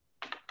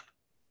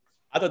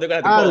 I thought they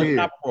were gonna have to call a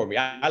stop for me.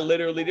 I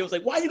literally, they was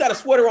like, "Why you got a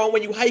sweater on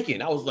when you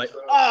hiking?" I was like,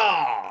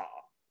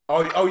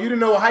 "Oh, you didn't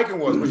know what hiking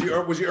was?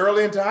 Was you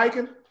early into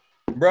hiking?"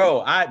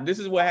 Bro, this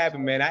is what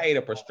happened, man. I ate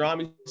a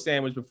pastrami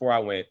sandwich before I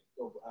went.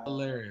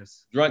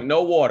 Hilarious. Drunk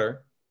no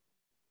water,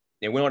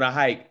 and went on a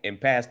hike and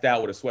passed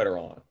out with a sweater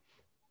on.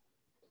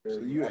 So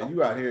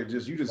you out here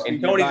just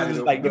and Tony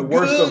just like the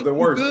worst of the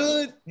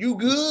worst. You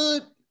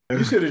good?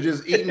 You should have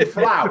just eaten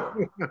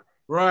flour.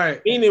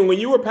 Right. Meaning, when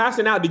you were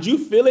passing out, did you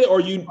feel it or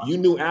you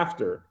knew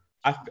after?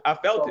 I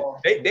felt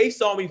it. They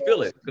saw me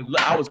feel it.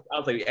 I was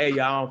like, hey,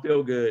 y'all, I don't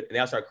feel good. And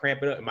then I started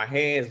cramping up. And my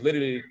hands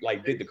literally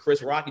like did the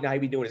Chris Rock. You know how he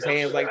be doing his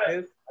hands like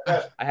this?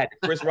 I had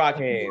the Chris Rock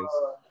hands.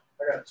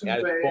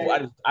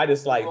 I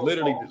just like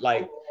literally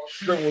like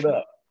shriveled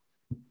up.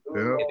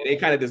 Yeah. And they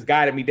kind of just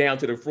guided me down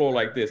to the floor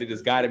like this. It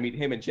just guided me,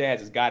 him and Chaz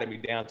just guided me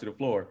down to the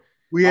floor.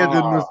 We had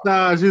to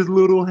massage his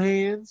little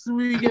hands.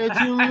 We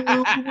got your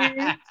little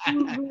hands.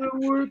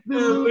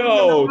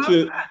 No,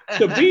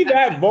 to be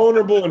that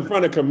vulnerable in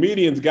front of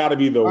comedians got to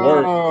be the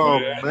worst. Oh,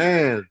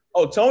 man.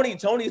 Oh, Tony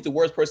is the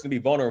worst person to be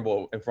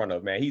vulnerable in front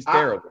of, man. He's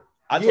terrible.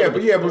 But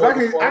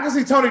I can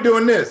see Tony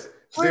doing this.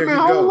 Wait a minute,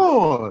 hold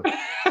on.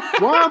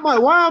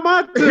 Why am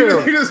I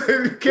terrible? He just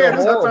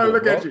can't stop trying to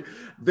look at you.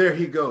 There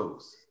he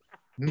goes.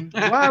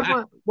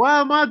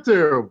 Why am I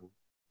terrible?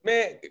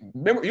 Man,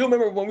 you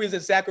remember when we was in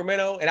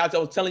Sacramento and I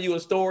was telling you a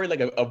story, like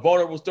a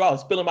vulnerable story? I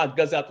was spilling my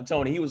guts out to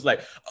Tony. He was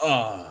like,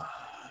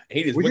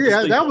 he just went to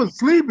sleep. That was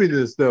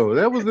sleepiness though.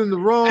 That was in the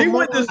wrong. He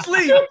went to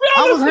sleep.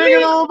 I was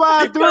hanging on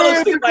by a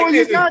thread before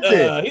you got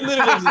there. He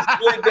literally just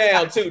split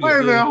down too. Wait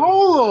a minute,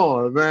 hold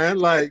on, man.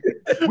 Like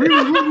we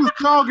was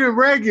talking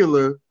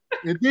regular,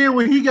 and then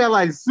when he got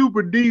like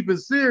super deep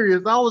and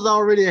serious, I was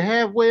already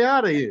halfway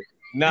out of here.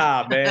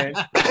 Nah, man.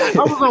 I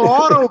was on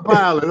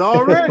autopilot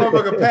already.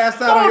 Motherfucker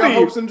passed out on your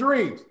hopes and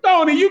dreams.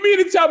 Tony, you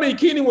mean to tell me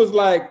Keenan was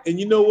like, and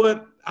you know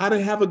what? I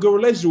didn't have a good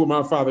relationship with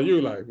my father. You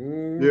were like,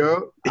 yeah,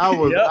 I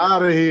was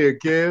out of here,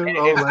 Kev.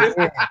 I was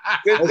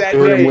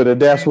like,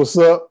 that's what's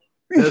up.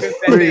 That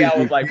day, I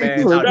was like,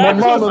 man, my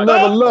mama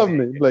never loved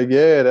me. Like,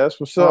 yeah, that's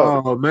what's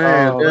up. Oh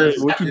man,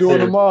 what you doing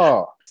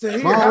tomorrow?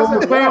 My whole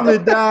family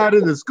died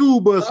in the school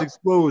bus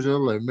explosion.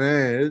 I'm like,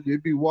 man,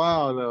 it'd be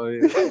wild out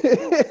here.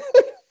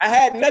 I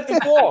had nothing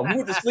for him. He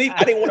went to sleep.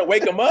 I didn't want to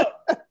wake him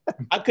up.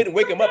 I couldn't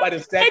wake him up. I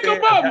just sat there.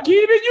 Wake him up,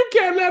 Keenan. You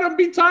can't let him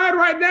be tired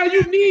right now.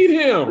 You need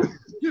him.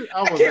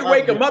 I can't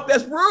wake him up.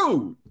 That's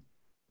rude.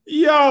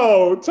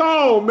 Yo,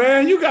 Tone,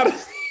 man, you gotta.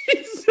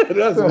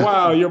 That's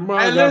wild. Your mom.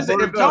 Hey, listen,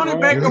 if Tony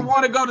Baker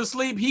want to go to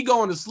sleep, he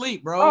going to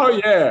sleep, bro.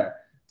 Oh yeah,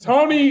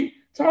 Tony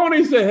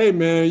said, "Hey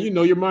man, you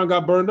know your mom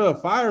got burned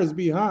up. Fires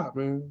be hot,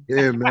 man."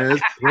 Yeah, man,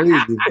 it's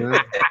crazy, man.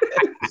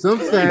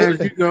 Sometimes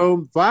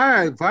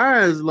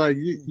fire is like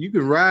you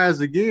can rise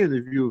again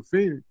if you're a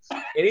phoenix.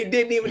 And he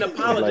didn't even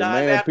apologize.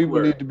 Like, man, people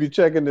need to be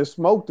checking their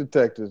smoke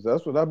detectors.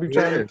 That's what I be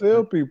trying to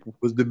tell people.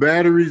 Was the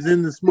batteries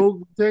in the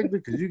smoke detector?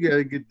 Because you got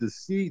to get the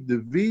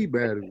V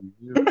battery.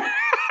 You know?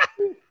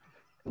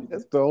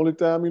 That's the only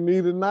time you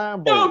need a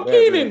 9 Yo, volt.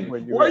 Keenan,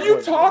 were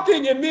you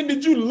talking and then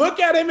did you look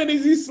at him and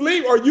is he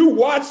asleep, or you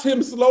watched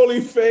him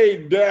slowly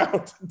fade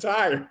down to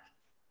tired?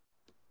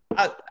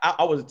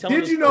 I was telling.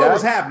 Did you know it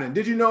was happening?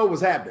 Did you know it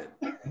was happening?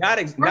 Not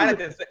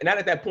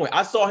at that point.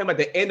 I saw him at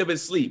the end of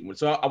his sleep.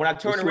 So when I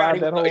turned around,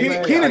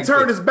 Keenan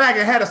turned his back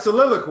and had a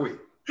soliloquy,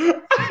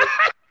 and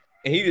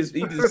he just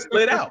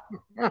split out.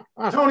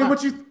 Tony,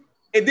 what you?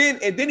 And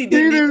then he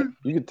didn't.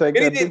 You can take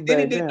that. Then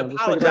he didn't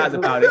apologize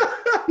about it.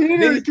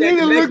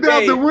 Keenan looked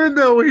out the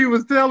window when he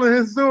was telling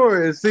his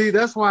story, and see,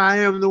 that's why I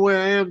am the way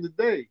I am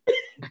today.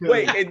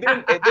 Wait, and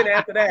then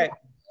after that,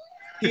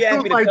 he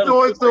asked me to like tell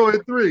Toy Story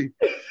 3.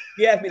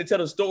 He asked me to tell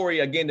the story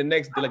again the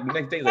next day.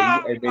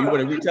 Like, you want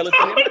to retell it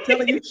to me? I'm not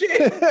telling you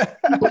shit.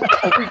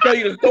 I'll retell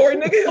you the story,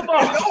 nigga. Come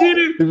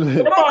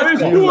on,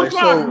 it's 2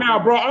 o'clock now,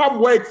 bro. I'm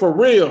awake for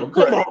real.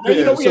 Come on, man.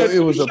 You know, it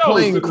was a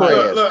plane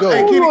crash.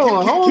 Hey,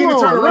 Keenan,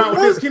 turn around with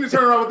this. Keenan,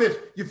 turn around with this.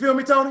 You feel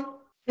me, Tony?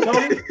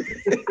 Tony.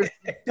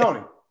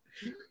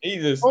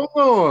 Hold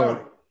on. Tony.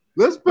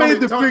 Let's paint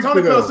the picture.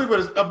 Tony fell asleep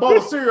with a bowl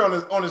of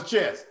cereal on his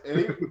chest.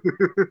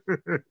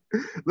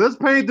 Let's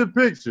paint the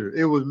picture.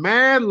 It was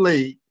mad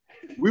late.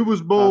 We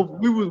was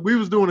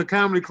doing a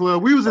comedy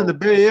club. We was in the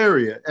Bay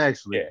Area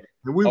actually,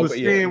 and we was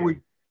staying with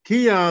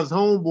Keon's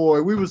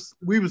homeboy.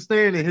 We was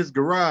staying in his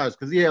garage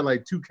because he had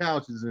like 2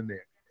 couches in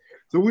there.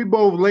 So we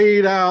both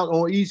laid out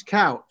on each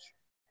couch,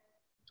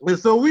 and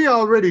so we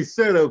already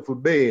set up for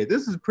bed.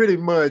 This is pretty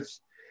much.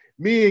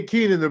 Me and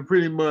Keenan are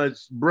pretty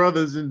much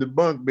brothers in the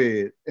bunk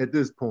bed at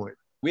this point.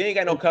 We ain't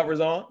got no covers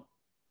on.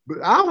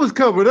 But I was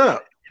covered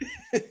up.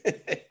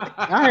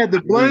 I had the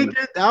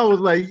blanket. I was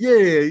like,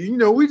 yeah,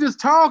 we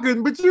just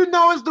talking, but it's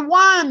the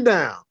wind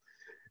down.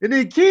 And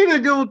then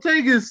Keenan gonna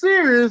take it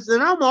serious,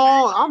 and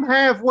I'm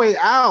halfway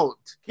out.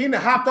 Keenan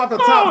hopped off the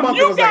top bunk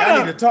and was like, I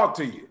need to talk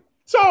to you.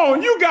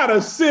 Tone, you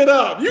gotta sit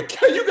up. You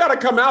gotta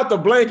come out the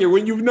blanket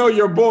when you know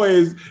your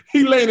boy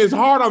he laying his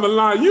heart on the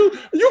line. You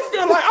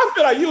feel like I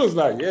feel like you was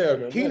like, yeah,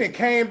 man. Keenan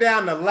came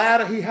down the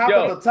ladder. He hopped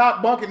on the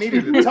top bunk and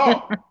needed to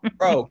talk.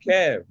 Bro,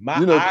 Kev, my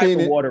eyes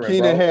were watering,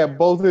 Keenan bro. had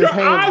both his Your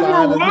hands eyes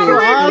behind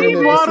were his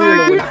head, watering?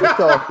 leaning at the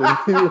ceiling when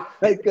he was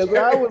talking. Because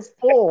I was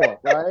 4,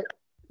 right?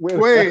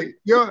 Wait,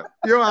 your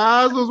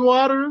eyes was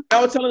watering?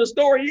 I was telling the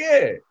story,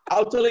 yeah. I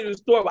was telling you the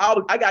story.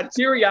 I got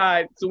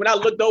teary-eyed. So when I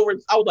looked over,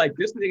 I was like,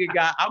 this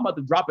nigga I'm about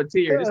to drop a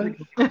tear. This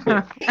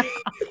nigga.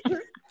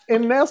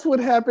 And that's what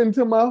happened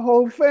to my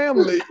whole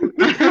family.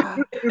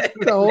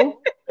 So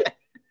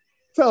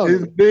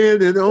And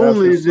then and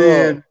only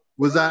then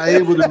was I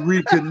able to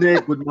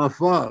reconnect with my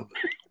father.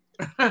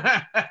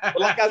 But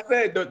like I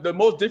said, the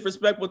most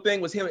disrespectful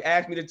thing was him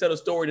asking me to tell the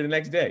story the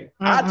next day.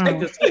 I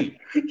take a sleep.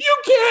 You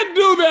can't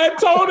do that,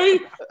 Tony.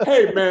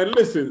 Hey man,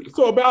 listen.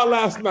 So about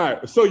last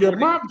night. So your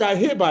mom got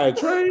hit by a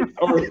train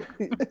or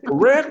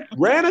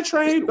ran a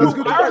train? Let's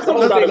go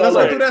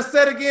through that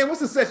set again.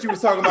 What's the set you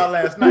was talking about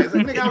last night? It's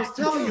like, nigga, I was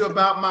telling you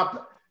about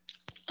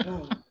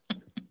my.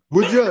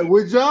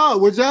 Would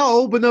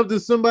y'all open up to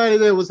somebody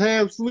that was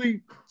half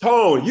asleep?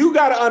 Tone, you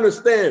got to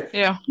understand.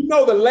 Yeah. You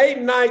know the late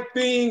night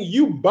thing,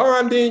 you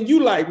bonding,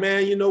 you like,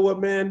 man, you know what,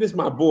 man? This is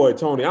my boy,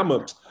 Tony. I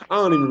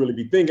don't even really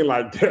be thinking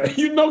like that.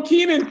 You know,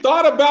 Keenan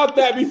thought about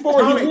that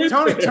before Tony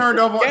turned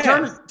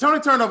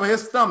over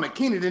his stomach.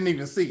 Keenan didn't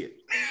even see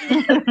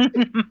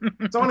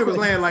it. Tony was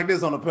laying like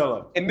this on a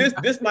pillow. And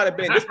this might have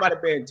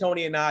been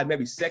Tony and I,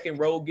 maybe second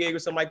road gig or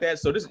something like that.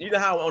 So this, you know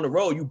how on the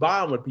road you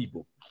bond with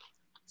people.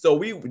 So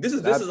this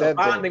is a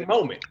bonding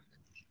moment.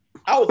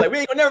 I was like, we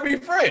ain't gonna never be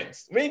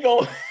friends. We ain't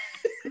gonna.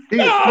 He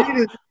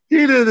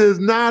has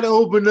not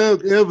opened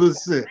up ever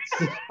since.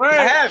 I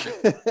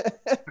haven't.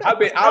 I've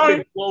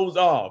been closed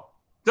off.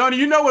 Tony,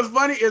 you know what's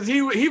funny is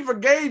he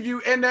forgave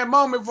you in that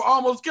moment for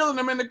almost killing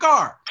him in the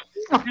car.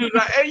 He was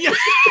like, hey,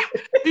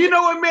 you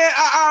know what, man?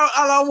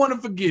 I want to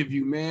forgive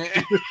you, man.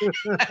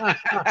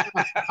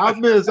 I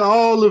miss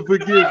all the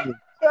forgiveness.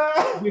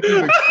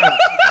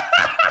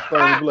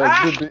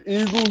 Did the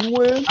Eagles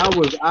win? I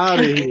was out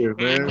of here,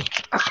 man.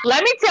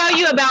 Let me tell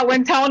you about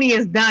when Tony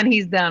is done.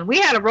 He's done. We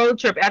had a road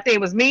trip. I think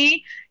it was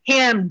me,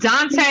 him,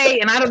 Dante,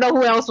 and I don't know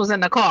who else was in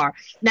the car.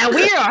 Now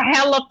we are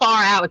hella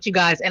far out with you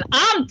guys, and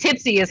I'm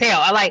tipsy as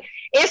hell.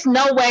 It's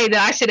no way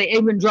that I should have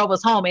even drove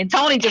us home. And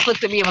Tony just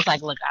looked at me and was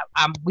like, "Look,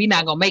 we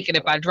not gonna make it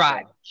if I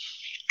drive."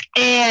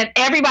 And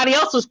everybody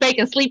else was fake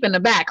and sleep in the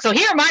back. So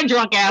here my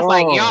drunk ass,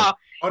 like y'all.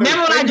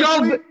 Remember when I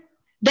drove?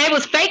 They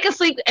was fake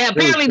asleep.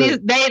 Apparently,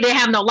 they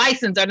have no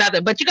license or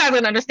nothing. But you guys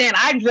don't understand.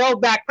 I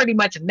drove back pretty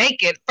much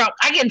naked.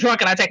 I get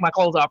drunk and I take my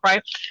clothes off,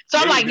 right? So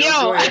I'm like,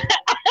 yo,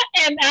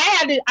 and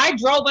I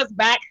drove us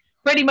back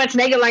pretty much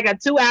naked, like a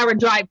 2-hour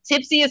drive,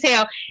 tipsy as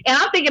hell. And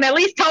I'm thinking at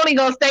least Tony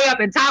gonna stay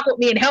up and talk with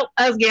me and help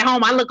us get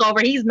home. I look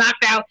over, he's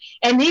knocked out,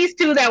 and these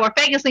two that were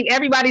fake asleep,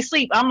 everybody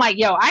sleep. I'm like,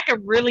 yo, I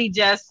could really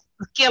just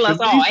kill us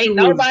all. Ain't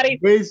nobody.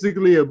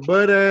 Basically a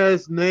butt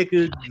ass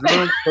naked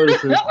drunk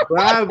person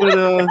driving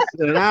us,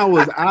 and I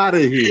was out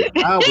of here.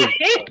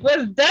 It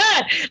was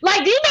done.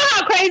 Like, do you know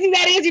how crazy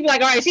that is? You'd be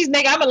like, all right, she's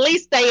naked. I'm at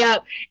least stay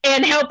up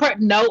and help her.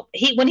 Nope.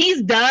 When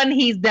he's done,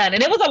 he's done.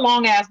 And it was a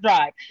long ass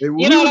drive. Hey,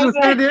 you know what I'm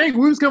saying? San Diego.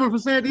 We was coming from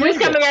San Diego. We was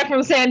coming back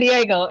from San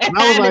Diego. And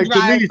I was like,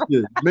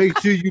 Tanisha, make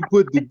sure you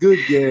put the good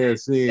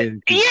gas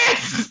in.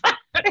 Yes.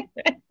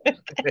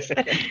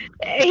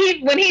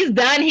 When he's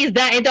done, he's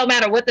done. It don't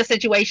matter what the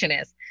situation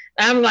is.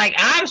 I'm like,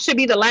 I should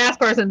be the last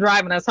person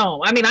driving us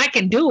home. I mean, I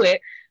can do it,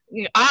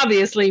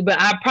 obviously, but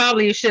I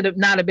probably should have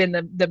not have been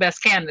the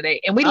best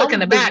candidate. And we look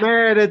in the back.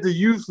 Mad at the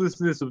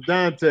uselessness of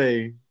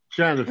Dante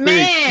trying to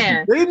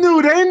man. They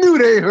knew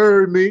they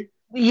heard me.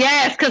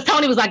 Yes, because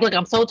Tony was like, look,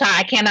 I'm so tired.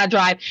 I cannot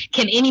drive.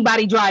 Can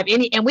anybody drive?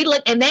 And we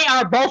look, and they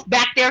are both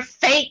back there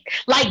fake,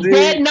 like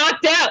dead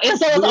knocked out. And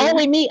so it's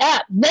only me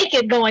up,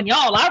 naked, going,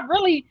 y'all, I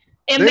really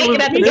am making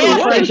at the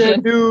gas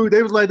station.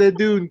 They was like that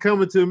dude in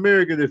Coming to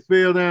America that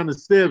fell down the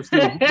steps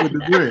with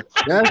the drink.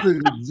 That's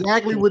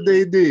exactly what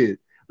they did.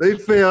 They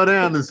fell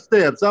down the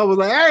steps. I was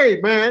like, hey,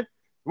 man,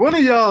 one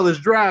of y'all is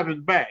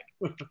driving back.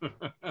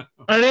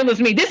 And it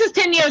was me. This is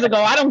 10 years ago.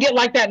 I don't get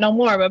like that no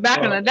more. But back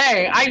in the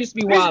day, I used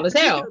to be wild as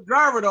hell.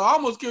 Driver though, I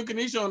almost killed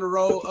Kanisha on the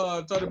road.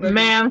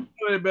 Man,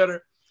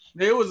 better.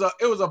 It was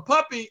a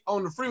puppy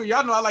on the freeway.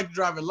 Y'all know I like to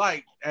drive it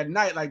light at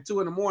night, like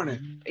 2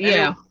 a.m.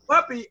 Yeah,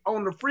 puppy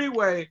on the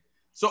freeway.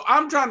 So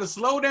I'm trying to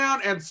slow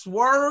down and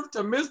swerve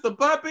to miss the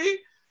puppy.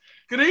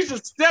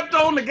 Kanisha stepped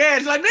on the gas.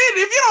 She's like, man,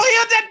 if you don't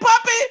hit that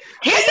puppy,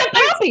 hit the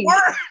puppy.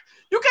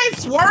 You can't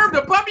swerve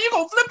the puppy. You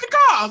gonna flip the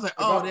car. I was like,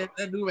 oh,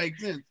 that do make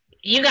sense.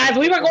 You guys,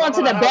 we were going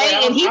to the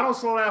bay, and I don't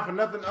slow down for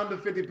nothing under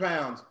 50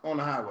 pounds on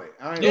the highway.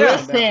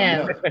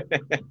 Listen,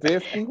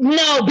 50?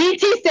 No,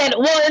 BT said,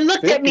 well, it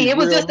looked at me. It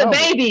was just a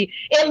baby.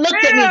 It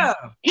looked at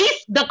me.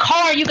 The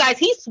car, you guys,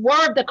 he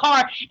swerved the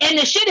car, and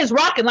the shit is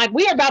rocking. Like,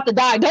 we're about to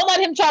die. Don't let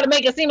him try to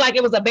make it seem like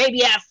it was a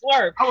baby ass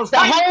swerve. The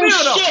whole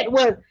shit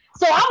was.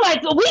 So I'm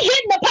like, we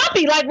hitting the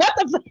puppy. Like, what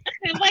the fuck?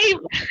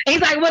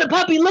 He's like, well, the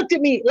puppy looked at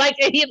me. Like,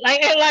 okay.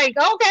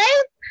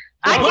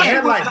 That was the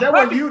headlight. That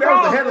wasn't you. That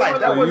was the headlight.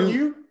 That wasn't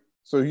you.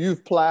 So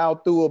you've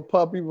plowed through a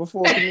puppy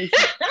before, Kanisha?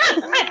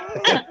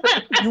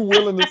 You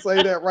willing to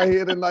say that right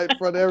here tonight in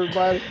front of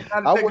everybody?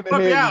 I went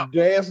ahead and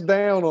gassed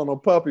down on a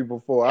puppy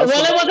before. Well,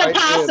 it was a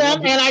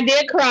possum, and I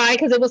did cry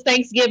because it was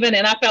Thanksgiving,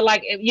 and I felt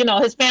like, you know,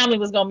 his family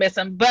was gonna miss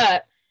him.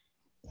 But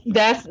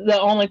that's the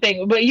only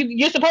thing. But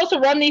you're supposed to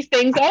run these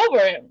things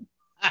over.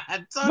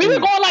 We were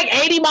going like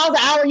 80 miles an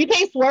hour. You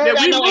can't swerve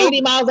at no 80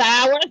 miles an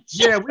hour.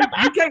 Yeah,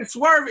 you can't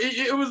swerve.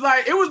 It was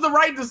like, it was the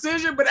right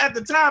decision, but at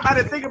the time I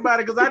didn't think about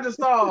it because I just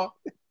saw.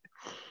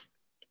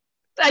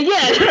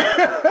 Yeah.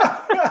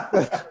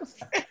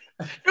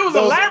 It was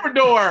a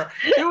Labrador.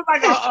 It was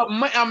like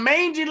a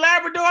mangy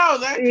Labrador. I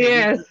was like,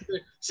 yes.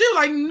 She was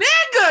like,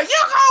 nigga,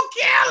 you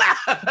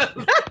gonna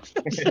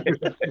kill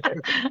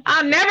her.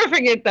 I'll never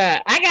forget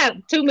that. I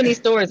got too many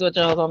stories with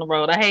y'all on the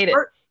road. I hate it.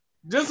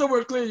 Just so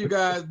we're clear, you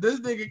guys,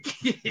 this nigga,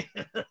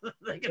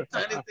 like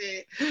Tony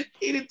said,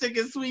 he didn't take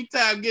his sweet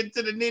time getting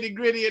to the nitty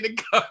gritty of the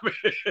comment.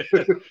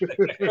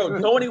 Bro,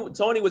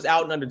 Tony was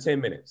out in under 10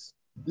 minutes.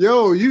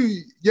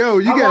 You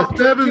got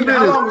 7 minutes.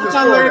 How long was the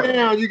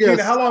story?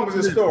 How long was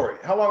the story?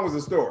 How long was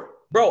the story?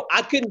 Bro,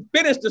 I couldn't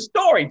finish the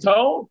story,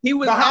 Tone. He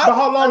was out.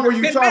 How long were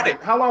you talking?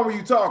 How long were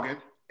you talking?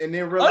 And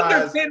then realized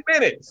under 10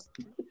 minutes.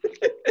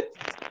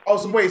 Oh,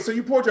 so wait, so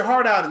you poured your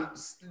heart out in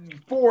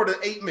 4 to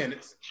 8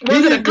 minutes.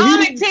 Was it a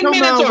comic 10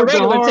 minutes or a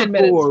regular 10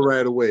 minutes?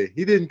 Right away.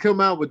 He didn't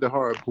come out with the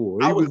hard pour.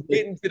 He was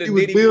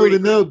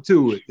building up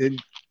to it. In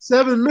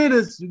 7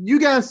 minutes, you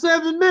got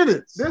 7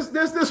 minutes. This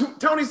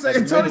Tony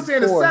saying the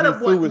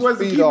setup was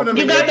keeping him.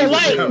 You got the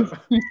light.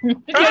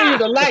 He gave you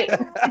the light.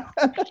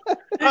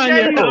 He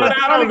gave you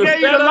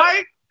the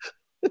light.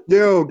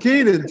 Yo,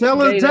 Keenan,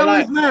 tell us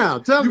now.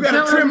 You got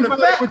to trim the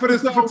fat for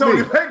this for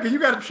Tony Baker. You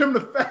got to trim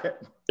the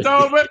fat.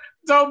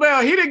 So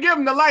Bell, he didn't give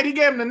him the light. He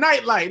gave him the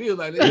night light. He was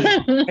like,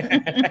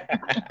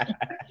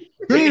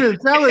 Keenan,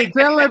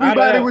 tell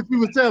everybody what you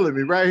was telling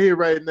me right here,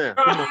 right now.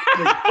 Come on,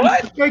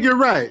 make it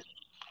right.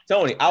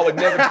 Tony, I would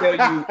never tell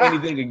you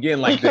anything again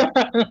like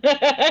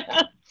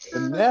that.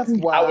 And that's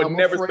why I would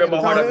never spend my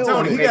heart on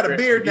Tony. He got a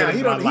beard now.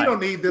 He don't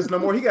need this no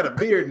more. He got a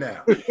beard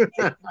now.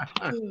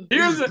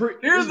 Here's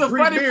the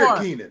funny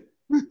part. Keenan.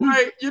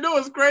 Right, you know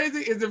what's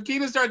crazy is if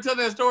Keenan started telling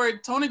that story,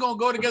 Tony gonna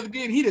go together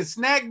again. He done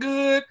snack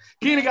good.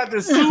 Keenan got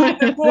the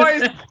suit and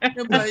voice.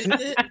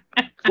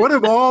 What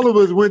if all of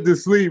us went to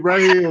sleep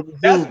right here?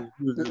 That's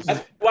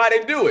why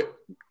they do it.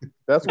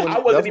 That's when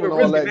all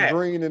that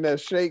green and that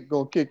shake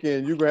gonna kick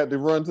in. You're gonna have to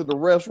run to the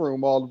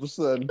restroom all of a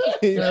sudden.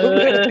 Let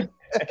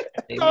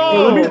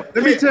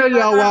me tell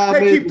y'all why I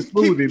made the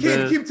smoothie,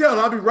 man. Keep telling.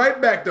 I'll be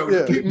right back though.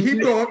 Yeah.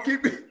 Keep going.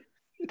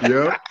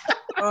 Yeah.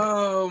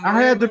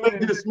 I had to make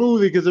this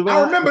smoothie because I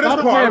remember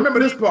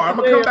this part. I'm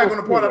gonna come back on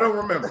the part I don't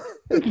remember.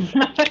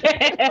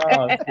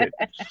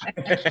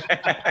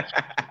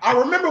 I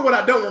remember what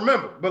I don't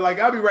remember, but like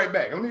I'll be right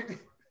back. Tony,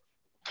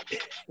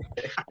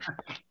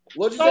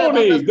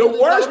 the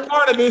worst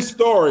part of this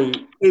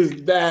story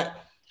is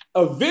that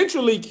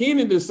eventually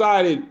Keenan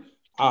decided,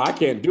 I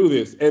can't do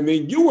this. And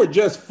then you were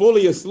just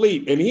fully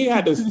asleep and he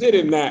had to sit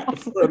in that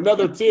for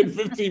another 10,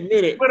 15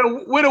 minutes.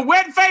 With a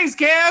wet face,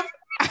 Kev.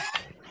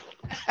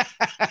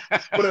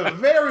 With a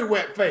very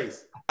wet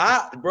face.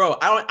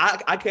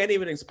 I can't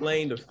even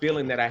explain the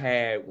feeling that I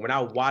had when I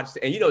watched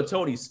it. And you know,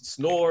 Tony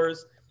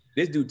snores.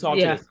 This dude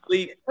talks in his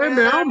sleep. Hey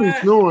man, I don't be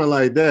snoring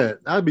like that.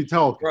 I'd be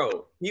talking.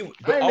 Bro,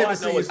 I never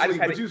see you sleep,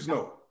 but you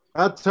snore.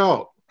 I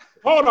talk.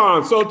 Hold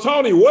on. So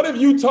Tony, what if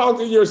you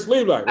talked in your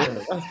sleep? Like,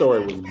 that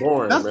story was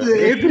boring, man.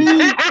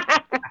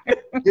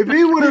 If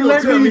he would have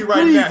let me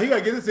right now, he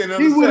gotta get this in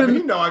under 7.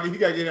 You know he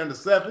gotta get under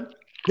 7.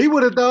 He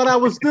would have thought I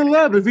was still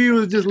up if he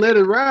would have just let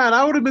it ride.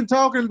 I would have been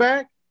talking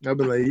back. I'd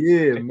be like,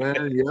 yeah,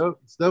 man, yep,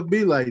 stuff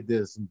be like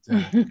this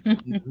sometimes.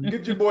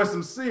 Get your boy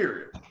some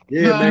cereal.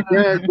 Yeah,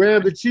 man,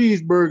 grab the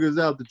cheeseburgers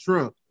out the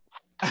trunk.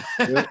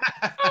 Yep.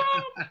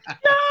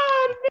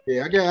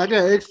 Yeah, I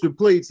got extra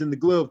plates in the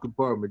glove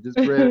compartment. Just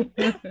grab,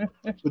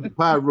 put the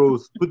pie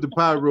roast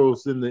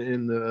in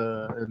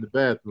the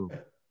bathroom.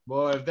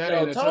 Boy, if that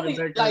ain't Tony,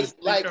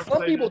 like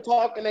some people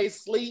talk in they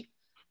sleep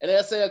and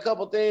they'll say a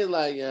couple things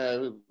like, yeah,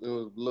 it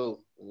was blue.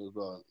 It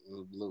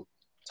was blue.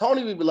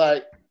 Tony would be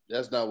like,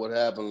 that's not what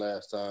happened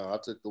last time. I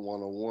took the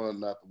 101,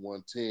 not the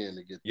 110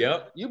 to get there.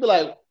 Yep. You'd be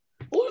like,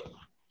 who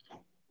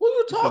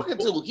you talking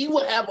to? He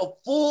would have a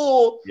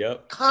full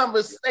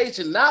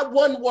conversation, not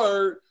one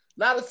word,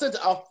 not a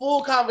sentence, a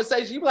full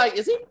conversation. You'd be like,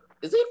 is he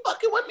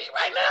fucking with me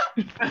right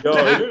now? Yo,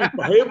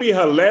 it'd be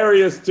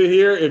hilarious to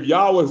hear if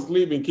y'all was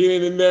sleeping,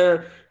 Keenan in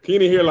there.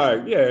 Keenan here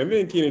like, yeah, and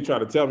then Keenan tried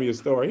to tell me a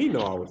story. He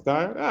know I was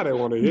tired. I didn't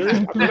want to hear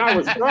it. I mean, I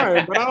was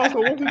trying, but I also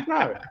wasn't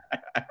trying.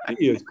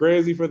 He is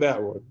crazy for that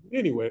one.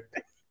 Anyway.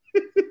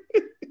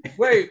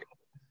 Wait,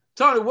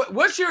 Tony,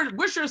 what's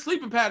your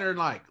sleeping pattern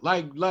like?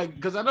 Like,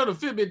 because I know the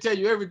Fitbit tell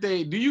you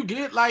everything. Do you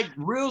get like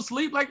real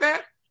sleep like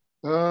that?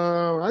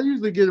 I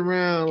usually get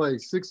around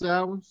like 6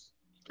 hours.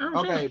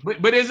 Okay,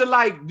 but is it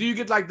like, do you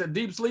get like the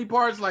deep sleep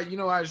parts? Like, you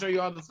know, I show you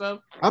all the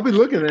stuff. I'll be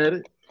looking at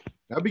it.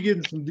 I'll be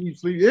getting some deep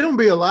sleep. It don't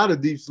be a lot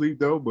of deep sleep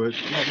though, but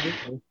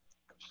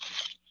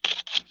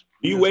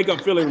Do you wake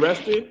up feeling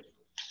rested?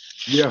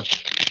 Yeah.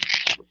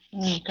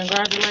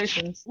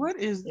 Congratulations. What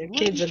is Your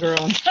kids are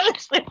grown.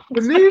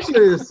 Tanisha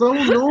is so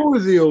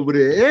noisy over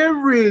there.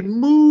 Every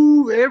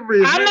move,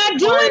 every I'm not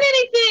doing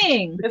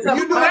anything.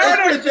 You do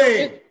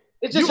everything.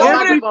 It's just your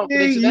microphone.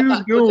 everything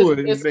you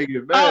doing is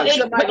making Oh,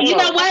 mad. you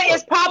know what?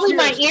 It's probably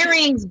my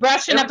earrings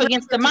brushing up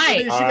against the mic.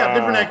 She got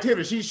different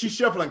activities. She's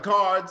shuffling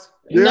cards.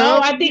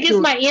 No, I think it's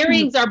my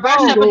earrings are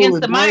brushing up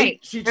against the mic.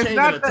 She changing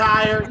a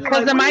tire.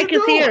 Because the mic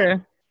is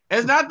here.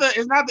 It's not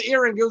the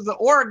earring. It was the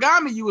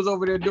origami you was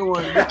over there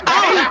doing.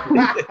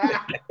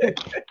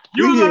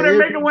 You was over there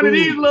making one of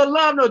these little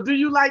love notes. Do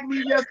you like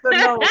me? Yes or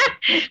no?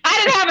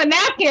 I didn't have a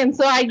napkin,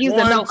 so I used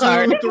a note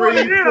card. 1, 2,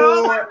 3,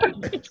 4.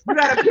 You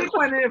gotta pick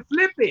one and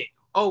flip it.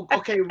 Oh,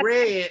 okay,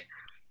 red.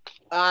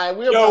 All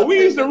right, we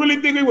used to really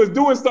think we was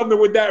doing something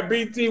with that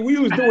BT. We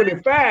was doing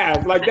it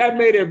fast. Like that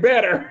made it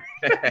better.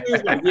 We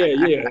was like,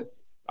 yeah.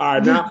 All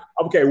right, now,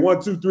 okay,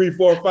 1, 2, 3,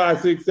 4,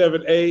 5, 6,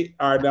 7, 8.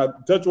 All right, now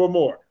touch one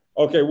more.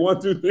 Okay,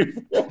 1, 2, 3,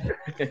 4.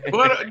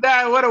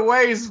 What a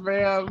waste,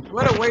 man.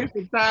 What a waste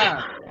of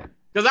time.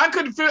 Because I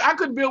couldn't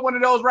build one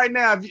of those right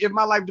now if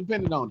my life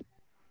depended on it.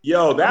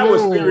 Yo, that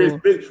was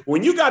serious.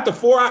 When you got the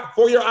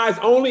for your eyes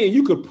only and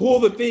you could pull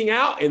the thing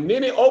out and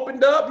then it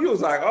opened up, you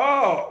was like,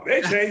 oh,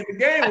 they changed the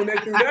game when they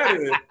threw that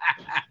in.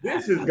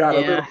 This has got a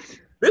little,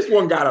 this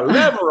one got a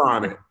lever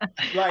on it.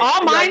 Like,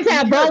 all mine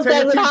had Bone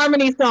Thugs and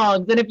Harmony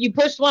songs. And if you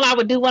pushed one, I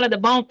would do one of the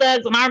Bone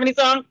Thugs and Harmony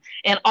songs.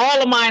 And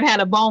all of mine had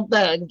a Bone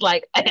Thugs.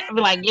 Like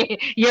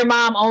your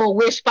mom old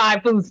wish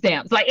 5 food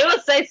stamps. Like it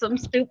would say some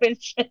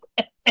stupid shit.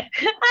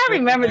 I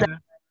remember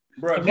that.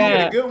 Bro, if you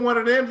get a good one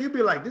of them, you'd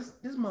be like, this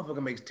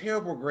motherfucker makes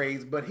terrible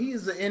grades, but he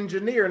is an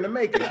engineer in the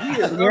making. He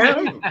is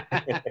unbelievable.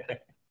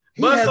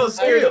 He has a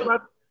skill.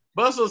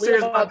 Bustle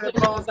serious about that.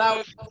 Close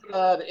out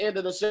the end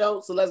of the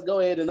show, so let's go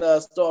ahead and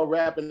start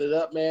wrapping it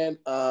up, man.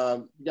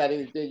 You got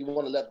anything you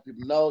want to let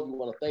people know? If you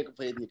want to thank them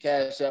for hitting your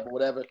Cash App or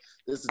whatever,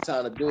 this is the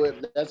time to do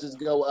it. Let's just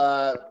go.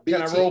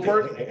 Can I roll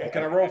first?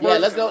 Yeah,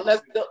 let's go.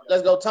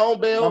 Let's go.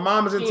 Tone Bell. My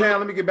mom is in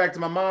town. Let me get back to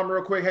my mom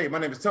real quick. Hey, my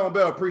name is Tone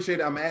Bell.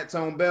 Appreciate it. I'm at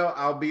Tone Bell.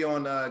 I'll be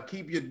on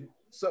keep your distance.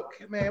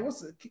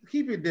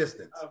 Keep your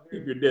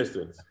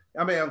distance.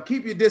 I mean,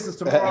 keep your distance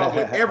tomorrow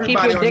with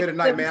everybody on here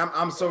tonight, man.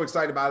 I'm so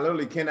excited about it. I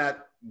literally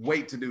cannot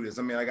wait to do this.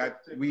 I mean,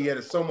 we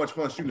had so much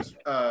fun shooting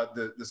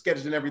the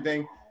sketches and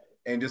everything,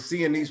 and just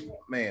seeing these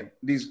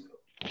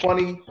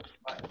funny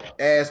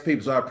ass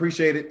people. So I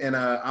appreciate it, and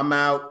I'm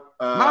out.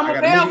 Mama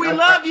Bell, we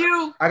love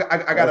you.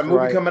 I got a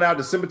movie coming out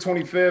December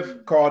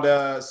 25th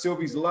called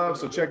Sylvie's Love.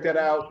 So check that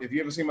out. If you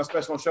ever seen my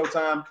special on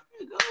Showtime,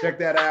 check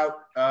that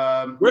out.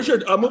 Where's your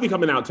movie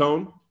coming out,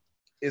 Tone?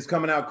 It's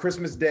coming out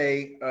Christmas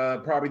Day,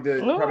 probably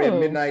at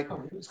midnight.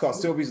 It's called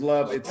Sylvie's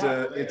Love. It's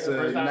a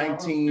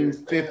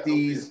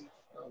 1950s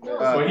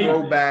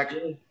throwback.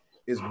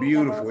 It's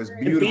beautiful. It's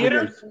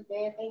beautiful.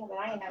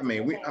 I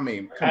mean, come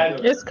on.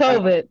 It's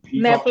COVID.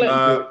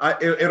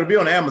 Netflix. It'll be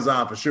on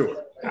Amazon for sure.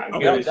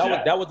 Okay.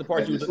 That was the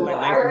part you was looking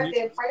like.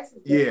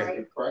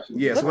 Yeah.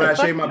 So when I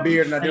shaved my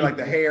beard and I did like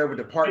the hair with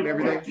the part and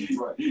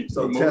everything.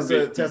 So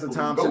Tessa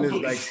Thompson is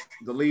like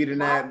the lead in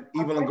that.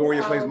 Eva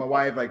Longoria plays my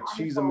wife. Like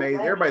she's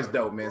amazing. Everybody's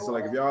dope, man. So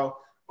like if y'all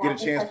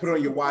get a chance, put it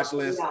on your watch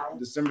list.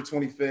 December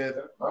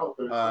 25th.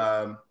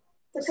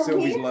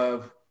 Sylvie's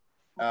Love.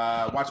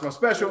 Watch my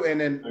special and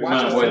then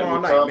watch us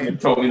tomorrow night, man.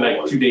 Probably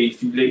like 2 days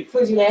too late.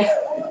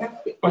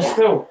 But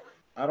still.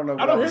 I don't know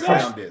what the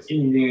sound is.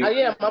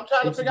 I'm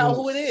trying to figure out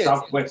who it is.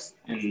 Southwest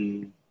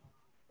and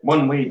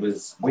one way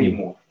was way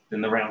more than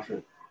the round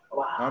trip.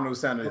 I don't know what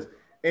sound it is.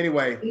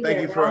 Anyway,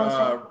 thank you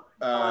for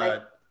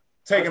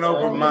taking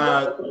over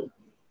my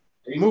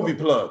movie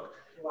plug.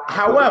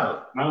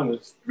 However, mine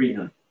was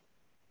 300.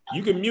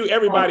 You can mute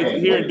everybody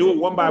here and do it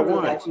one by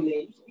one.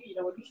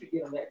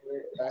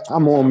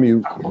 I'm on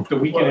mute. The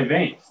week in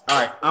advance. All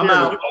right, I'm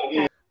out.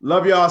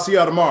 Love y'all. See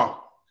y'all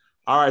tomorrow.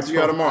 All right, see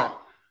y'all tomorrow.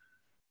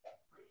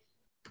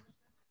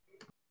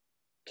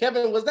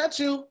 Kevin, was that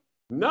you?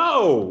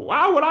 No.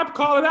 Why would I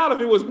call it out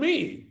if it was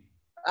me?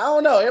 I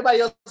don't know. Everybody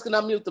else can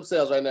unmute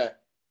themselves right now.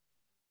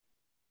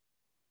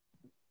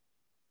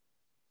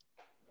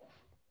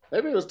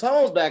 Maybe it was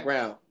Tone's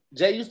background.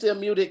 Jay, you still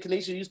muted.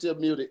 Kanisha, you still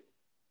muted.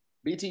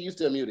 BT, you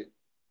still muted.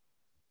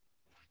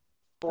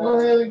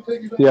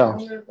 Yeah.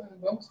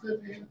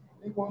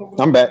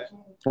 I'm back.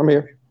 I'm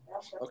here.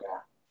 Okay.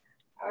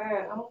 All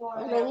right, I'm going I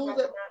don't know who's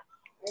that.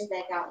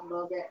 back out a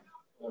little bit.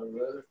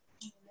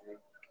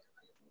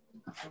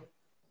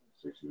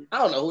 I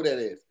don't know who that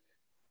is.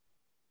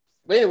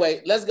 But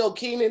anyway, let's go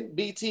Keenan,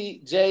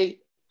 BT, Jay,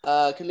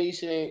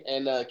 Kanisha,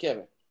 and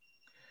Kevin.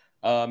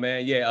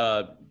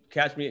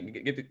 Catch me,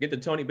 get the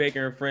Tony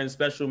Baker and Friends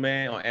special,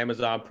 man, on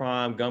Amazon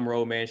Prime,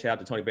 Gumroad, man. Shout out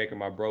to Tony Baker,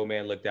 my bro,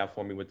 man. Looked out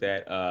for me with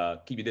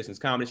that. Keep Your Distance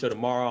comedy show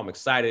tomorrow. I'm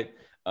excited.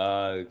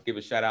 Give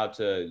a shout out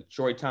to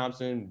Troy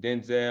Thompson,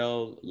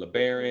 Denzel,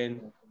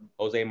 LeBaron,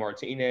 Jose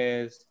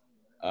Martinez.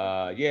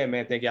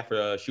 Man, thank y'all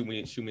for shooting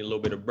me a little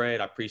bit of bread.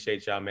 I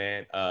appreciate y'all,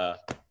 man. I'm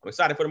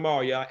excited for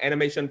tomorrow, y'all.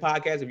 Animation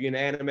podcast. If you're in the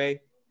anime,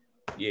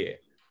 yeah.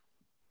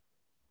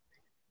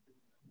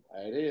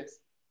 There it is.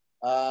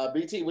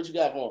 BT, what you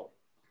got for him?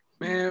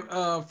 Man,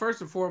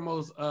 first and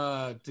foremost,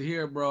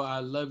 Tahir, bro,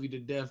 I love you to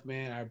death,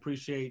 man. I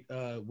appreciate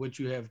what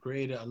you have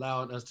created,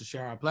 allowing us to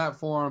share our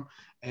platform,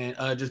 and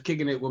just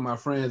kicking it with my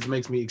friends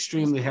makes me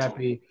extremely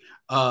happy.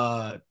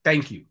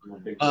 Thank you.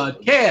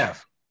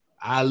 Kev,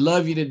 I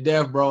love you to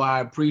death, bro. I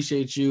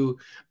appreciate you.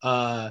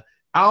 It's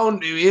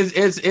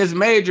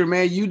major,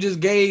 man. You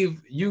gave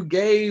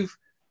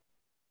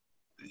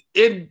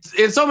it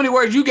in so many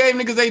words, you gave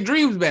niggas their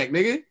dreams back,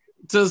 nigga.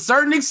 To a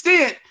certain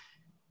extent.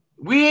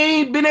 We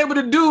ain't been able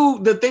to do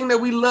the thing that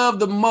we love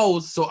the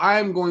most, so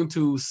I'm going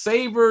to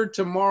savor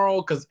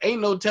tomorrow because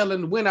ain't no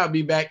telling when I'll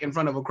be back in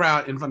front of a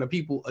crowd, in front of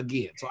people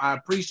again. So I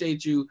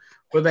appreciate you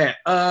for that.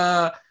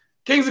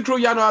 Kings and Crew,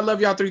 y'all know I love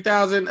y'all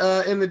 3,000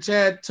 in the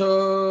chat.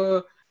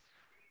 Here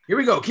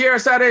we go. Kiara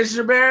Sade,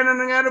 Shabaran,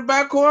 and I got the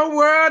Backcourt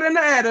World, and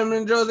the Adam,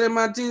 and Jose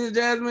Martinez,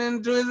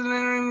 Jasmine, Twisted,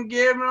 and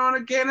Gavin on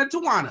the can of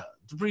Tawana.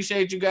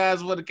 Appreciate you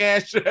guys for the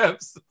cash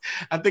traps.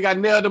 I think I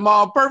nailed them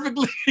all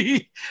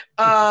perfectly.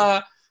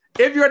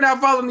 If you're not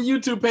following the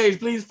YouTube page,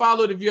 please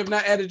follow it. If you have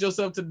not added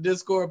yourself to the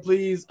Discord,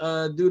 please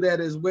do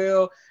that as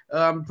well.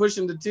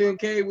 Pushing the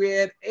 10K.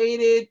 We're at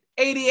 88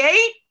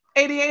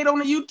 on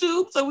the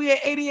YouTube. So we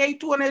at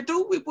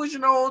 88.22. We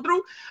pushing on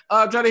through.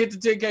 Trying to hit the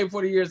 10K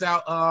before the year's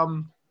out.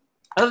 Other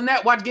than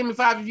that, watch Give Me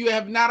 5 if you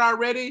have not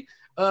already.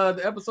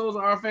 The episodes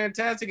are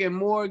fantastic and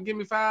more. Give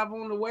Me 5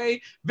 on the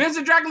way.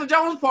 Visit Dracula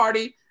Jones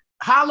Party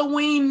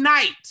Halloween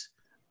night.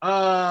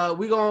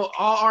 We gonna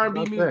all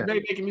R&B music,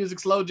 making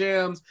music, slow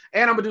jams,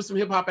 and I'm gonna do some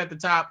hip hop at the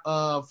top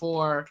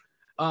for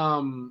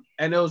and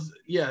those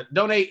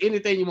donate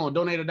anything you want.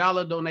 Donate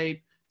 $1,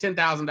 donate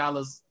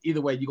 $10,000. Either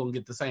way, you're gonna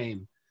get the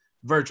same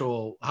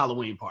virtual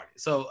Halloween party.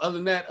 So other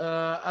than that,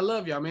 I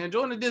love y'all, man.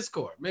 Join the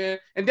Discord, man,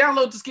 and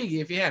download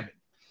Tuskegee if you haven't.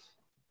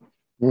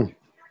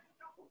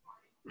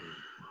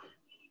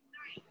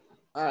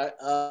 All right.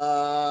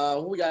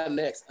 Who we got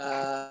next?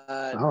 All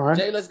right.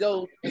 Jay, let's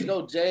go.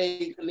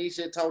 Jay,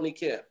 Kanisha, Tony,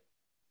 Kev.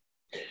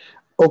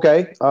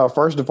 Okay.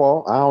 First of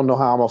all, I don't know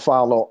how I'm gonna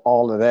follow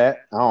all of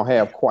that. I don't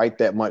have quite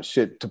that much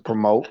shit to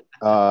promote.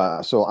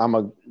 So I'm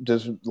gonna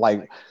just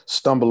like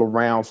stumble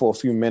around for a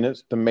few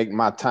minutes to make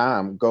my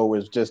time go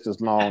as just as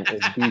long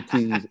as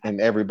BT's and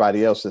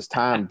everybody else's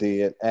time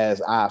did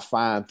as I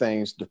find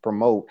things to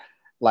promote.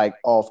 Like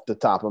off the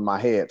top of my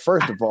head.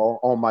 First of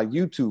all, on my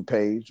YouTube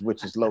page,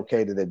 which is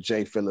located at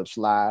J Phillips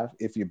Live,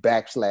 if you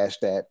backslash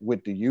that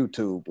with the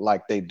YouTube,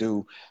 like they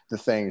do the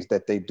things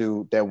that they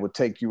do, that will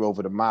take you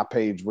over to my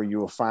page where you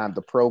will find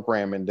the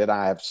programming that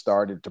I have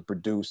started to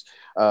produce,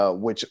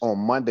 which on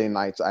Monday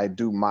nights, I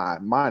do my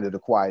Mind of the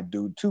Quiet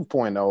Dude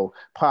 2.0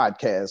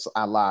 podcast.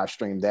 I live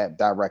stream that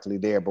directly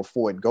there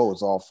before it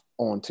goes off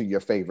onto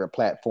your favorite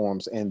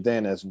platforms. And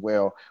then as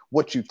well,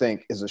 What You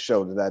Think is a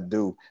show that I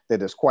do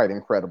that is quite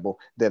incredible,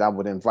 that I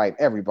would invite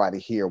everybody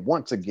here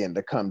once again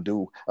to come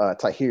do.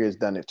 Tahir has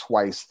done it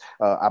twice.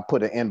 I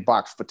put an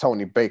inbox for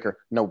Tony Baker,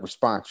 no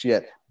response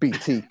yet.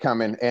 BT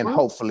coming, and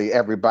hopefully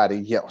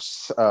everybody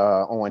else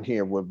on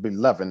here will be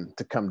loving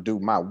to come do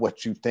my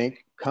What You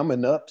Think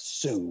coming up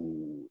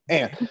soon.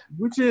 And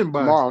which inbox?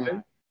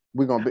 Tomorrow,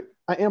 we're gonna be.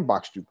 I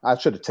inboxed you. I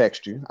should have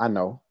texted you. I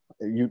know.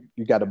 You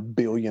got 1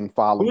 billion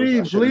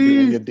followers.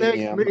 Please your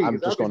DM.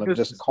 I'm just gonna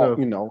just call.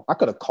 You know, I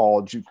could have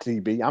called you,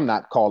 TB. I'm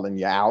not calling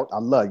you out. I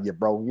love you,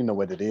 bro. You know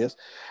what it is.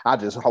 I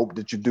just hope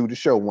that you do the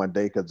show one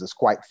day because it's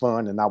quite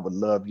fun, and I would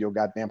love your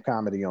goddamn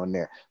comedy on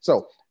there.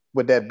 So,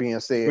 with that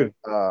being said,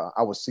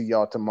 I will see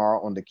y'all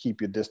tomorrow on the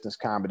Keep Your Distance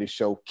comedy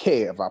show.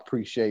 Kev, I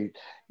appreciate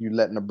you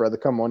letting a brother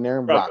come on there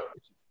and rock.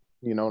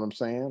 You know what I'm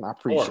saying? I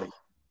appreciate it.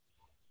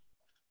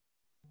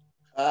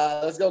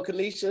 Let's go,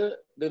 Kanisha,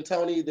 then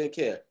Tony, then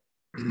Kev.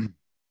 You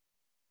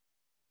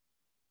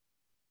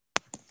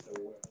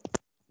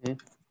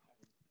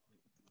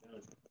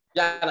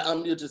gotta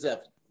unmute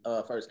yourself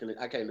first.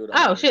 I can't do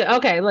that. Oh shit.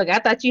 Okay, look, I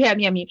thought you had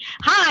me on mute.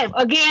 Hi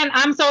again.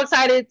 I'm so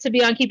excited to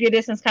be on Keep Your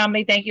Distance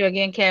Comedy. Thank you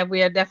again, Kev.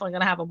 We are definitely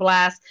gonna have a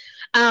blast.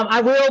 I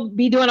will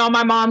be doing all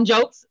my mom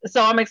jokes,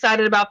 so I'm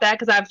excited about that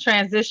because I've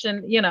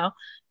transitioned,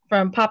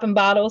 from popping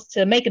bottles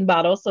to making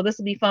bottles. So this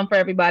will be fun for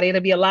everybody.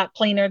 It'll be a lot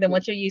cleaner than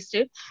what you're used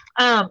to.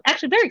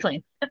 Actually, very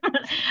clean.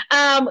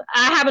 I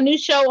have a new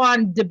show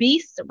on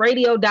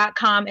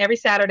thebeastradio.com every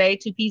Saturday,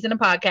 2 P's in a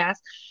podcast.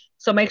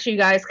 So make sure you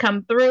guys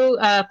come through.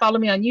 Follow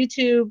me on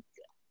YouTube.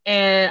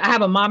 And I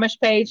have a momish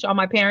page on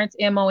my parents,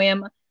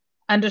 MOM_ISH_,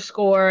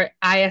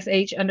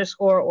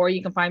 or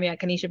you can find me at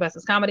Kanisha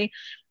Buses Comedy.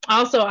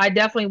 Also, I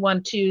definitely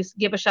want to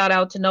give a shout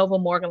out to Nova,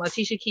 Morgan,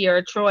 Letitia,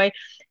 Kiera, Troy,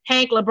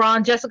 Hank,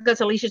 LeBron, Jessica,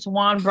 Talisha,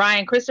 Tawan,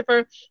 Brian,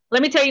 Christopher.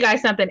 Let me tell you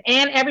guys something.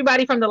 And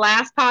everybody from the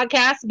last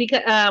podcast,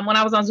 because when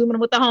I was on Zooming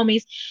with the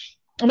homies,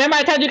 remember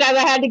I told you guys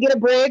I had to get a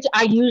bridge.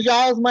 I used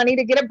y'all's money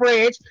to get a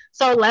bridge.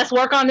 So let's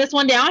work on this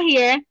one down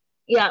here.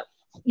 Yeah.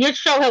 Your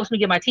show helps me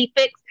get my teeth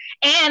fixed.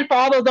 And for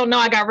all those who don't know,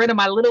 I got rid of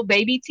my little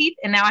baby teeth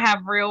and now I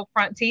have real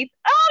front teeth.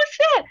 Oh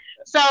shit.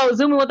 So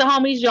Zooming with the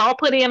homies, y'all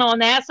put in on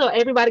that. So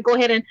everybody go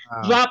ahead and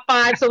drop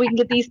 5 so we can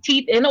get these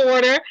teeth in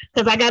order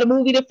because I got a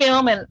movie to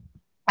film and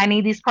I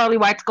need these pearly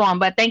whites going.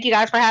 But thank you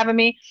guys for having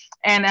me.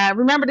 And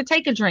remember to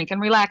take a drink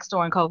and relax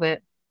during COVID.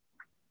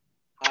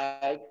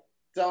 I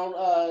don't,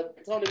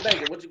 Tony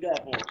Baker, what you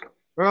got for him?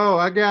 Bro,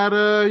 I got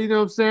you know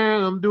what I'm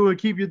saying? I'm doing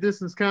Keep Your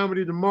Distance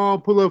comedy tomorrow.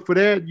 Pull up for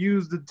that.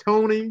 Use the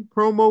Tony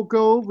promo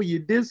code for your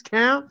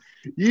discount.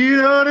 You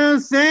know what I'm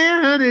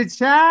saying? 100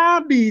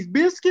 child bees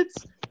biscuits.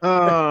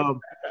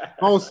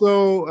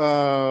 Also,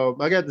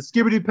 I got the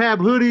Skibbity Pap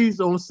hoodies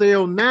on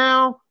sale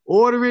now.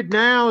 Order it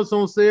now. It's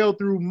on sale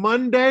through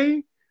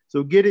Monday.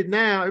 So get it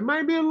now. It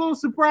might be a little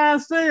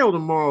surprise sale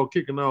tomorrow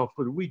kicking off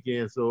for the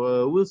weekend.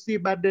 So we'll see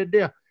about that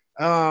there.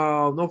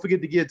 Don't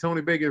forget to get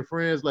Tony Baker and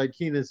Friends, like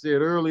Keenan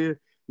said earlier.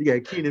 You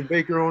got Keenan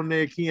Baker on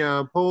there,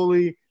 Keon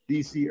Poley,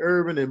 DC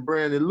Urban, and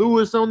Brandon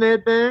Lewis on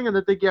that thing, and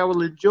I think y'all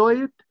will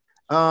enjoy it.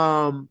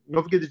 Don't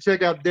forget to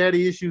check out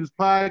Daddy Issues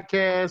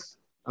podcast.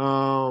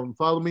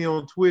 Follow me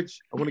on Twitch.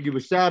 I want to give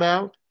a shout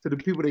out to the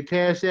people that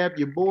Cash App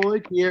your boy,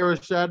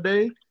 Kiara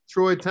Sade,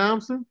 Troy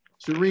Thompson,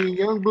 Shireen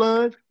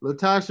Youngblood,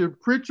 Latasha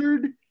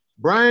Pritchard,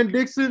 Brian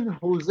Dixon,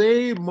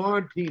 Jose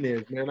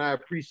Martinez. Man, I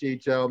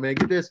appreciate y'all, man.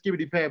 Get that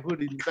Skibbity Pap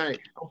hoodie tonight.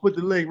 I'll put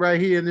the link right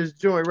here in this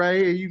joint right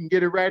here. You can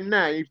get it right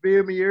now. You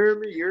feel me? You heard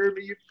me? You heard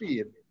me? You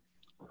feel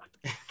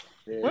me?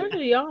 Yeah. Where do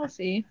y'all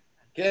see?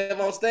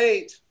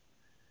 KevOnStage.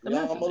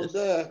 We're almost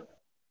done.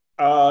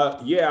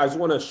 Yeah, I just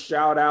want to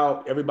shout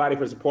out everybody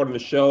for supporting the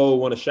show. I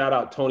want to shout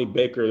out Tony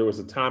Baker. There was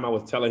a time I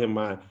was telling him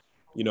how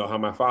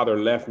my father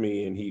left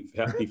me and he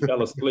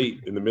fell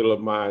asleep in the middle of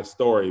my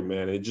story,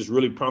 man. It just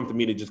really prompted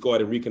me to just go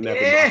ahead and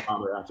reconnect with my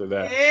father after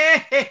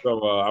that.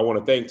 So I want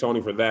to thank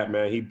Tony for that,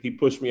 man. He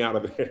pushed me out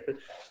of there.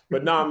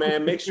 But nah,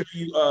 man, make sure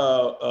you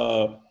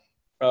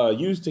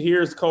use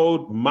Tahir's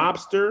code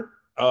MOBSTER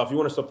if you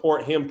want to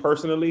support him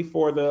personally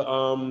for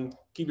the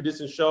Keep Your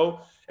Distance show.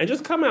 And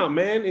just come out,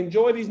 man.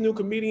 Enjoy these new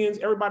comedians.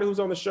 Everybody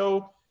who's on the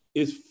show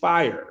is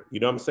fire.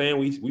 You know what I'm saying?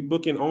 We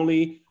booking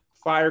only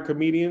fire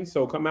comedians.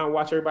 So come out and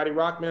watch everybody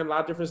rock, man. A lot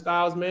of different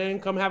styles, man.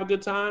 Come have a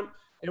good time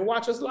and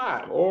watch us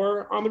live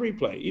or on the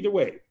replay. Either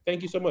way,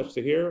 thank you so much,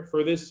 Tahir,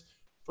 for this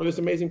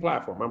amazing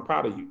platform. I'm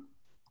proud of you.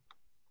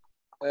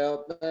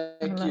 Well,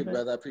 thank you,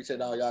 brother. I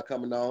appreciate all y'all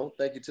coming on.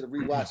 Thank you to the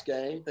REWATCH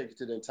gang. Thank you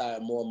to the entire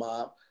Moore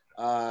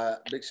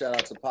mob. Big shout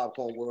out to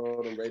Popcorn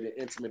World and Rated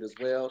Intimate as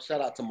well.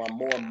 Shout out to my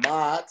Moore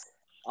mods.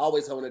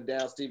 Always holding it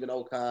down. Stephen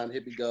Ocon,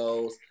 Hippie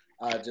Goes,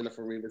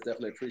 Jennifer Rivas,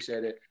 definitely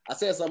appreciate it. I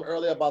said something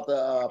earlier about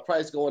the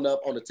price going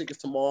up on the tickets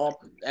tomorrow.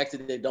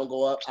 Actually, they don't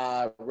go up.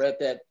 I read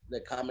that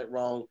comment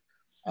wrong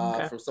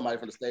from somebody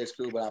from the stage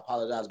crew, but I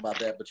apologize about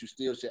that. But you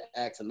still should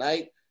act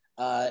tonight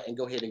and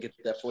go ahead and get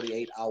that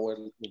 48-hour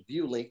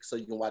review link so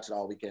you can watch it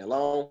all weekend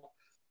long.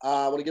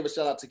 I want to give a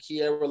shout out to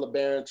Kiera,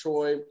 LeBaron,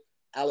 Troy,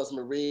 Alice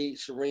Marie,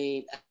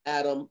 Shireen,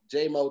 Adam,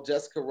 J-Mo,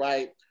 Jessica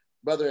Wright,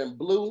 Brother in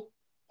Blue,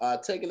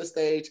 Taking the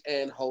Stage,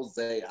 and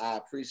Jose. I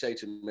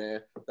appreciate you, man.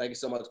 Thank you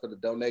so much for the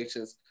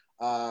donations.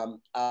 I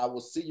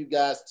will see you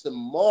guys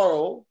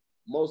tomorrow,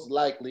 most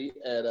likely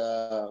at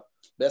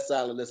Best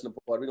Silent Listener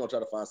Board. We're going to try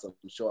to find something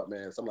short,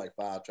 man. Something like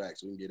 5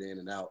 tracks we can get in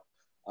and out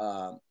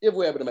if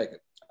we're able to make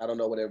it. I don't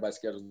know what everybody's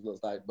schedule looks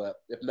like, but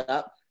if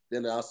not,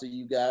 then I'll see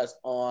you guys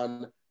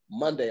on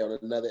Monday on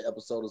another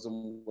episode of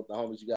Zoom with the homies. You guys